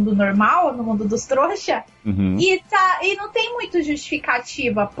tava no mundo normal, no mundo dos trouxa. E não tem muito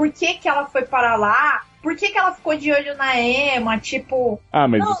justificativa. Por que ela foi para lá? Por que ela ficou de olho na Emma? Tipo...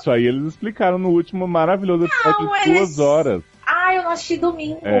 mas isso aí eles explicaram no último maravilhoso episódio de 2 horas. Eu não assisti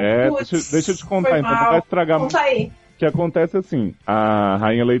domingo. Deixa eu te contar, então não vai estragar muito. Conta aí. O que acontece assim, a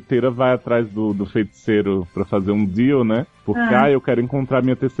rainha leiteira vai atrás do feiticeiro pra fazer um deal, né? Porque, eu quero encontrar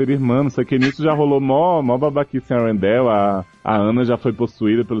minha terceira irmã, não sei o que. Nisso já rolou mó babaquice em Arendelle. A Ana já foi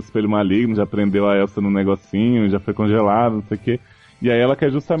possuída pelo espelho maligno, já prendeu a Elsa no negocinho, já foi congelada, não sei o que. E aí ela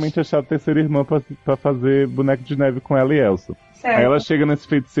quer justamente achar a terceira irmã pra fazer boneco de neve com ela e Elsa. Certo. Aí ela chega nesse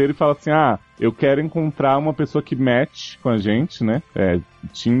feiticeiro e fala assim, eu quero encontrar uma pessoa que match com a gente, né?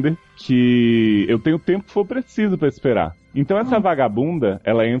 Tinder, que eu tenho o tempo que for preciso pra esperar. Então essa vagabunda,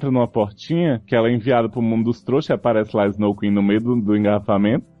 ela entra numa portinha, que ela é enviada pro mundo dos trouxas, e aparece lá Snow Queen no meio do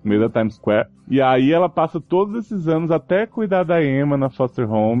engarrafamento, no meio da Times Square. E aí ela passa todos esses anos até cuidar da Emma na foster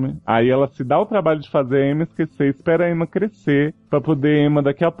home. Aí ela se dá o trabalho de fazer a Emma esquecer, espera a Emma crescer, pra poder Emma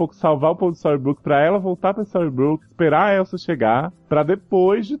daqui a pouco salvar o povo de Storybrooke, pra ela voltar pra Storybrooke, esperar a Elsa chegar, pra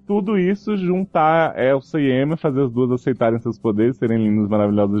depois de tudo isso juntar Elsa e Emma, fazer as duas aceitarem seus poderes, serem lindas,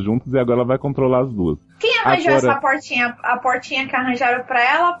 maravilhosas juntas, e agora ela vai controlar as duas. Quem arranjou Agora- essa portinha? A portinha que arranjaram pra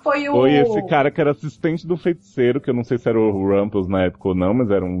ela foi o... Foi esse cara que era assistente do feiticeiro, que eu não sei se era o Rumpels na época ou não, mas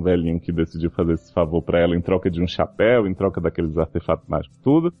era um velhinho que decidiu fazer esse favor pra ela em troca de um chapéu, em troca daqueles artefatos mágicos,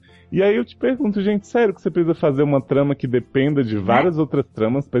 tudo. E aí eu te pergunto, gente, sério que você precisa fazer uma trama que dependa de várias outras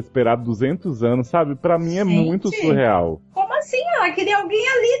tramas pra esperar 200 anos, sabe? Pra mim é Gente. muito surreal. Como assim? Ela queria alguém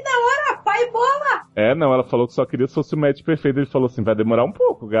ali na hora, pai bola. É, não, ela falou que só queria se fosse o match perfeito. Ele falou assim, vai demorar um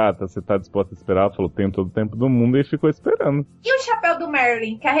pouco, gata, você tá disposta a esperar? Ela falou, tenho todo o tempo do mundo, e ficou esperando. E o chapéu do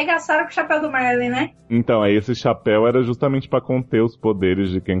Merlin? Que arregaçaram com o chapéu do Merlin, né? Então, aí esse chapéu era justamente pra conter os poderes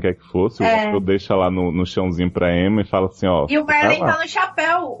de quem quer que fosse. O É. Rumpel deixa lá no chãozinho pra Emma e fala assim, ó... E o você Merlin lá. tá no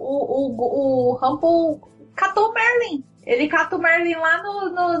chapéu. O Rumpel catou o Merlin. Ele cata o Merlin lá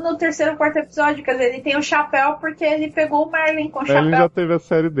no terceiro, quarto episódio. Quer dizer, ele tem o chapéu porque ele pegou o Merlin com o Ele chapéu. já teve a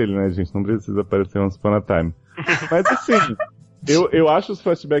série dele, né, gente? Não precisa aparecer Once Upon a Time. Mas assim, eu acho os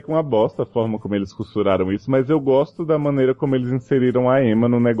flashbacks uma bosta, a forma como eles costuraram isso, mas eu gosto da maneira como eles inseriram a Emma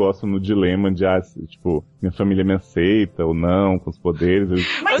no negócio, no dilema de, tipo, minha família me aceita ou não, com os poderes.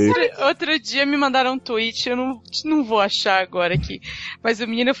 Outro dia me mandaram um tweet, eu não vou achar agora aqui, mas o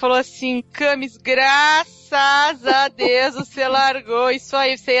menino falou assim, Camis, graças a Deus você largou isso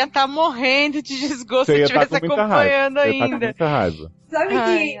aí, você ia estar morrendo de desgosto se Você ia estivesse tá com muita raiva. acompanhando Você ia tá com ainda. muita raiva. Sabe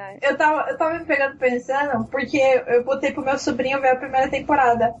Ai, que ai. eu tava me pegando pensando, porque eu botei pro meu sobrinho ver a primeira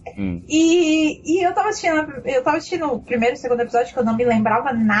temporada. E eu tava assistindo o primeiro e segundo episódio, que eu não me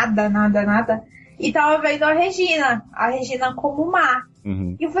lembrava nada. E tava vendo a Regina como má.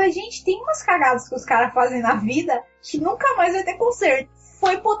 Uhum. E eu falei, gente, tem umas cagadas que os caras fazem na vida que nunca mais vai ter conserto.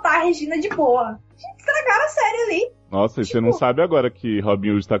 Foi botar a Regina de boa. Gente, estragaram a série ali. Nossa, e você não sabe agora que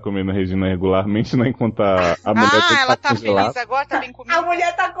Robin Hood tá comendo a Regina regularmente, né? Enquanto a mulher Ela tá congelada. feliz agora, tá bem comigo. A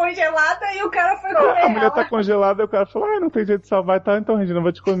mulher tá congelada e o cara foi Não, comer a mulher ela. tá congelada e o cara falou, não tem jeito de salvar e tal, então Regina, eu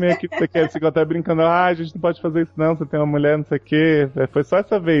vou te comer aqui, você quer? Você ficou até brincando, a gente não pode fazer isso não, você tem uma mulher, não sei o quê. Foi só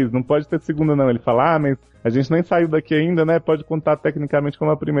essa vez, não pode ter segunda não. Ele fala, mas a gente nem saiu daqui ainda, né? Pode contar tecnicamente como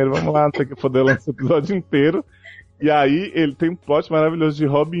a primeira, vamos lá, não sei o que, foder lançar o episódio inteiro. E aí, ele tem um plot maravilhoso de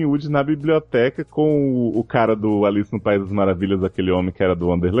Robin Hood na biblioteca com o cara do Alice no País das Maravilhas, aquele homem que era do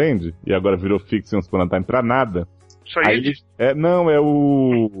Wonderland, e agora virou fixo em Once Upon a Time pra nada. Said? Não, é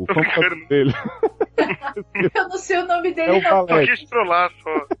o... Como é o nome dele? Eu não sei o nome É dele, o não. Valete. Registrou lá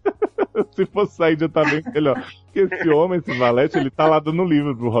só. Se fosse sair, já tá bem melhor. Porque esse homem, esse Valete, ele tá lá dando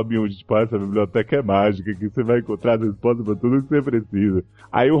livro pro Robin Hood. Tipo, essa biblioteca é mágica, que você vai encontrar a resposta pra tudo que você precisa.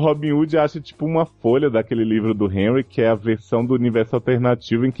 Aí o Robin Hood acha, tipo, uma folha daquele livro do Henry, que é a versão do universo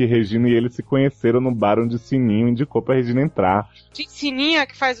alternativo em que Regina e ele se conheceram no bar onde Sininho indicou pra Regina entrar. De Sininha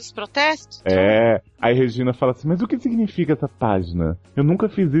que faz os protestos? É. Aí Regina fala assim, mas o que significa essa página? Eu nunca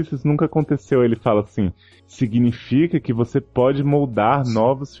fiz isso nunca aconteceu. Aí ele fala assim, significa que você pode moldar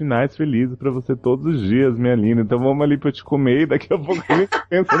novos finais felizes pra você todos os dias, minha linda. Então vamos ali pra eu te comer e daqui a pouco a gente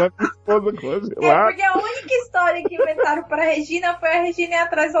pensa na minha esposa congelada. Porque a única história que inventaram pra Regina foi a Regina ir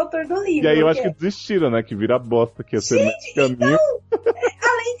atrás do autor do livro. E aí eu acho porque- que desistiram, né? Que vira bosta, que ia ser Gente, muito caminho.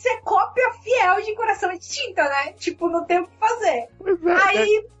 além de ser cópia fiel de Coração de Tinta, né? Tipo, não tem o que fazer. Pois é,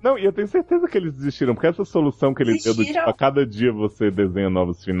 Aí, Não, e eu tenho certeza que eles desistiram, porque essa solução que ele deu do Desistiram. tipo, a cada dia você desenha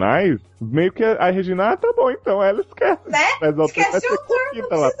novos finais, meio que a Regina, tá bom, então, ela esquece. né? Mas o autor vai Esquece o ter autor, não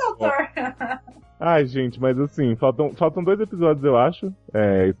quinta lá. precisa do autor. Ai, gente, mas assim, faltam 2 episódios, eu acho.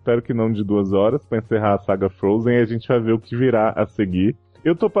 Espero que não de 2 horas, pra encerrar a saga Frozen, e a gente vai ver o que virá a seguir.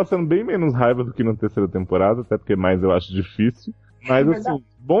 Eu tô passando bem menos raiva do que na terceira temporada, até porque mais eu acho difícil. Mas assim,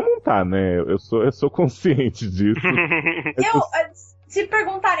 bom não tá, né? Eu sou consciente disso. Se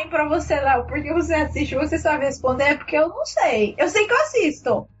perguntarem pra você, Léo, por que você assiste, você sabe responder, porque eu não sei. Eu sei que eu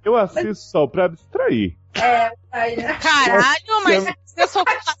assisto. Eu assisto só pra abstrair. Caralho, mas você só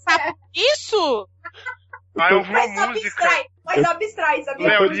passar por isso? Aí eu ouvi uma Mas música. abstrai, sabia?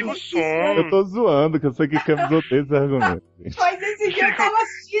 Léo, Mas liga o esse dia- som. Eu tô zoando, que eu sei que Camis odeia esse argumento. Mas esse dia eu tava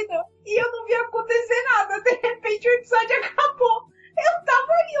assistindo e eu não vi acontecer nada. De repente o episódio acabou. Eu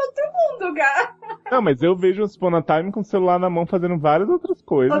tava em outro mundo, cara. Não, mas eu vejo Once Upon a Time com o celular na mão fazendo várias outras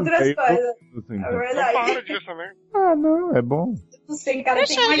coisas. Outras Aí eu- coisas. assim, É Não para verdade. de ver essa merda. Ah, não, é bom. Não sei, cara.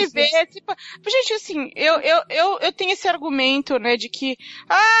 Deixa tem ele mais ver, tipo, gente, assim, eu tenho esse argumento, né, de que,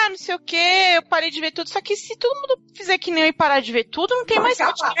 não sei o que, eu parei de ver tudo, só que se todo mundo fizer que nem eu e parar de ver tudo, não tem Vai mais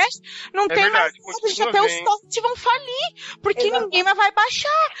acabar. podcast, não É tem verdade, mais nada, gente, continua até os vendo. sites vão falir, porque Exato. ninguém mais vai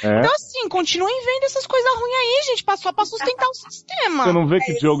baixar. É. Então, assim, continuem vendo essas coisas ruins aí, gente, só pra sustentar o sistema. Você não vê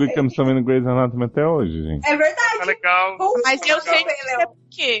que isso Diogo e aí. Camis estão vendo Grey's Anatomy até hoje, gente? É verdade. Tá legal. Mas eu Vamos sei ver, que Léo. é por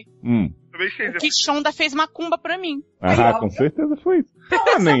quê. Também sei. Que Shonda fez macumba pra mim. Ah, Aí, com ó. certeza foi isso.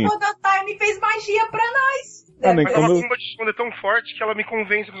 Nossa, nem. quando a Time fez magia pra nós. Ah, nem Mas como a eu... macumba de esconda é tão forte que ela me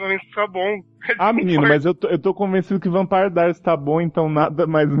convence que o casamento fica bom. Ah, menino, mas eu tô convencido que Vampire Diaries tá bom, então nada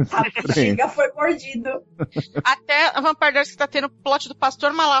mais me A surpreende. bexiga foi mordido. Até a Vampire Diaries que tá tendo plot do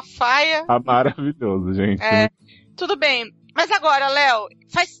Pastor Malafaia. Tá maravilhoso, gente. É, tudo bem. Mas agora, Léo,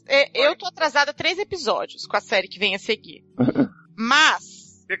 eu tô atrasada 3 episódios com a série que vem a seguir. Mas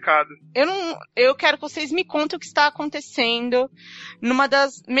Pecado. eu quero que vocês me contem o que está acontecendo numa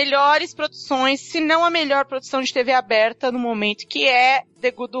das melhores produções, se não a melhor produção de TV aberta no momento, que é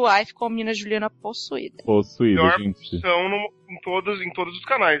The Good Wife com a menina Juliana Possuída. Possuída, Melhor gente. produção em todos os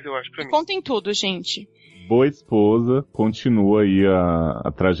canais, eu acho, pra mim. Contem tudo, gente. Boa Esposa continua aí a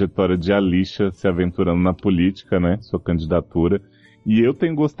trajetória de Alicia se aventurando na política, né? Sua candidatura. E eu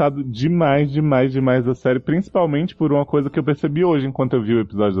tenho gostado demais da série, principalmente por uma coisa que eu percebi hoje, enquanto eu vi o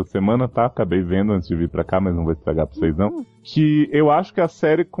episódio da semana, tá? Acabei vendo antes de vir pra cá, mas não vou estragar pra vocês não. Que eu acho que a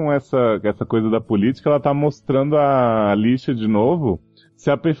série com essa coisa da política, ela tá mostrando a Alicia de novo se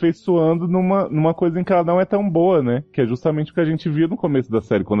aperfeiçoando numa coisa em que ela não é tão boa, né? Que é justamente o que a gente viu no começo da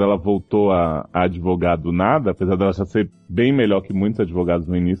série, quando ela voltou a advogar do nada, apesar dela já ser bem melhor que muitos advogados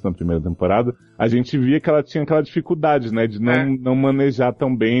no início, na primeira temporada, a gente via que ela tinha aquela dificuldade, né? De não manejar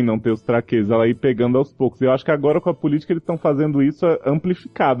tão bem, não ter os traqueios, ela ir pegando aos poucos. E eu acho que agora com a política eles estão fazendo isso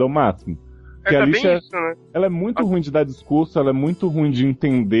amplificado ao máximo. Porque a Alicia, isso, né? ela é muito ruim de dar discurso, ela é muito ruim de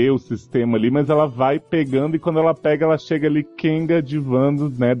entender o sistema ali, mas ela vai pegando e quando ela pega, ela chega ali kenga, divando,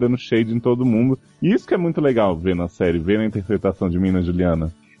 né, dando shade em todo mundo. E isso que é muito legal ver na série, ver na interpretação de Mina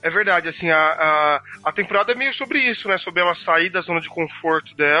Juliana. É verdade, assim, a temporada é meio sobre isso, né? Sobre ela sair da zona de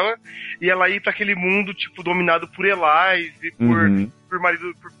conforto dela e ela ir pra aquele mundo, tipo, dominado por Elias e por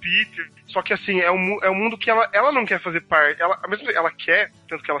marido, por Peter. Só que, assim, é um mundo que ela não quer fazer parte. Ela quer,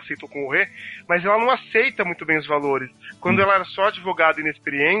 tanto que ela aceitou concorrer, mas ela não aceita muito bem os valores. Quando ela era só advogada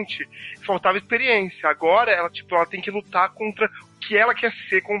inexperiente, faltava experiência. Agora, ela tem que lutar contra o que ela quer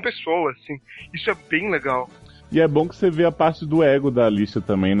ser como pessoa, assim. Isso é bem legal. E é bom que você vê a parte do ego da Alicia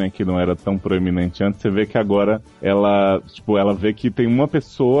também, né? Que não era tão proeminente antes. Você vê que agora ela vê que tem uma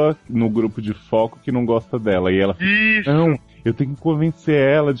pessoa no grupo de foco que não gosta dela. E ela fica, não, eu tenho que convencer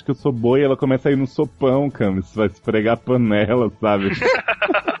ela de que eu sou boa. E ela começa a ir no sopão, Camis. Vai esfregar panela, sabe?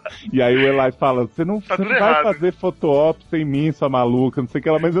 E aí o Eli fala, você não vai fazer foto-op sem mim, sua maluca, não sei o que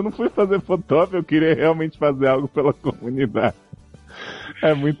lá. Mas eu não fui fazer foto-op, eu queria realmente fazer algo pela comunidade.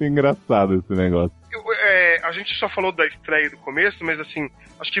 É muito engraçado esse negócio. A gente só falou da estreia do começo, mas assim,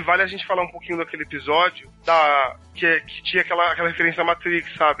 acho que vale a gente falar um pouquinho daquele episódio que tinha aquela referência da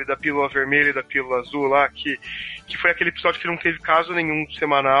Matrix, sabe? Da pílula vermelha e da pílula azul lá, que foi aquele episódio que não teve caso nenhum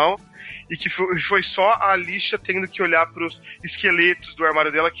semanal e que foi só a Alicia tendo que olhar pros esqueletos do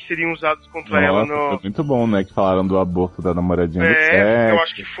armário dela que seriam usados contra ela no... Foi muito bom, né? Que falaram do aborto da namoradinha do Seth. Eu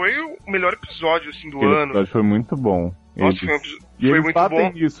acho que foi o melhor episódio, assim, do Aquele ano. episódio foi muito bom. Nossa, E foi eles muito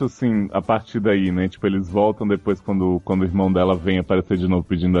batem bom. isso, assim, a partir daí, né? Tipo, eles voltam depois quando o irmão dela vem aparecer de novo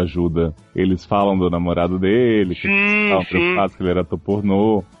pedindo ajuda. Eles falam do namorado dele, que estavam preocupados que ele era ator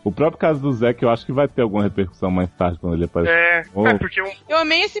pornô. O próprio caso do Zé, que eu acho que vai ter alguma repercussão mais tarde quando ele aparecer. Porque Eu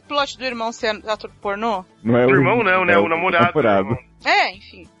amei esse plot do irmão ser ator pornô. Não é o irmão não, né? O namorado. É,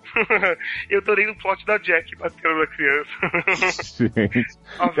 enfim. Eu adorei no plot da Jack batendo na criança. Gente.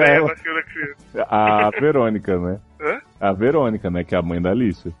 A velha bateu na criança. A Verônica, né? Hã? A Verônica, né? Que é a mãe da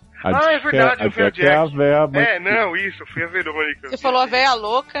Alicia. É verdade, não foi a Jack. É a véia mãe. Isso, foi a Verônica. Você falou a véia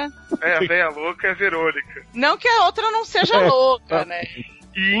louca. A véia louca é a Verônica. Não que a outra não seja louca, né?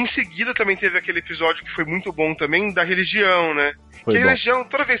 E em seguida também teve aquele episódio que foi muito bom também, da religião, né? Foi que a bom. religião,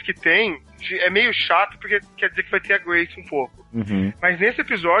 toda vez que tem, é meio chato, porque quer dizer que vai ter a Grace um pouco. Uhum. Mas nesse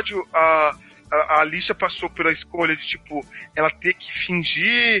episódio, a Alicia passou pela escolha de, tipo, ela ter que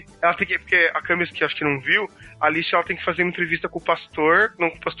fingir, porque a Camis, que acho que não viu, a Alicia ela tem que fazer uma entrevista com o pastor, não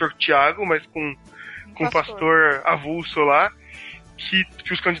com o pastor Tiago, mas com o pastor avulso lá,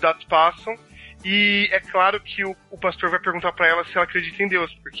 que os candidatos passam. E é claro que o pastor vai perguntar pra ela se ela acredita em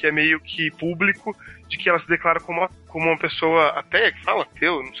Deus, porque é meio que público de que ela se declara como uma pessoa ateia, que fala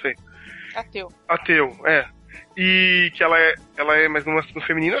ateu, não sei. Ateu, é. E que ela é, mas no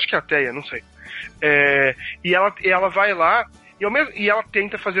feminino acho que é ateia, não sei. E ela vai lá e ela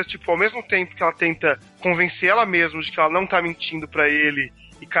tenta fazer, tipo, ao mesmo tempo que ela tenta convencer ela mesma de que ela não tá mentindo pra ele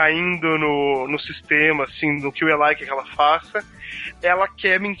e caindo no sistema, assim, no que o Eli quer que ela faça, ela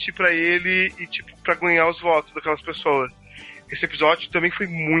quer mentir pra ele e, tipo, pra ganhar os votos daquelas pessoas. Esse episódio também foi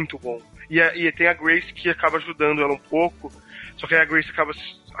muito bom. E tem a Grace que acaba ajudando ela um pouco, só que aí a Grace acaba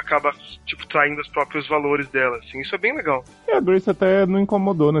acaba, tipo, traindo os próprios valores dela, assim. Isso é bem legal. E a Grace até não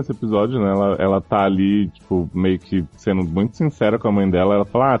incomodou nesse episódio, né? Ela tá ali, tipo, meio que sendo muito sincera com a mãe dela. Ela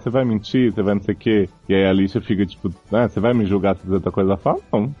fala, você vai mentir, você vai não sei o quê. E aí a Alicia fica, tipo, você vai me julgar se fizer outra coisa? Ela fala,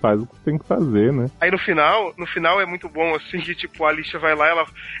 não, faz o que tem que fazer, né? Aí no final é muito bom, assim, que, tipo, a Alicia vai lá,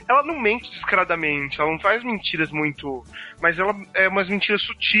 ela não mente descaradamente, ela não faz mentiras muito... Mas ela é umas mentiras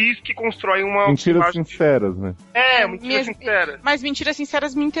sutis que constroem uma... Mentiras sinceras, né? Mentiras sinceras. Mas mentiras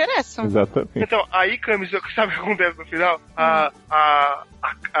sinceras me interessam. Exatamente. Então, aí, Camis, sabe o que acontece no final? A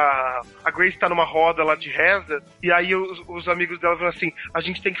Grace tá numa roda lá de reza, e aí os amigos dela falam assim, a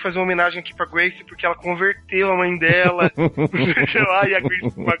gente tem que fazer uma homenagem aqui pra Grace, porque ela converteu a mãe dela. Sei lá, e a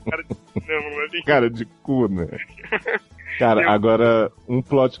Grace com uma cara de... Não, ali. Cara de cu, né? Cara, agora, um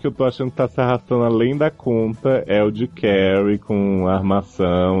plot que eu tô achando que tá se arrastando além da conta é o de Carrie com a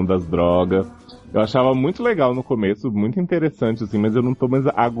armação das drogas. Eu achava muito legal no começo, muito interessante, assim, mas eu não tô mais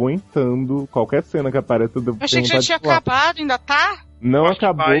aguentando qualquer cena que aparece. Eu achei que já tinha acabado, ainda tá? Não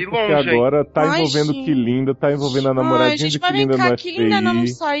acabou, porque longe, agora tá Ai, envolvendo gente. Quilinda, tá envolvendo a namoradinha de Quilinda no FBI. Quilinda não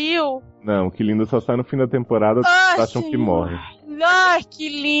saiu? Não, Quilinda só sai no fim da temporada, acham que morre. Ai, que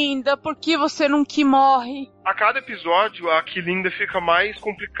linda, por que você não que morre? A cada episódio, a Quilinda fica mais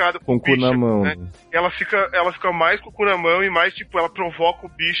complicada Com o cu na mão. né? Ela fica mais com o cu na mão e mais, tipo, ela provoca o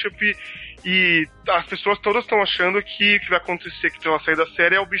Bishop e as pessoas todas estão achando que o que vai acontecer, que ela sair da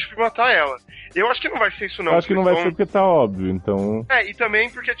série, é o Bishop matar ela. Eu acho que não vai ser isso, não. Eu acho que não vai ser porque tá óbvio, então... E também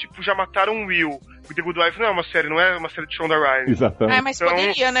porque, tipo, já mataram o Will. O The Good Wife não é uma série, não é uma série de Shonda Rhimes. Exatamente. Mas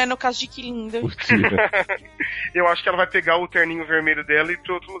poderia, né, no caso de Quilinda. Eu acho que ela vai pegar o terninho vermelho dela e ir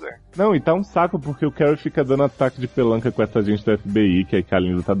pra outro lugar. Não, e tá um saco porque o Carrie fica dando ataque de pelanca com essa gente do FBI, que aí a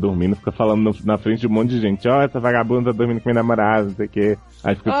Quilinda tá dormindo, fica falando na frente de um monte de gente, essa vagabunda tá dormindo com minha namorada, não sei o quê.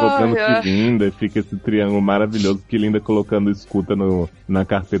 Aí fica colocando Quilinda e fica esse triângulo maravilhoso, Quilinda colocando escuta na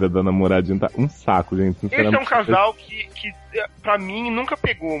carteira da namoradinha. Tá um saco, gente, sinceramente. Esse é um casal que pra mim nunca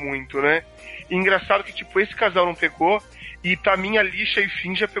pegou muito, né? E engraçado que, tipo, esse casal não pegou. E pra mim, a Lixa e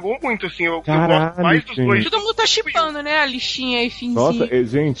Finn já pegou muito, assim. Eu gosto mais dos dois. Todo mundo tá chipando, né? A Lixinha e Finnzinho. Nossa,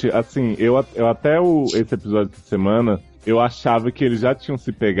 gente, assim, eu até esse episódio de semana, eu achava que eles já tinham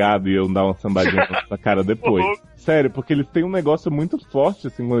se pegado e iam dar uma sambadinha na cara depois. Sério, porque eles têm um negócio muito forte,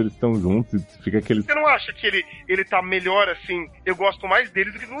 assim, quando eles estão juntos, e fica aquele... Você não acha que ele tá melhor, assim? Eu gosto mais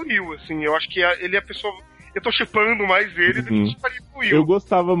dele do que do Will, assim. Eu acho que ele é a pessoa... Eu tô shippando mais ele do que shipparia do Will. Eu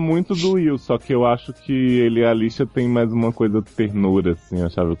gostava muito do Will, só que eu acho que ele e a Alicia tem mais uma coisa ternura, assim, eu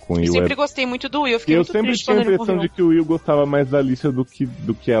achava com o Will. Eu sempre gostei muito do Will. Eu sempre tinha a impressão de que o Will gostava mais da Alicia do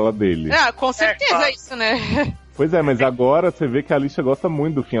que ela dele. Com certeza isso, né? Pois é, mas agora você vê que a Alicia gosta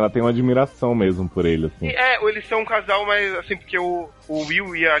muito do Finn, ela tem uma admiração mesmo por ele, assim. Eles são um casal, mas assim, porque o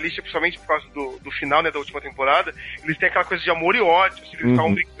Will e a Alicia, principalmente por causa do final, né, da última temporada, eles têm aquela coisa de amor e ódio, assim, eles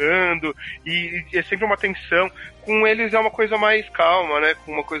estavam brigando, e é sempre uma tensão. Com eles é uma coisa mais calma, né,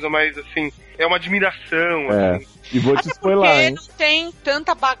 com uma coisa mais, assim, é uma admiração, assim. E vou te spoiler, hein? Porque não tem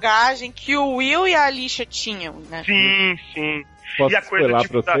tanta bagagem que o Will e a Alicia tinham, né? Sim. Posso e a coisa,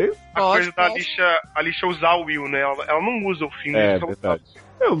 tipo, pra vocês? coisa da Alicia usar o Will, né? Ela não usa o Finn. É verdade.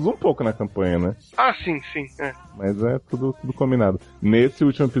 Eu uso um pouco na campanha, né? Ah, sim. Mas é tudo combinado. Nesse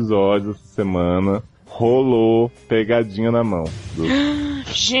último episódio, essa semana, rolou pegadinha na mão.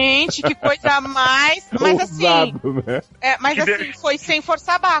 Gente, que coisa mais... Mas ousado, assim... né? Mas assim, foi sem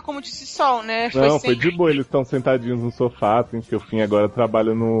forçar a barra, como disse Sol, né? Foi de boa, eles estão sentadinhos no sofá, assim, porque o Finn agora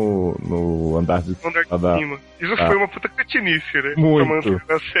trabalha no andar de cima. Isso foi uma puta cretinice, né? Muito.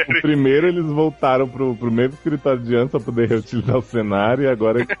 O primeiro eles voltaram pro mesmo escritório de antes pra poder reutilizar o cenário, e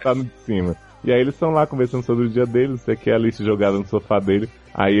agora ele tá no de cima. E aí eles estão lá conversando sobre o dia deles, você quer a Alicia jogada no sofá dele.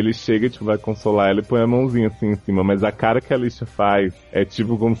 Aí ele chega, tipo, vai consolar ela e põe a mãozinha assim em cima. Mas a cara que a Alicia faz é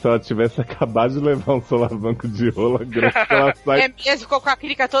tipo como se ela tivesse acabado de levar um solavanco de rola grande. Ela sai... É mesmo, ficou com a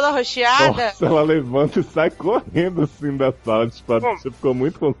clica toda rocheada? Nossa, ela levanta e sai correndo assim da sala. Tipo, a Alicia ficou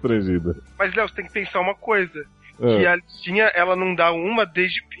muito constrangida. Mas, Léo, você tem que pensar uma coisa. Que a Alicinha, ela não dá uma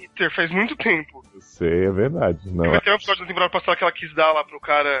desde Peter, faz muito tempo. Eu sei, é verdade. Não. Vai ter um episódio da temporada passada que ela quis dar lá pro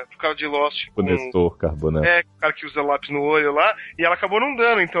cara de Lost. O Nestor Carbonato. O cara que usa lápis no olho lá, e ela acabou não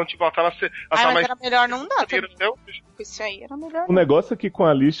dando, então, tipo, ela tá na... mas era melhor não dar. Isso aí era melhor. O negócio é que com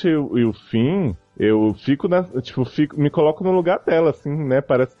a Alicia e o Finn, eu fico me coloco no lugar dela, assim, né?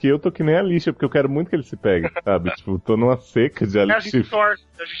 Parece que eu tô que nem a Alicia, porque eu quero muito que ele se pegue, sabe? Tipo, tô numa seca de Alicia. A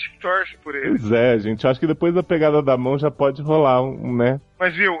gente torce por ele. Pois é, gente. Eu acho que depois da pegada da mão já pode rolar né?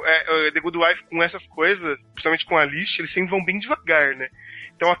 Mas, viu, The Good Wife, com essas coisas, principalmente com a Alicia, eles sempre vão bem devagar, né?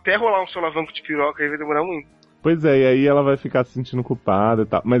 Então até rolar um solavanco de piroca aí vai demorar muito. Pois é, e aí ela vai ficar se sentindo culpada e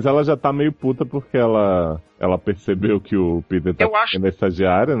tal. Mas ela já tá meio puta porque ela percebeu que o Peter tá sendo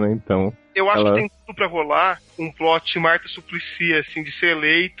estagiária, né? Então. Eu acho que tem tudo pra rolar um plot Marta Suplicy, assim, de ser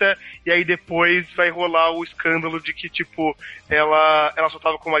eleita, e aí depois vai rolar o escândalo de que, tipo, ela só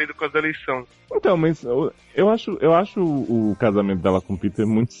tava com o marido por causa da eleição. Então, mas eu acho o casamento dela com o Peter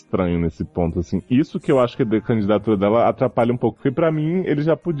muito estranho nesse ponto, assim. Isso que eu acho que a candidatura dela atrapalha um pouco, porque pra mim eles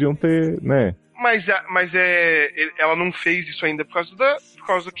já podiam ter, né? Mas ela não fez isso ainda por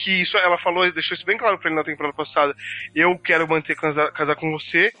causa que isso, ela falou, deixou isso bem claro pra ele na temporada passada. Eu quero casar com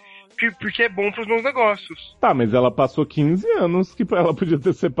você, porque é bom pros meus negócios. Tá, mas ela passou 15 anos que ela podia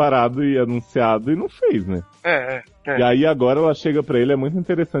ter separado e anunciado e não fez, né? E aí agora ela chega pra ele, é muito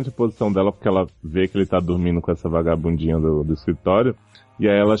interessante a posição dela, porque ela vê que ele tá dormindo com essa vagabundinha do escritório. E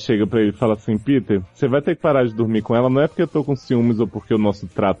aí ela chega pra ele e fala assim, Peter, você vai ter que parar de dormir com ela, não é porque eu tô com ciúmes ou porque o nosso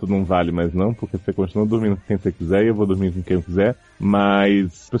trato não vale mais não, porque você continua dormindo com quem você quiser e eu vou dormir com quem eu quiser,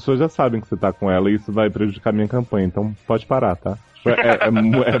 mas as pessoas já sabem que você tá com ela e isso vai prejudicar minha campanha, então pode parar, tá?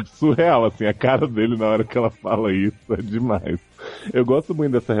 É surreal, assim, a cara dele na hora que ela fala isso é demais. Eu gosto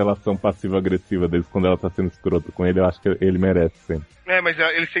muito dessa relação passiva-agressiva deles quando ela tá sendo escrota com ele, eu acho que ele merece sempre. Mas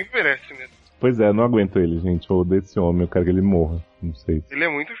ele sempre merece mesmo. Pois é, eu não aguento ele, gente, eu odeio esse homem, eu quero que ele morra, não sei. Ele é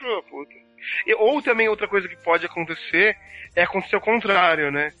muito filho da puta. Ou também outra coisa que pode acontecer é acontecer o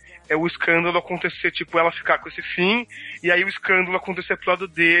contrário, né? É o escândalo acontecer, tipo, ela ficar com esse fim, e aí o escândalo acontecer pro lado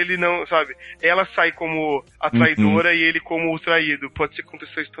dele, não, sabe? Ela sai como a traidora e ele como o traído. Pode ser que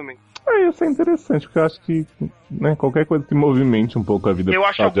aconteça isso também. Isso é interessante, porque eu acho que, né, qualquer coisa que movimente um pouco a vida eu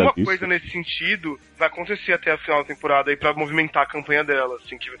acho que alguma coisa nesse sentido vai acontecer até a final da temporada aí pra movimentar a campanha dela,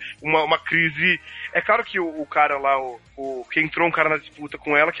 assim, que uma crise. É claro que o cara lá, que entrou um cara na disputa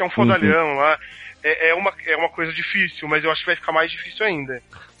com ela, que é um fodalhão lá, é uma coisa difícil, mas eu acho que vai ficar mais difícil ainda.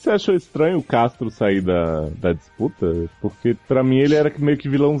 Você achou estranho o Castro sair da disputa? Porque pra mim ele era meio que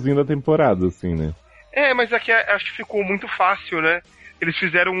vilãozinho da temporada, assim, né? Mas aqui acho que ficou muito fácil, né? Eles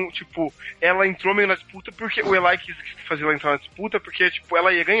fizeram, tipo, ela entrou meio na disputa porque o Eli quis fazer ela entrar na disputa porque, tipo,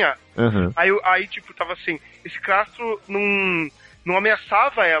 ela ia ganhar. Uhum. Aí, tipo, tava assim, esse Castro não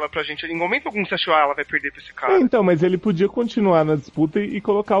ameaçava ela pra gente. Em momento algum você achou, ela vai perder pra esse cara. Então, mas ele podia continuar na disputa e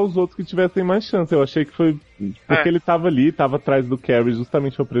colocar os outros que tivessem mais chance. Eu achei que foi porque ele tava ali, tava atrás do Carrie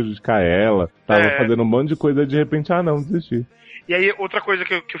justamente pra prejudicar ela, tava fazendo um monte de coisa e de repente, não, desistir. E aí, outra coisa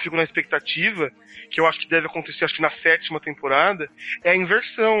que eu fico na expectativa, que eu acho que deve acontecer, acho que na 7ª temporada, é a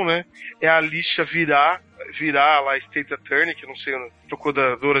inversão, né? É a Alicia virar lá a State Attorney, que eu não sei,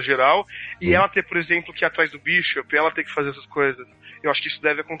 procuradora geral, e ela ter, por exemplo, que ir atrás do Bishop, ela ter que fazer essas coisas. Eu acho que isso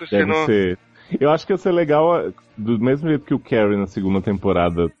deve acontecer ser. Eu acho que ia ser legal, do mesmo jeito que o Carrie na 2ª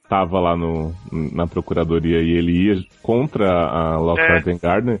temporada tava lá na procuradoria e ele ia contra a Lockhart and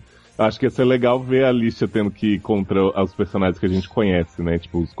Gardner. Acho que ia ser legal ver a Alicia tendo que ir contra os personagens que a gente conhece, né?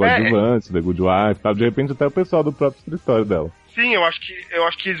 Tipo, os coadjuvantes, The Good Wife, tal. De repente até o pessoal do próprio escritório dela. Sim, eu acho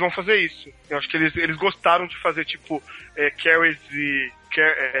que eles vão fazer isso. Eu acho que eles gostaram de fazer, tipo, Carrie e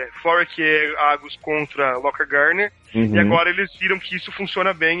Florrick e Agus contra Lockhart Gardner. E agora eles viram que isso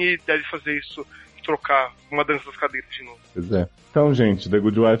funciona bem e deve fazer isso, trocar uma dança das cadeiras de novo. Pois é. Então, gente, The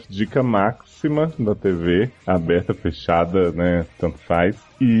Good Wife, dica máxima da TV, aberta, fechada, né, tanto faz.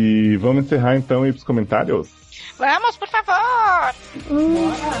 E vamos encerrar então e ir pros comentários? Vamos, por favor!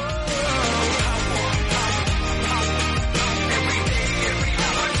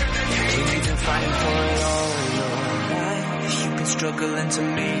 Struggling to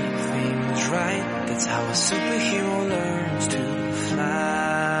make things right. That's how a superhero learns to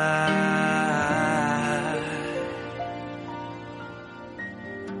fly.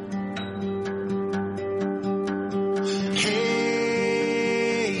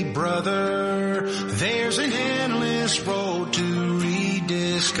 Hey, brother, there's an endless road to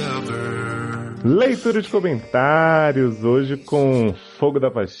rediscover. Leitura de comentários, hoje com Fogo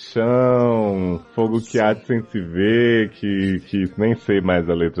da Paixão, Fogo que Arde Sem Se Ver, que nem sei mais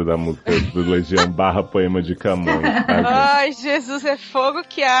a letra da música do Legião / Poema de Camões. Ai, Jesus, é fogo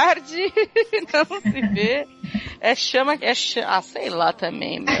que arde, não se vê. Sei lá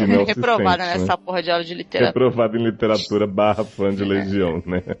também, reprovada nessa, né? Porra de aula de literatura. Reprovada em literatura / fã de Legião,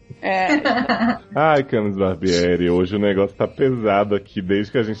 né? Ai, Camis Barbieri, hoje o negócio tá pesado aqui,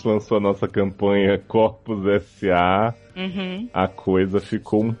 desde que a gente lançou a nossa campanha Corpus S.A., a coisa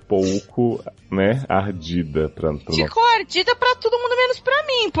ficou um pouco, né, ardida. Ficou ardida pra todo mundo menos pra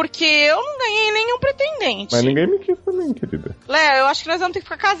mim, porque eu não ganhei nenhum pretendente. Mas ninguém me quis também, querida. Léo, eu acho que nós vamos ter que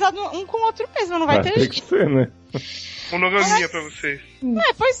ficar casados um com o outro mesmo, não vai ter jeito. Tem que ser, né? Monogamia pra vocês.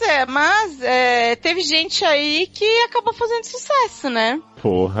 Pois é, mas teve gente aí que acabou fazendo sucesso, né?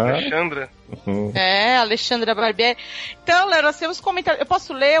 Porra. Alexandra? É, Alexandra Barbieri. Então, Léo, nós temos comentários. Eu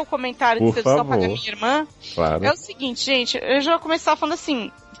posso ler o comentário de sedução para minha irmã? Claro. É o seguinte, gente, eu já vou começar falando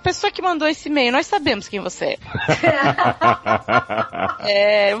assim. Pessoa que mandou esse e-mail, nós sabemos quem você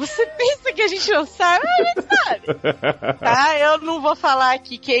é. Você pensa que a gente não sabe? A gente sabe. Tá? Eu não vou falar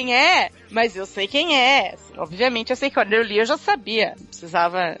aqui quem é, mas eu sei quem é. Assim, obviamente, eu sei que quando eu li, eu já sabia. Não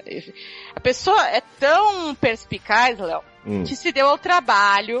precisava. A pessoa é tão perspicaz, Léo, que se deu ao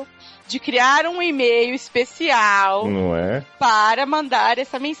trabalho de criar um e-mail especial, não é? Para mandar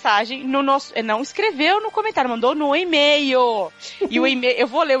essa mensagem no nosso... Não escreveu no comentário, mandou no e-mail. E o e-mail... Eu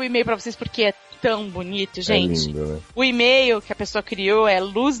vou ler o e-mail pra vocês porque é tão bonito, gente. É lindo, né? O e-mail que a pessoa criou é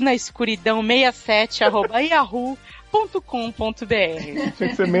luznaescuridão67@yahoo.com.br. Tinha que ser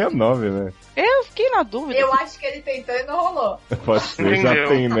 69, né? Eu fiquei na dúvida. Eu acho que ele tentou e não rolou. Pode ser, já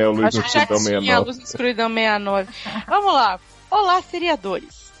tem, né? O Luz na Escuridão 69. Luz na Escuridão 69. Vamos lá. Olá,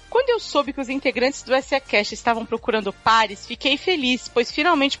 seriadores. Quando eu soube que os integrantes do SACast estavam procurando pares, fiquei feliz, pois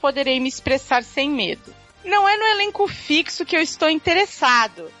finalmente poderei me expressar sem medo. Não é no elenco fixo que eu estou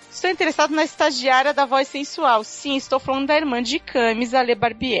interessado. Estou interessado na estagiária da voz sensual. Sim, estou falando da irmã de Camis, a Lê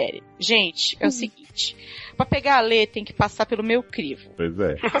Barbieri. Gente, é o seguinte. Pra pegar a Lê, tem que passar pelo meu crivo. Pois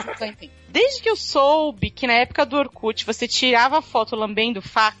é. Desde que eu soube que na época do Orkut você tirava foto lambendo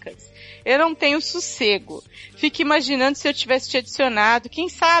facas, eu não tenho sossego. Fico imaginando se eu tivesse te adicionado. Quem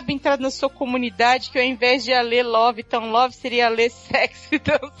sabe entrar na sua comunidade que ao invés de a Lê Love tão love, seria a Lê sexy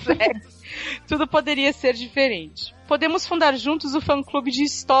tão sexy. Tudo poderia ser diferente. Podemos fundar juntos o fã-clube de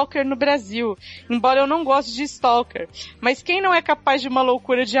Stalker no Brasil. Embora eu não goste de Stalker. Mas quem não é capaz de uma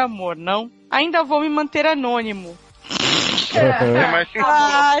loucura de amor, não? Ainda vou me manter anônimo. É mais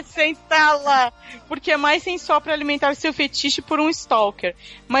sensual. Senta lá. Porque é mais sensual pra alimentar seu fetiche por um stalker.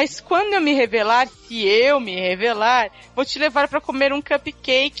 Mas quando eu me revelar, se eu me revelar, vou te levar pra comer um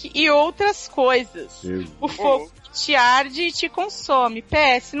cupcake e outras coisas. O fogo te arde e te consome.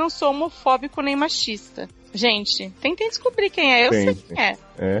 PS, não sou homofóbico nem machista. Gente, tentem descobrir quem é. Eu sei quem é.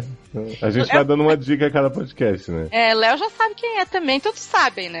 É. A gente vai dando uma dica a cada podcast, né? É, Léo já sabe quem é também. Todos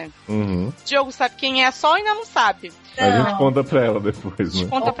sabem, né? Uhum. Diogo sabe quem é, só ainda não sabe. A gente conta pra ela depois, né? A gente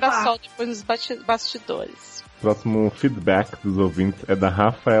conta pra Sol depois nos bastidores. Próximo feedback dos ouvintes é da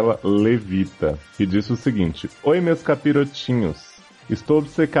Rafaela Levita, que disse o seguinte: Oi, meus capirotinhos. Estou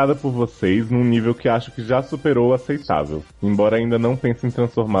obcecada por vocês num nível que acho que já superou o aceitável. Embora ainda não pense em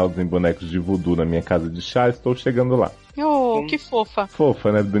transformá-los em bonecos de voodoo na minha casa de chá, estou chegando lá. Oh, que fofa.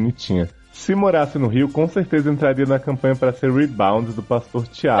 Fofa, né? Bonitinha. Se morasse no Rio, com certeza entraria na campanha para ser Rebound do pastor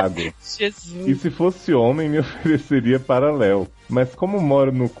Tiago. Jesus. E se fosse homem, me ofereceria para Léo. Mas como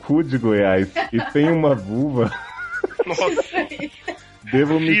moro no cu de Goiás e tenho uma vulva...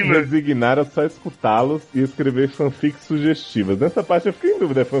 Devo me resignar a só escutá-los e escrever fanfics sugestivas. Nessa parte eu fiquei em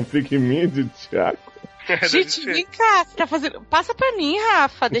dúvida, é fanfic minha de Thiago? Gente, vem cá, você tá fazendo... Passa pra mim,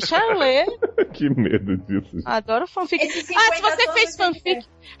 Rafa, deixa eu ler. Que medo disso. Adoro fanfic. Se você fez fanfic...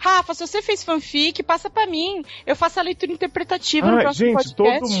 Rafa, se você fez fanfic, passa pra mim. Eu faço a leitura interpretativa no próximo gente,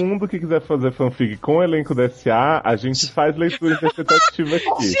 podcast. Todo mundo que quiser fazer fanfic com o elenco da SA, a gente faz leitura interpretativa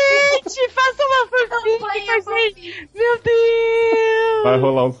aqui. Gente, faça uma fanfic. Meu Deus. Vai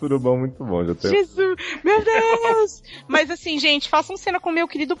rolar um surubão muito bom, já tem. Jesus, meu Deus. Mas assim, gente, façam cena com o meu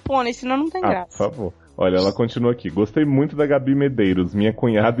querido pônei, senão não tem graça. Por favor. Olha, ela continua aqui. Gostei muito da Gabi Medeiros, minha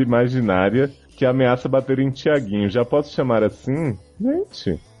cunhada imaginária que ameaça bater em Tiaguinho. Já posso chamar assim?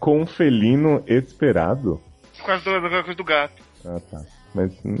 Gente, com um felino esperado? Por causa da coisa do gato. Ah, tá.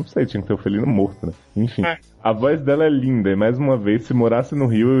 Mas não sei, tinha que ter o felino morto, né? Enfim, a voz dela é linda e mais uma vez, se morasse no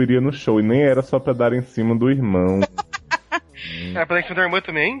Rio, eu iria no show. E nem era só pra dar em cima do irmão. É pra dar em cima da irmã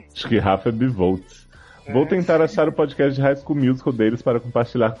também? Acho que Rafa é bivolts. Vou tentar achar o podcast de High School Musical deles para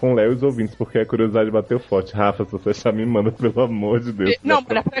compartilhar com o Léo e os ouvintes, porque a curiosidade bateu forte. Rafa, se você achar, me manda, pelo amor de Deus. Não,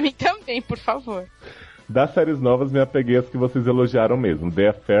 pra mim também, por favor. Das séries novas, me apeguei às que vocês elogiaram mesmo. The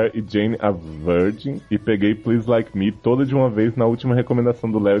Affair e Jane a Virgin. E peguei Please Like Me toda de uma vez na última recomendação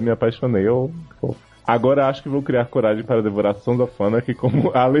do Léo e me apaixonei. Agora acho que vou criar coragem para devorar Sons of Anarchy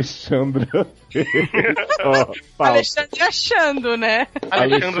como a Alexandra. Alexandre achando, né?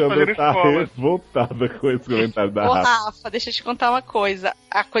 Alexandra tá revoltada com esse comentário da Rafa. Rafa, deixa eu te contar uma coisa.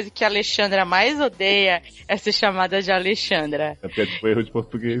 A coisa que a Alexandra mais odeia é ser chamada de Alexandra. É porque é tipo erro de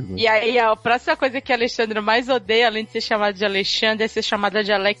português, né? E aí a próxima coisa que a Alexandra mais odeia, além de ser chamada de Alexandra, é ser chamada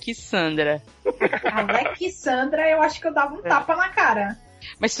de Alexandra. Alexandra, eu acho que eu dava um tapa na cara.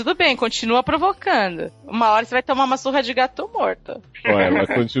 Mas tudo bem, continua provocando. Uma hora você vai tomar uma surra de gato morto. Olha, ela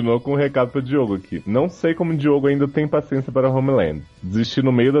continuou com um recado pro Diogo aqui. Não sei como o Diogo ainda tem paciência para Homeland. Desistir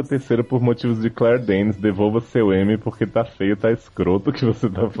no meio da terceira por motivos de Claire Danes. Devolva seu M porque tá feio, tá escroto o que você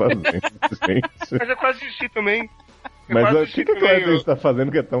tá fazendo, gente. Mas eu quase desisti também. Mas o que a Claire Danes tá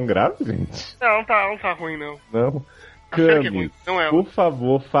fazendo que é tão grave, gente? Não tá ruim, não. Não. série que é Camis, ruim, não é ela. por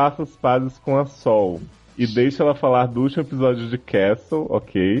favor, faça as pazes com a Sol. E deixe ela falar do último episódio de Castle,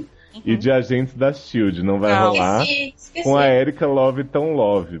 ok? E de Agentes da S.H.I.E.L.D. Não vai rolar Esqueci. com a Erika Love tão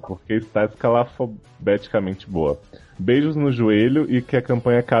Love, porque está escalafobeticamente boa. Beijos no joelho e que a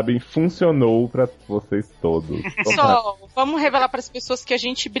campanha acabe em funcionou pra vocês todos. Só, vamos revelar pras pessoas que a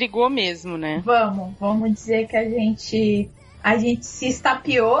gente brigou mesmo, né? Vamos dizer que a gente se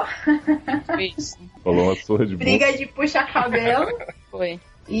estapeou. Isso. Falou uma surra de Briga de puxar cabelo. Foi.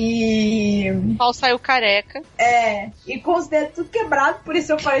 E. O pau saiu careca. E com os dedos tudo quebrado, por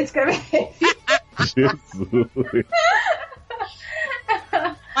isso eu parei de escrever. Jesus.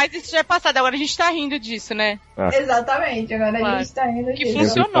 Mas isso já é passado, agora a gente tá rindo disso, né? Exatamente, agora a gente tá rindo Que disso.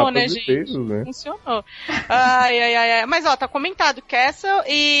 funcionou, né, gente? Peitos, né? Funcionou. Ai. Mas, ó, tá comentado. Castle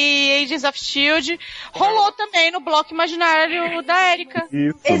e Agents of S.H.I.E.L.D. rolou também no bloco imaginário da Erika.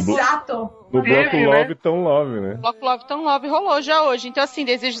 Isso. Exato. No bloco Teve, Love né? tão Love, né? Bloco Love Tão Love rolou já hoje. Então, assim,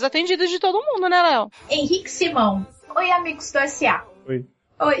 desejos atendidos de todo mundo, né, Léo? Henrique Simão. Oi, amigos do SA.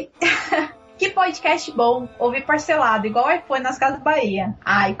 Oi. Que podcast bom, ouvi parcelado, igual iPhone nas Casas Bahia.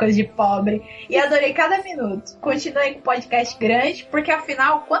 Ai, coisa de pobre. E adorei cada minuto. Continuei com o podcast grande, porque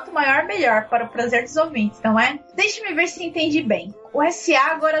afinal, quanto maior, melhor, para o prazer dos ouvintes, não é? Deixe-me ver se entendi bem. O SA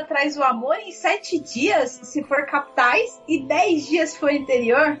agora traz o amor em 7 dias, se for capitais, e 10 dias se for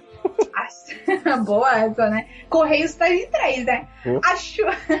interior? Boa essa, né? Correios traz em 3, né?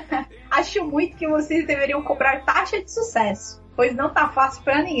 Acho muito que vocês deveriam cobrar taxa de sucesso. Pois não tá fácil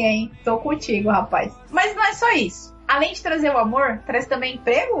pra ninguém. Tô contigo, rapaz. Mas não é só isso. Além de trazer o amor, traz também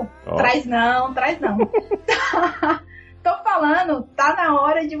emprego? Oh. Traz não. Tô falando, tá na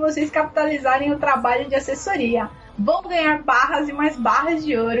hora de vocês capitalizarem o trabalho de assessoria. Vão ganhar barras e mais barras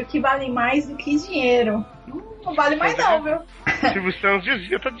de ouro que valem mais do que dinheiro. Não vale mais não, viu? Silvio Santos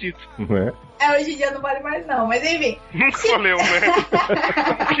dizia, tá dito. Não é? Hoje em dia não vale mais não, mas enfim. Nunca valeu, né?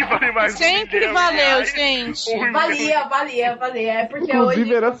 O que vale mais Sempre valeu, gente. Valia. É porque Inclusive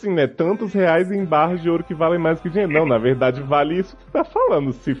hoje... era assim, né? Tantos reais em barras de ouro que valem mais que dinheiro. Não, na verdade vale isso que tá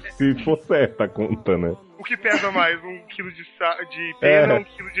falando, se for certa a conta, né? O que pesa mais? 1 quilo de pena ou 1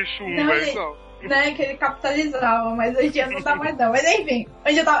 quilo de chumbo, Não, velho? gente. Não. Né, que ele capitalizava, mas hoje em dia não dá mais não. Mas enfim,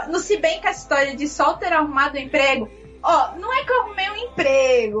 hoje eu tava... No se bem que a história de só ter arrumado um emprego, não é que eu arrumei um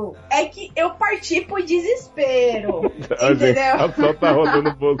emprego, é que eu parti pro desespero. Entendeu? A Sol tá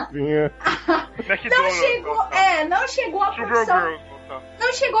rodando bolsinha. Não chegou a profissão.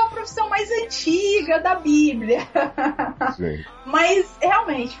 Não chegou a profissão mais antiga da Bíblia. Gente. Mas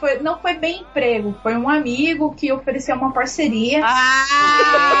realmente não foi bem emprego. Foi um amigo que ofereceu uma parceria.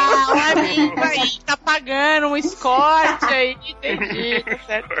 Um amigo aí tá pagando um escorte aí, entendi, tá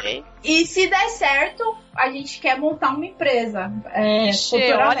certo. E se der certo, a gente quer montar uma empresa.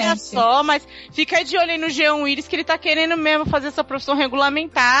 Futuramente. Olha só, mas fica aí de olho aí no G1 Iris que ele tá querendo mesmo fazer essa profissão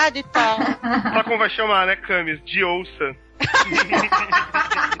regulamentada e tal. Sabe como vai chamar, né, Camis? De ouça.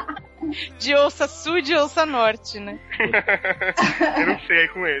 De ouça sul e de ouça norte, né? Eu não sei aí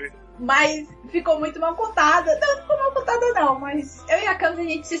com ele. Mas ficou muito mal contada. Não ficou mal contada não, mas eu e a Camis a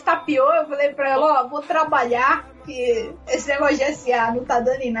gente se estapeou. Eu falei pra ela, vou trabalhar, que esse negócio de SA não tá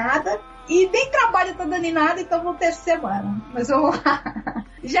dando em nada. E nem trabalho tá dando em nada, então vou ter essa semana. Mas vamos lá.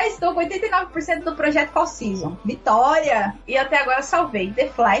 Já estou com 89% do projeto Fall Season. Vitória! E até agora salvei The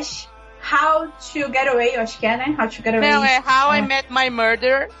Flash, How to Get Away, eu acho que é, né? How to Get Away. Não, é How I Met My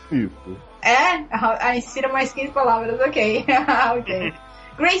Murder. Isso. Insira mais 15 palavras, ok. Ok.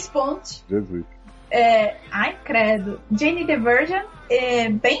 Grace Ponte. Jesus. Ai, credo. Jane the Virgin.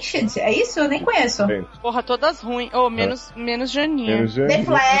 Benched, é isso? Eu nem conheço. Porra, todas ruins. Menos Janinha.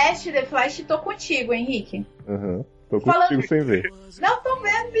 The Flash, tô contigo, Henrique. Aham. Tô contigo sem ver. Não tô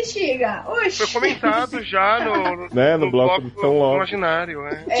vendo, bexiga. Oxi. Foi comentado já no bloco do Tão Love. Imaginário,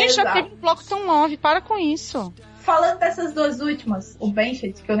 né? Gente, já teve um bloco Tão Love, para com isso. Falando dessas duas últimas, o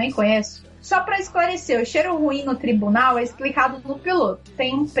Benched, que eu nem conheço, só pra esclarecer, o cheiro ruim no tribunal é explicado no piloto.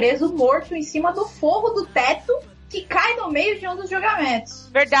 Tem um preso morto em cima do forro do teto que cai no meio de um dos julgamentos.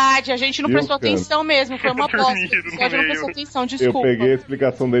 Verdade, a gente não prestou atenção mesmo, foi uma bosta. A gente não prestou atenção, desculpa. Eu peguei a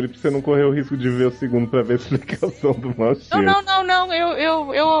explicação dele pra você não correr o risco de ver o segundo pra ver a explicação do mau cheiro.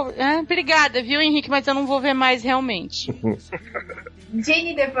 Não, obrigada, viu, Henrique, mas eu não vou ver mais realmente.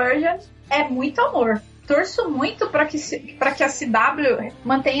 Jane the Virgin é muito amor. Torço muito pra que a CW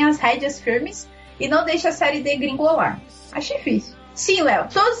mantenha as rédeas firmes e não deixe a série degringolar. Acho difícil. Sim, Léo,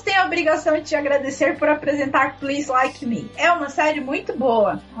 todos têm a obrigação de te agradecer por apresentar Please Like Me. É uma série muito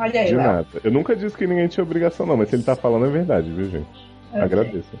boa. Olha aí, De Léo. nada. Eu nunca disse que ninguém tinha obrigação, não, mas se ele tá falando é verdade, viu, gente? Ok.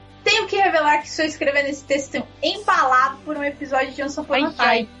 Agradeço. Tenho que revelar que estou escrevendo esse texto embalado por um episódio de Once Upon a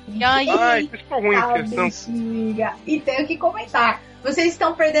Ai, Time. Ai, isso ficou ruim a Ah, questão. bexiga. E tenho que comentar. Vocês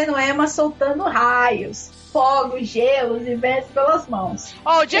estão perdendo Emma soltando raios, fogos, gelos e ventos pelas mãos.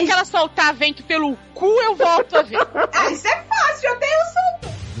 Ó, o dia que ela soltar vento pelo cu, eu volto a ver. Ah, isso é fácil, até eu solto.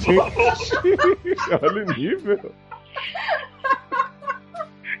 Gente, olha o nível.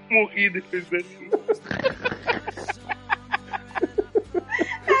 Morri depois dessa.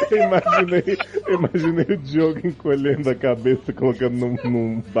 Eu imaginei o Diogo encolhendo a cabeça, colocando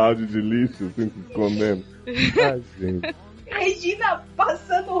num balde de lixo, assim, se escondendo. Ai, gente. Regina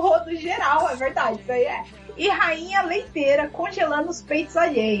passando o rodo geral, é verdade, isso aí é. E Rainha Leiteira congelando os peitos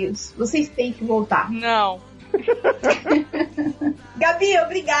alheios. Vocês têm que voltar. Não. Gabi,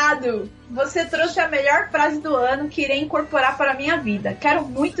 obrigado. Você trouxe a melhor frase do ano que irei incorporar para a minha vida. Quero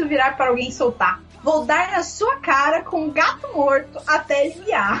muito virar para alguém e soltar. Vou dar na sua cara com um gato morto até ele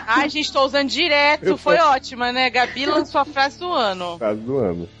miar. Ai, gente, tô usando direto. Foi ótima, né? Gabi lançou a frase do ano. Frase do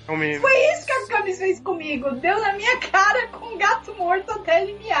ano. Foi Foi isso que a Gabi fez comigo. Deu na minha cara com um gato morto até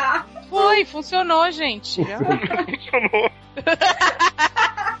ele miar. Foi, funcionou, gente. Funcionou.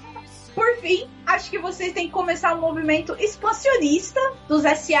 Por fim, acho que vocês têm que começar um movimento expansionista dos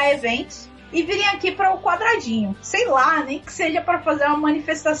SA Eventos e virem aqui para o quadradinho. Sei lá, nem que seja para fazer uma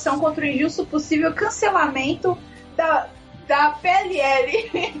manifestação contra o injusto possível cancelamento da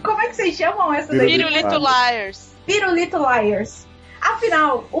PLL. Como é que vocês chamam essa daí? Pirulito Liars. Pirulito Liars.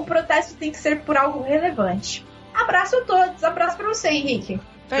 Afinal, o protesto tem que ser por algo relevante. Abraço a todos. Abraço para você, Henrique.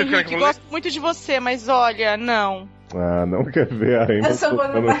 Henrique, gosto muito de você, mas olha, não. Ah, não quer ver a Emma Eu sou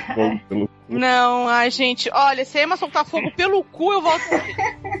soltando boa. fogo pelo cu. Não, ai, gente, olha, se a Emma soltar fogo pelo cu, eu volto a ver.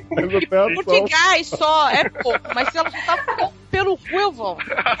 Mas até a Porque sol- gás só é pouco, mas se ela soltar fogo pelo cu, eu volto.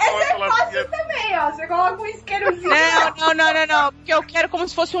 Essa é fácil também, ó. Você coloca um isqueirozinho. Não, porque eu quero como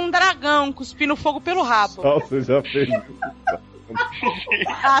se fosse um dragão cuspindo fogo pelo rabo. Nossa, já fez isso.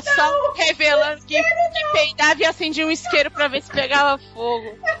 Ah, só revelando que peidava e acendia um isqueiro pra ver se pegava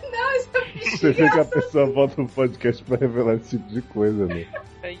fogo. Não, isso é Você vê que a pessoa volta no podcast pra revelar esse tipo de coisa, né?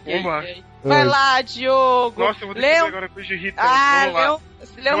 Vamos lá. Vai lá, Diogo. Nossa, eu vou ter que Lê ler um- agora coisa de Rita. Ah, Vamos lá.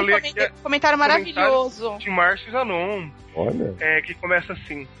 lê um Vou ler aqui comentário maravilhoso. De Márcio Zanon, Olha. que começa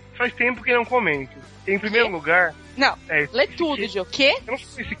assim. Faz tempo que não comento. Em primeiro lugar... Não, É, lê tudo, Diogo. Quê? Eu não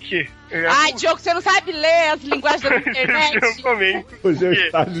sei esse quê. Ai, Diogo, você não sabe ler as linguagens da Eu não internet? comento. Hoje é o Quê?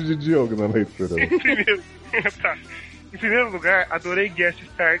 estágio de Diogo na leitura. Em primeiro... tá. Em primeiro lugar, adorei guest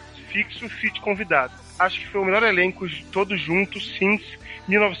stars fixo fit convidado. Acho que foi o melhor elenco de todos juntos since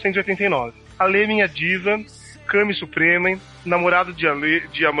 1989. Ale, minha diva, Cami Suprema, namorado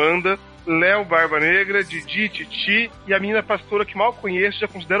de Amanda, Léo Barba Negra, Didi, Titi e a menina pastora que mal conheço já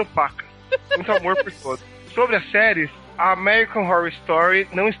considero paca. Muito amor por todos. Sobre as séries, a American Horror Story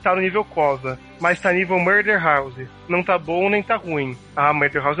não está no nível Cosa, mas está no nível Murder House. Não tá bom nem tá ruim. Ah,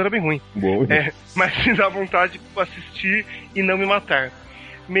 Murder House era bem ruim. Bom, Mas me dá vontade de assistir e não me matar.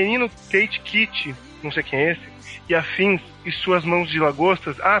 Menino Tate Kitty, não sei quem é esse, e afins e suas mãos de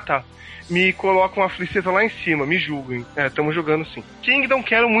lagostas, me colocam a fliceta lá em cima, me julguem. Tamo jogando sim. Kingdom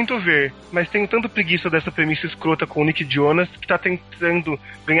quero muito ver, mas tenho tanta preguiça dessa premissa escrota com o Nick Jonas, que tá tentando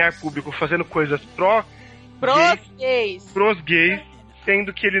ganhar público fazendo coisas pros gays,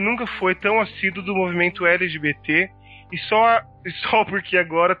 sendo que ele nunca foi tão assíduo do movimento LGBT, e só porque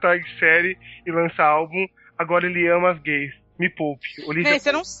agora tá em série e lança álbum, agora ele ama as gays. Me poupe. Olivia... Né,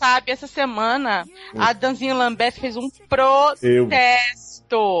 você não sabe, essa semana a Danzinha Lambert fez um protesto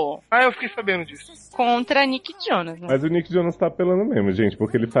eu fiquei sabendo disso. contra Nick Jonas. Né? Mas o Nick Jonas tá apelando mesmo, gente,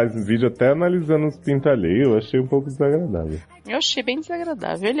 porque ele faz vídeo até analisando os pintos alheios. Eu achei um pouco desagradável. Eu achei bem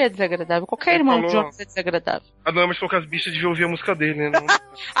desagradável. Ele é desagradável. Qualquer Ele irmão falou- de Jonas é desagradável. A dona mas falou que as bichas deviam ouvir a música dele, né?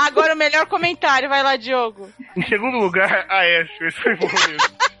 Agora o melhor comentário, vai lá, Diogo. Em segundo lugar, a Ash. Esse foi bom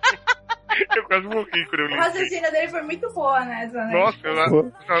mesmo. Eu quase morri quando eu li. O raciocínio dele foi muito boa, né, Zanetti? Nossa,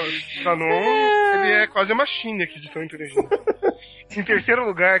 o Zanon, ele é quase a machine aqui de tão inteligente. Em terceiro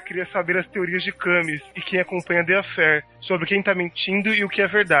lugar, queria saber as teorias de Camis e quem acompanha The Affair sobre quem tá mentindo e o que é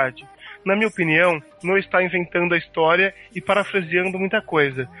verdade. Na minha opinião, não está inventando a história e parafraseando muita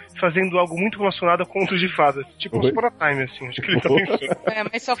coisa, fazendo algo muito relacionado a contos de fadas, tipo Oi? Once Upon a Time, assim, acho que ele tá pensando.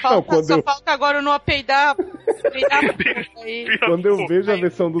 Mas só falta agora o Noah peidar aí. Quando eu vejo a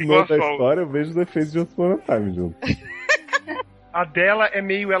versão do Igual Noah da a Sol. história, eu vejo o defeito de Once Upon a Time junto. A dela é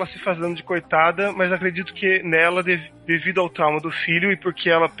meio ela se fazendo de coitada, mas acredito que nela, devido ao trauma do filho e porque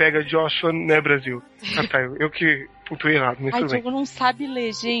ela pega Joshua, né, Brasil? Ah, tá, eu que pontuei errado, mas Ai, tudo bem. Diogo não sabe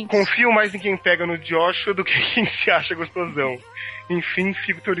ler, gente. Confio mais em quem pega no Joshua do que quem se acha gostosão. Enfim,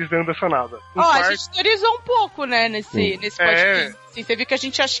 fico teorizando essa nada. A gente teorizou um pouco, né, nesse podcast. Sim, você viu que a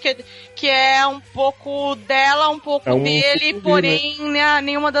gente acha que é um pouco dela, um pouco dele, porém, né,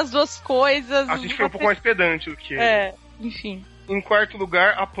 nenhuma das duas coisas. A gente foi um pouco mais pedante do que ele. Enfim. Em quarto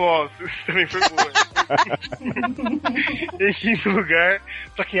lugar, após. Isso também foi boa. Em quinto lugar,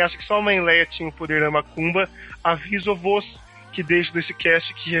 pra quem acha que só a Mãe Leia tinha o poder da macumba, aviso-vos que deixo desse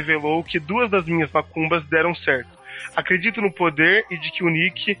cast que revelou que 2 das minhas macumbas deram certo. Acredito no poder e de que o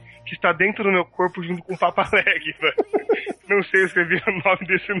Nick, que está dentro do meu corpo junto com o Papa Legba. Não sei escrever o nome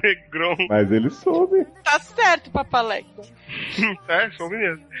desse negrão. Mas ele soube. Tá certo, Papa Legba. Soube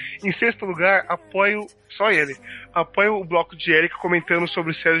mesmo. Em sexto lugar, apoio o bloco de Erika comentando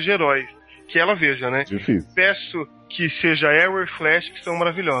sobre séries de heróis. Que ela veja, né? Difícil. Peço que seja Arrow e Flash, que são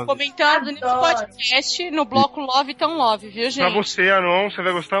maravilhosos. Comentando nesse podcast, no bloco Love Tão Love, viu, gente? Pra você, Anon, você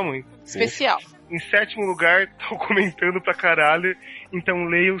vai gostar muito. Especial. Em sétimo lugar, tô comentando pra caralho, então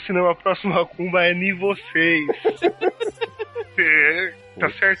leiam, senão a próxima macumba é nem vocês. Tá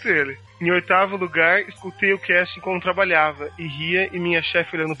certo ele. Em oitavo lugar, escutei o cast enquanto trabalhava, e ria, e minha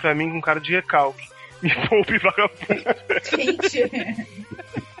chefe olhando pra mim com cara de recalque. Me poupe, vagabundo. Gente...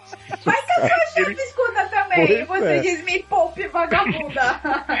 Mas que a sua chefe escuta também, e você diz me poupe, vagabunda.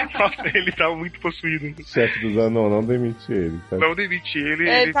 Nossa, ele tá muito possuído. O chefe do Zanon, não demite ele. Tá? Não demite ele.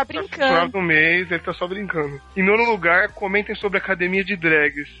 Ele tá brincando. No mês, ele tá só brincando. Em nono lugar, comentem sobre a academia de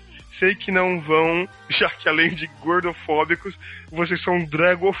drags. Sei que não vão, já que além de gordofóbicos, vocês são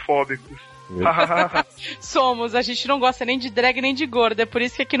dragofóbicos. Somos, a gente não gosta nem de drag nem de gorda, é por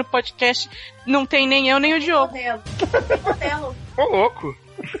isso que aqui no podcast não tem nem eu nem o Diogo. Modelo. Ô, louco.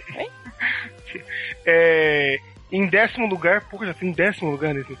 Em décimo lugar, já tem em décimo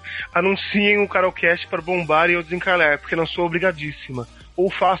lugar, né? Anunciem o Carolcast para bombar e eu desencalhar, porque não sou obrigadíssima. Ou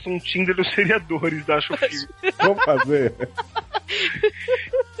façam um Tinder dos seriadores da Chufir. Vamos fazer.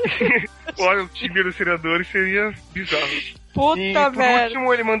 Olha, o Tinder dos seriadores seria bizarro. Puta merda. merda. Por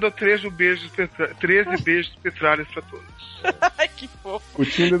último, ele mandou 13 beijos petralhas pra todos. Ai, que fofo. O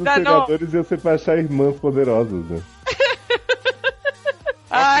Tinder dos seriadores ia ser pra achar irmãs poderosas, né?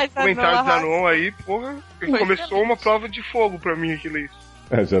 Ai, comentário da Anon aí, porra, começou uma prova de fogo pra mim aquilo aí.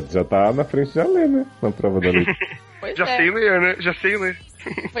 Já tá na frente de ler, né? Na prova da lei. Sei ler, né? Já sei ler.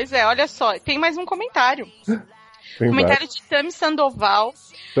 Pois é, olha só, tem mais um comentário. Comentário de Tami Sandoval.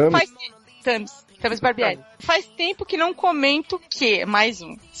 Tami Barbieri. Faz tempo que não comento que, mais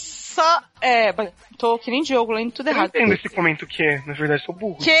um. Tô que nem Diogo, lendo tudo errado. Eu não entendo esse comento que é, na verdade sou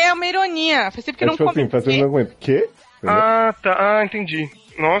burro. Que é uma ironia, faz tempo que não comento. Faz tempo que não comento. Que? Ah, tá, entendi.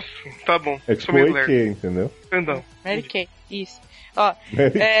 Nossa, tá bom. É tipo oi que, entendeu? Perdão. Mary Kay, isso. Ó,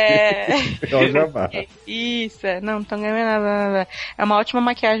 isso, não estamos ganhando nada. É uma ótima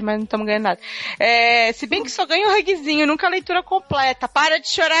maquiagem, mas não estamos ganhando nada. Se bem que só ganha um rugzinho, nunca a leitura completa. Para de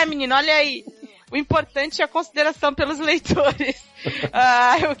chorar, menino, olha aí. O importante é a consideração pelos leitores.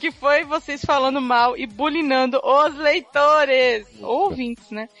 O que foi vocês falando mal e bulinando os leitores. Ouvintes,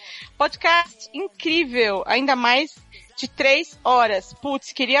 né? Podcast incrível, ainda mais de 3 horas.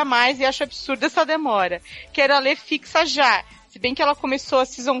 Putz, queria mais e acho absurda essa demora. Quero a ler fixa já. Se bem que ela começou a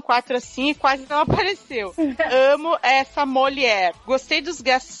Season 4 assim e quase não apareceu. Amo essa mulher. Gostei dos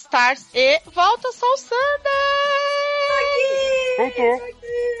guest stars e volta Salsanda! Voltou.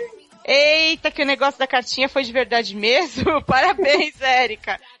 Eita, que o negócio da cartinha foi de verdade mesmo? Parabéns,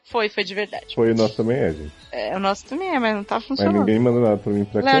 Érica. Foi de verdade. Foi, o nosso também é, gente. O nosso também é, mas não tá funcionando. Mas ninguém manda nada pra mim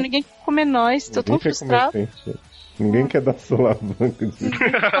pra cá. Não, ninguém quer comer nós, tô tão frustrado. Ninguém quer dar solavanco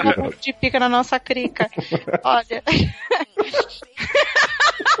de pica na nossa crica. Olha.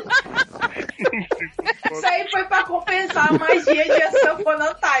 Isso aí foi pra compensar a magia de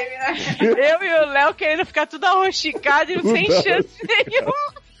Sanfona Time, né? Eu e o Léo querendo ficar tudo arroxicado e sem chance nenhuma.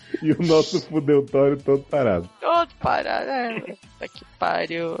 E o nosso fudeutório todo parado. Todo parado, Puta que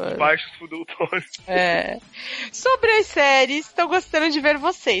pariu. Baixo fudeutório. Sobre as séries, tô gostando de ver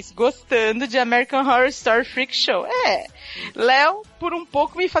vocês. Gostando de American Horror Story Freak Show. Léo, por um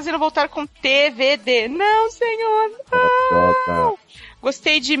pouco, me fazendo voltar com TVD. Não, senhor, não.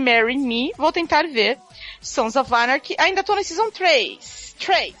 Gostei de Marry Me, vou tentar ver. Sons of Anarchy, ainda tô na Season 3.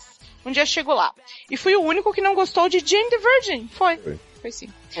 Um dia chego lá. E fui o único que não gostou de Jane the Virgin. Foi sim.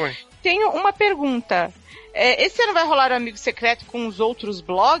 Tenho uma pergunta. Esse ano vai rolar o Amigo Secreto com os outros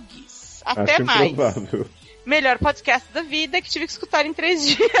blogs? Até Acho mais. Improvável. melhor podcast da vida que tive que escutar em 3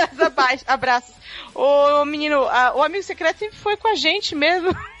 dias. Abraços. O menino, o amigo secreto sempre foi com a gente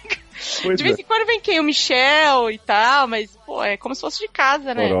mesmo. Pois De vez em quando vem quem? O Michel e tal, mas, pô, é como se fosse de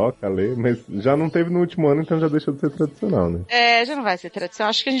casa, né? Coroca, Lê, mas já não teve no último ano, então já deixou de ser tradicional, né? É, já não vai ser tradição.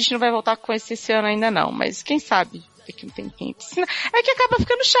 Acho que a gente não vai voltar com esse ano ainda não, mas quem sabe? Daqui não tem quem ensina. É que acaba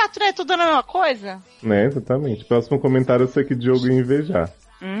ficando chato, né? Tudo a mesma coisa. Né, exatamente. Próximo comentário eu sei que Diogo ia invejar.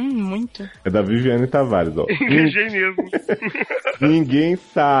 Muito. É da Viviane Tavares, ó. Invejei mesmo. Ninguém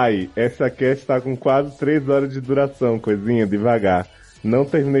sai. Essa cast tá com quase 3 horas de duração, coisinha, devagar. Não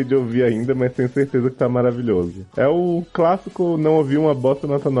terminei de ouvir ainda, mas tenho certeza que tá maravilhoso. É o clássico não ouvir uma bosta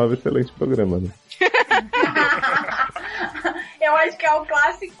nota 9, excelente programa, né? Eu acho que é o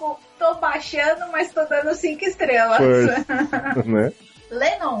clássico, tô baixando, mas tô dando 5 estrelas. First, né?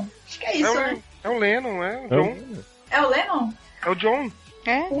 Lennon? Acho que é isso, né? É o Lennon, é o John. É o Lennon? É o John.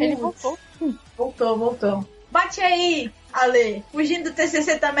 Ele voltou. Voltou. Bate aí, Ale. Fugindo do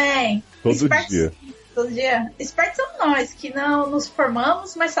TCC também. Todo dia. Todo dia. Espertos somos nós, que não nos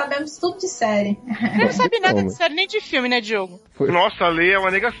formamos, mas sabemos tudo de série. Ele não sabe nada de série nem de filme, né, Diogo? Nossa, a Lê é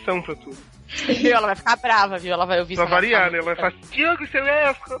uma negação pra tudo. Viu? Ela vai ficar brava, viu? Ela vai ouvir isso. Pra variar, né? Ela vai falar, Diogo, você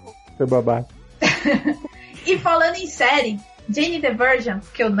é Você babaca. E falando em série, Jane the Virgin,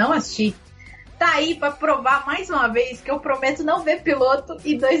 que eu não assisti, tá aí pra provar mais uma vez que eu prometo não ver piloto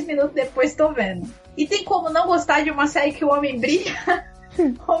e 2 minutos depois tô vendo. E tem como não gostar de uma série que o homem brilha?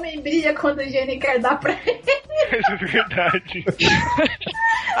 O homem brilha quando o Jane quer dar pra ele. Isso é verdade.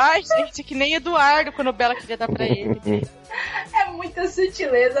 Ai, gente, é que nem Eduardo quando o Bela queria dar pra ele. É muita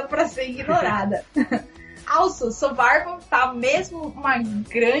sutileza pra ser ignorada. Also, Survivor tá mesmo uma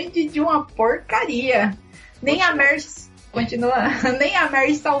grande de uma porcaria. Nem a Merge... Continua. Nem a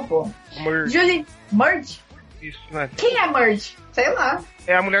Merge salvou. Merge. Julie... Merge? Isso, né? Quem é Merge? Sei lá.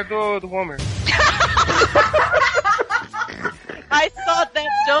 É a mulher do Homer. I saw that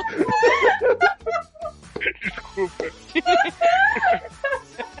joke. Desculpa.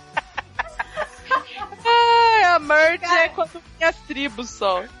 Ai, a merge é quando tem as tribos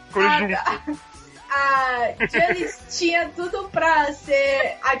só. A Janice tinha tudo pra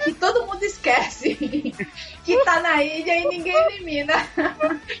ser a que todo mundo esquece. Que tá na ilha e ninguém elimina.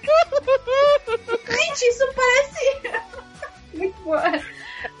 Gente, isso parece... Muito boa.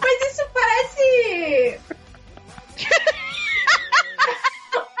 Mas isso parece...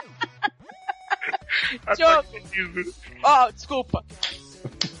 Diogo. Ó, desculpa.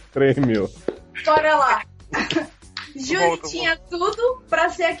 Prêmio. Bora lá. Julie tinha tudo pra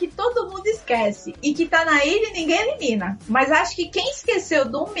ser a que todo mundo esquece. E que tá na ilha e ninguém elimina. Mas acho que quem esqueceu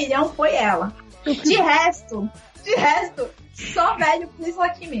do 1 milhão foi ela. De resto, só velho Please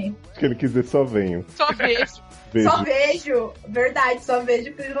Like Me. Que ele quis dizer só venho. Só vejo. Só vejo. Verdade, só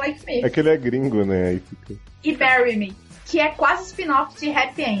vejo Please Like Me. É que ele é gringo, né? Aí fica... E Bury Me, que é quase spin-off de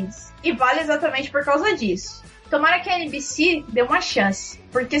Happy Ends. E vale exatamente por causa disso. Tomara que a NBC dê uma chance,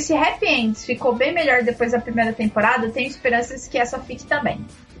 porque se Happy Ends ficou bem melhor depois da primeira temporada, eu tenho esperanças que essa fique também.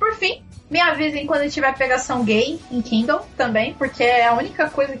 Por fim, me avisem quando tiver pegação gay em Kindle também, porque é a única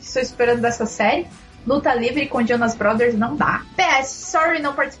coisa que estou esperando dessa série. Luta livre com Jonas Brothers não dá. PS, sorry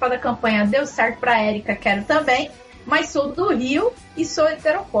não participar da campanha, deu certo pra Erika, quero também, mas sou do Rio e sou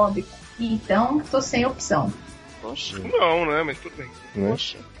heterofóbico, então tô sem opção. Poxa. Não, né? Mas tudo bem.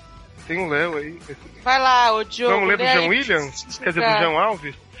 Poxa. Tem um Léo aí. Vai lá, o Diogo. Vamos ler do Jean Williams? Quer dizer, do Jean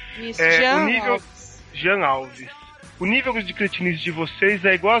Alves? Isso, Jean Alves. O nível de cretinice de vocês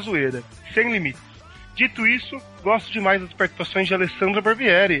é igual a zoeira, sem limites. Dito isso, gosto demais das participações de Alessandra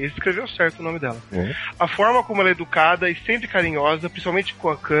Barbieri. Ele escreveu certo o nome dela. A forma como ela é educada e sempre carinhosa, principalmente com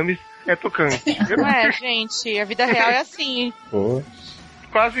a Camis, é tocante. Não é, gente, a vida real é assim.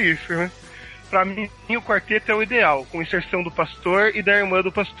 Quase isso, né? Pra mim, o quarteto é o ideal, com inserção do pastor e da irmã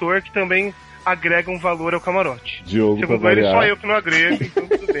do pastor, que também agregam valor ao camarote. Diogo, segundo ele, só eu que não agrego, então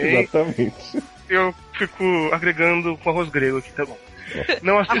tudo bem. Exatamente. Eu fico agregando com arroz grego aqui, tá bom.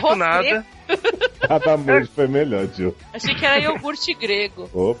 Não assisto arroz nada. A da Merge foi melhor, Diogo. Achei que era iogurte grego.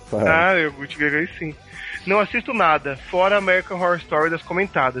 Opa. Ah, iogurte grego aí sim. Não assisto nada, fora American Horror Story das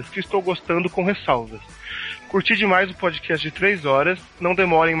comentadas, que estou gostando com ressalvas. Curti demais o podcast de 3 horas, não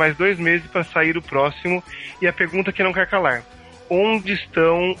demorem mais 2 meses para sair o próximo, e a pergunta que não quer calar. Onde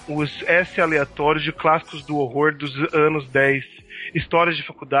estão os S aleatórios de clássicos do horror dos anos 10? Histórias de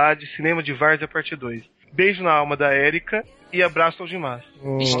faculdade, cinema de várzea parte 2. Beijo na alma da Erika e abraço ao Dimas.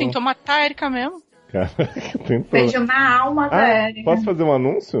 Ixi, tentou matar a Erika mesmo. Caraca, tentou. Beijo na alma da Erika. Posso fazer um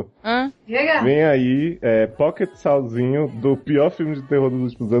anúncio? Diga. Vem aí, Pocket Salzinho do pior filme de terror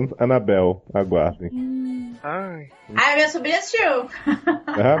dos últimos anos, Annabelle. Aguardem. Ai. Aí minha sobrinha assistiu.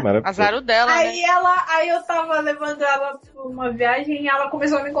 Maravilhoso. Azar o dela, né? Aí eu tava levando ela pra uma viagem e ela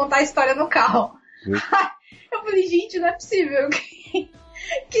começou a me contar a história no carro. Eu falei, gente, não é possível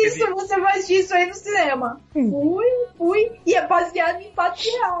que isso, você vai assistir isso aí no cinema. Fui. E é baseado em fatos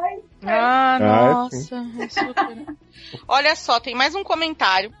reais. Nossa. É super. Olha só, tem mais um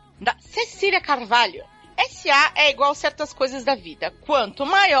comentário da Cecília Carvalho. SA é igual certas coisas da vida. Quanto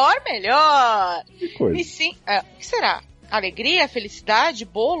maior, melhor. Que coisa? E sim, o que será? Alegria, felicidade,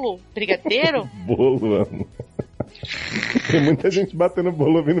 bolo, brigadeiro? Bolo, amo. Tem muita gente batendo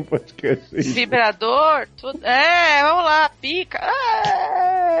bolo ouvindo podcast aí. Vibrador, tudo. Vamos lá, pica.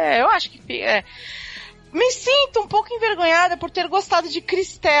 Eu acho que pica. Me sinto um pouco envergonhada por ter gostado de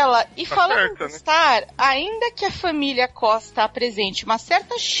Cristela. E falando em gostar, ainda que a família Costa apresente uma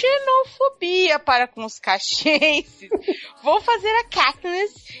certa xenofobia para com os caxenses, vou fazer a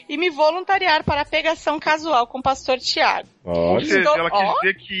Katniss e me voluntariar para a pegação casual com o pastor Tiago. Ou seja, ela quis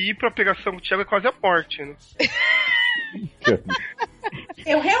dizer que ir pra pegação com o Tiago é quase a morte, né?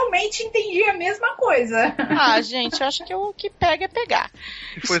 Eu realmente entendi a mesma coisa. Gente, eu acho que o que pega é pegar.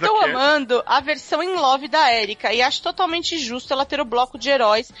 Estou amando a versão in love da Erika e acho totalmente justo ela ter o bloco de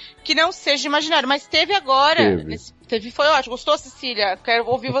heróis que não seja imaginário, mas teve agora. Foi ótimo. Gostou, Cecília? Quero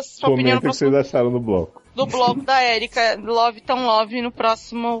ouvir sua opinião no próximo. O que vocês acharam do bloco? Do bloco da Erika, Love Tão Love, no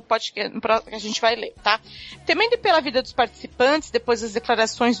próximo podcast que a gente vai ler, tá? Temendo pela vida dos participantes, depois das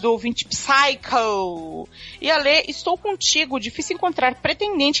declarações do ouvinte Psycho. E Ale, estou contigo, difícil encontrar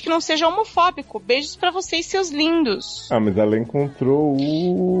pretendente que não seja homofóbico. Beijos pra vocês, seus lindos. Mas ela encontrou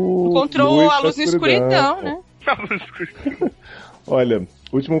a luz na escuridão, né? A luz na escuridão. Olha,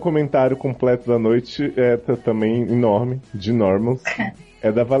 último comentário completo da noite, também enorme, de Normals.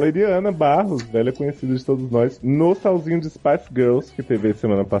 É da Valeriana Barros, velha conhecida de todos nós, no salzinho de Spice Girls, que teve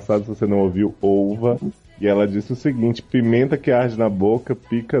semana passada, se você não ouviu, ouva. E ela disse o seguinte: pimenta que arde na boca,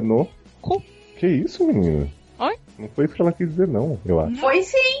 pica no cu. Que isso, menina? Oi? Não foi isso que ela quis dizer, não, eu acho. Foi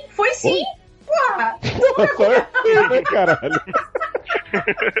sim. Porra! Só né, caralho?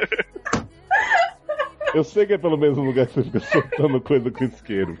 Eu sei que é pelo mesmo lugar que você fica soltando coisa com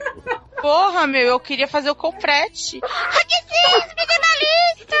isqueiro. Porra, eu queria fazer o confrete. Raquezinhos,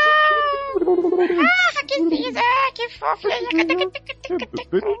 minimalista! Raquezinhos, que fofo.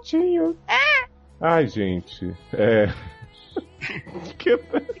 Bonitinho. Ai, gente.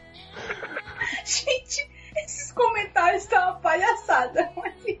 Gente, esses comentários estão uma palhaçada,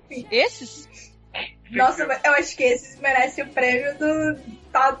 mas enfim. Esses? Nossa, eu acho que esses merecem o prêmio do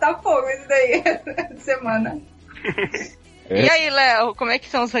Tá fogo isso daí, essa semana. E aí, Léo, como é que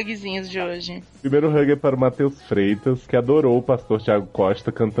são os hugzinhos de hoje? Primeiro hug é para o Matheus Freitas, que adorou o pastor Thiago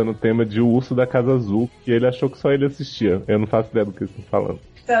Costa cantando o tema de O Urso da Casa Azul, que ele achou que só ele assistia. Eu não faço ideia do que eles estão falando.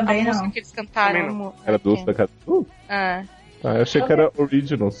 Também a não. música que eles cantaram. Era do Urso da Casa Azul? Eu achei que era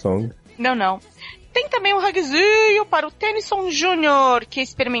original song. Não. Tem também um hugzinho para o Tennyson Jr., que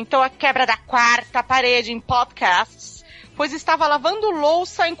experimentou a quebra da quarta parede em podcasts, pois estava lavando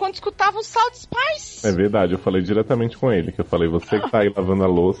louça enquanto escutava o Salt Spice. É verdade, eu falei diretamente com ele, que eu falei, você que tá aí lavando a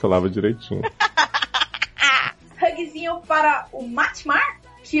louça, lava direitinho. Hugzinho para o Matmar,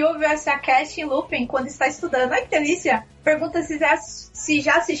 que ouve essa cast em looping quando está estudando. Ai, que delícia! Pergunta se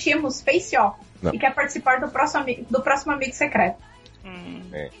já assistimos Face Off e quer participar do próximo Amigo Secreto.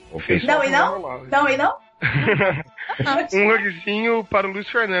 Não e não? Não e não? Um hugzinho para o Luiz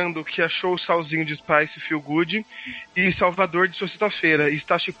Fernando, que achou o salzinho de Spice Feel Good e Salvador de sua sexta-feira e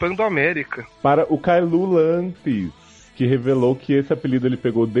está chipando a América. Para o Kailu Lampis, que revelou que esse apelido ele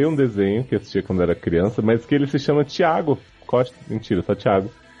pegou de um desenho que assistia quando era criança, mas que ele se chama Thiago Costa. Mentira, só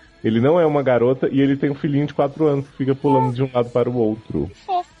Thiago. Ele não é uma garota e ele tem um filhinho de 4 anos que fica pulando de um lado para o outro.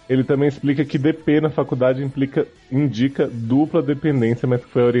 Ele também explica que DP na faculdade indica dupla dependência, mas que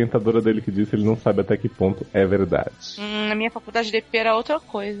foi a orientadora dele que disse, ele não sabe até que ponto é verdade. Na minha faculdade DP era outra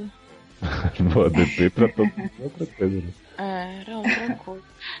coisa. Boa, DP pra todo mundo é outra coisa, né? Era outra coisa.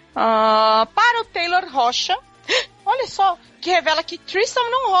 Para o Taylor Rocha, olha só, que revela que Tristan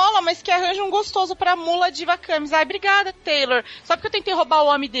não rola, mas que arranja um gostoso pra Mula Diva Camis. Ai, obrigada, Taylor. Só porque eu tentei roubar o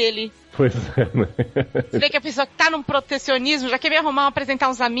homem dele. Pois é, né? Você vê que a pessoa que tá num protecionismo já quer me arrumar, apresentar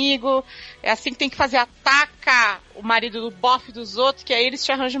uns amigos. É assim que tem que fazer, ataca o marido do bofe dos outros, que aí eles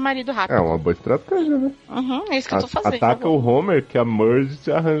te arranjam o marido rápido. É uma boa estratégia, né? É isso que eu tô fazendo. Ataca o Homer, que a Merge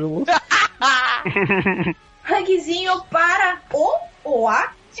te arranja um Hugzinho para o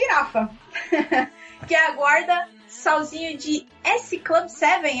a girafa, que aguarda salzinho de S-Club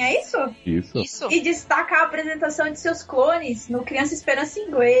 7, é isso? Isso. E destaca a apresentação de seus clones no Criança Esperança em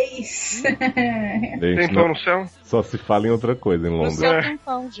Inglês. Tem pão no céu? Só se fala em outra coisa em Londres. No céu tem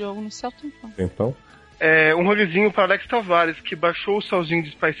pão, Diogo, no céu tem pão. Tem pão? Um rolezinho para Alex Tavares, que baixou o salzinho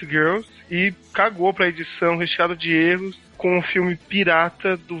de Spice Girls e cagou pra edição, recheado de erros, com o filme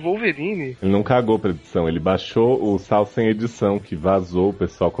pirata do Wolverine. Ele não cagou pra edição, ele baixou o sal sem edição, que vazou, o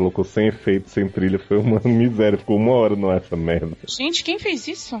pessoal colocou sem efeito, sem trilha, foi uma miséria, ficou 1 hora no essa merda. Gente, quem fez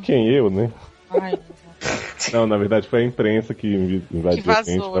isso? Quem? Eu, né? Ai, não, na verdade foi a imprensa que invadiu que a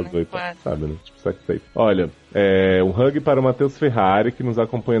gente, vazou, vazou né? sabe, né? Tipo, safe. Olha, um hug para o Matheus Ferrari, que nos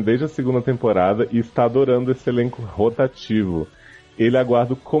acompanha desde a 2ª temporada e está adorando esse elenco rotativo. Ele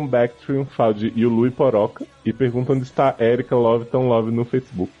aguarda o comeback triunfal de Yulu e Poroca e pergunta onde está Erika Love Tão Love no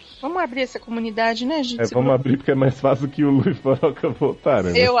Facebook. Vamos abrir essa comunidade, né, gente? Vamos abrir porque é mais fácil que o Yulu e Poroca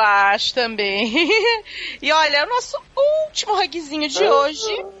voltarem, né? Eu acho também. E olha, o nosso último hugzinho de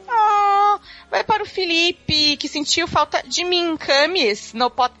hoje vai para o Felipe, que sentiu falta de mim, Camis, no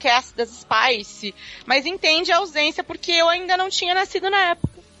podcast das Spice, mas entende a ausência porque eu ainda não tinha nascido na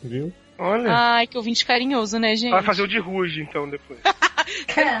época. Viu? Olha. Ai, que ouvinte carinhoso, né, gente? Vai fazer o de Ruge, então, depois.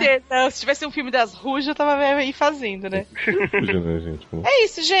 Certeza. Se tivesse um filme das Rujas, eu tava aí fazendo, né? Gente, É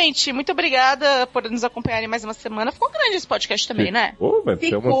isso, gente. Muito obrigada por nos acompanharem mais uma semana. Ficou grande esse podcast também, né? Vai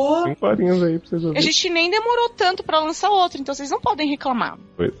ter umas 5 horinhas aí pra vocês ouvirem. A gente nem demorou tanto pra lançar outro, então vocês não podem reclamar.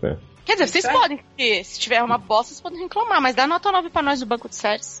 Pois é. Quer dizer, vocês podem, porque se tiver uma bosta, vocês podem reclamar, mas dá nota 9 pra nós do Banco de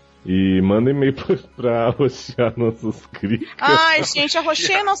Séries. E manda e-mail pra arroxear nossos cricas. Ai, gente,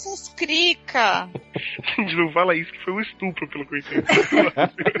 arrochei nossas cricas. Gente, não fala isso, que foi um estupro, pelo que eu entendi.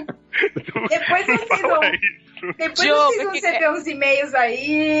 Depois vocês vão... Depois vocês vão receber uns e-mails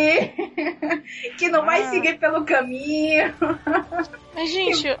aí que não vai seguir pelo caminho. Mas,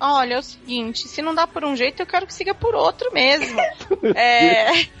 gente, olha, é o seguinte, se não dá por um jeito, eu quero que siga por outro mesmo.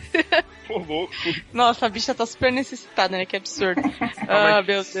 Pô, louco. Nossa, a bicha tá super necessitada, né? Que absurdo. Meu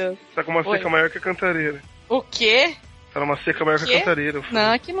Deus. Tá com uma seca maior que a cantareira. O quê? Tá numa seca maior que a cantareira.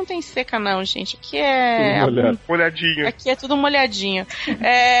 Não, aqui não tem seca não, gente. Aqui é... Molhadinho. Aqui é tudo molhadinho.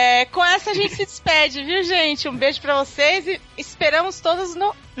 Com essa a gente se despede, viu, gente? Um beijo pra vocês e esperamos todos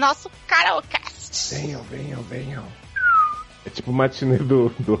no nosso Karaokast. Venham. É tipo o matinê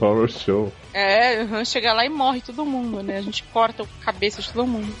do horror show. Chega lá e morre todo mundo, né? A gente corta a cabeça de todo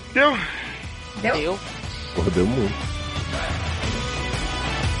mundo. Deu? Porra, deu muito.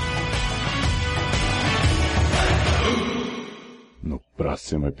 No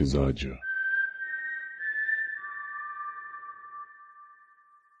próximo episódio.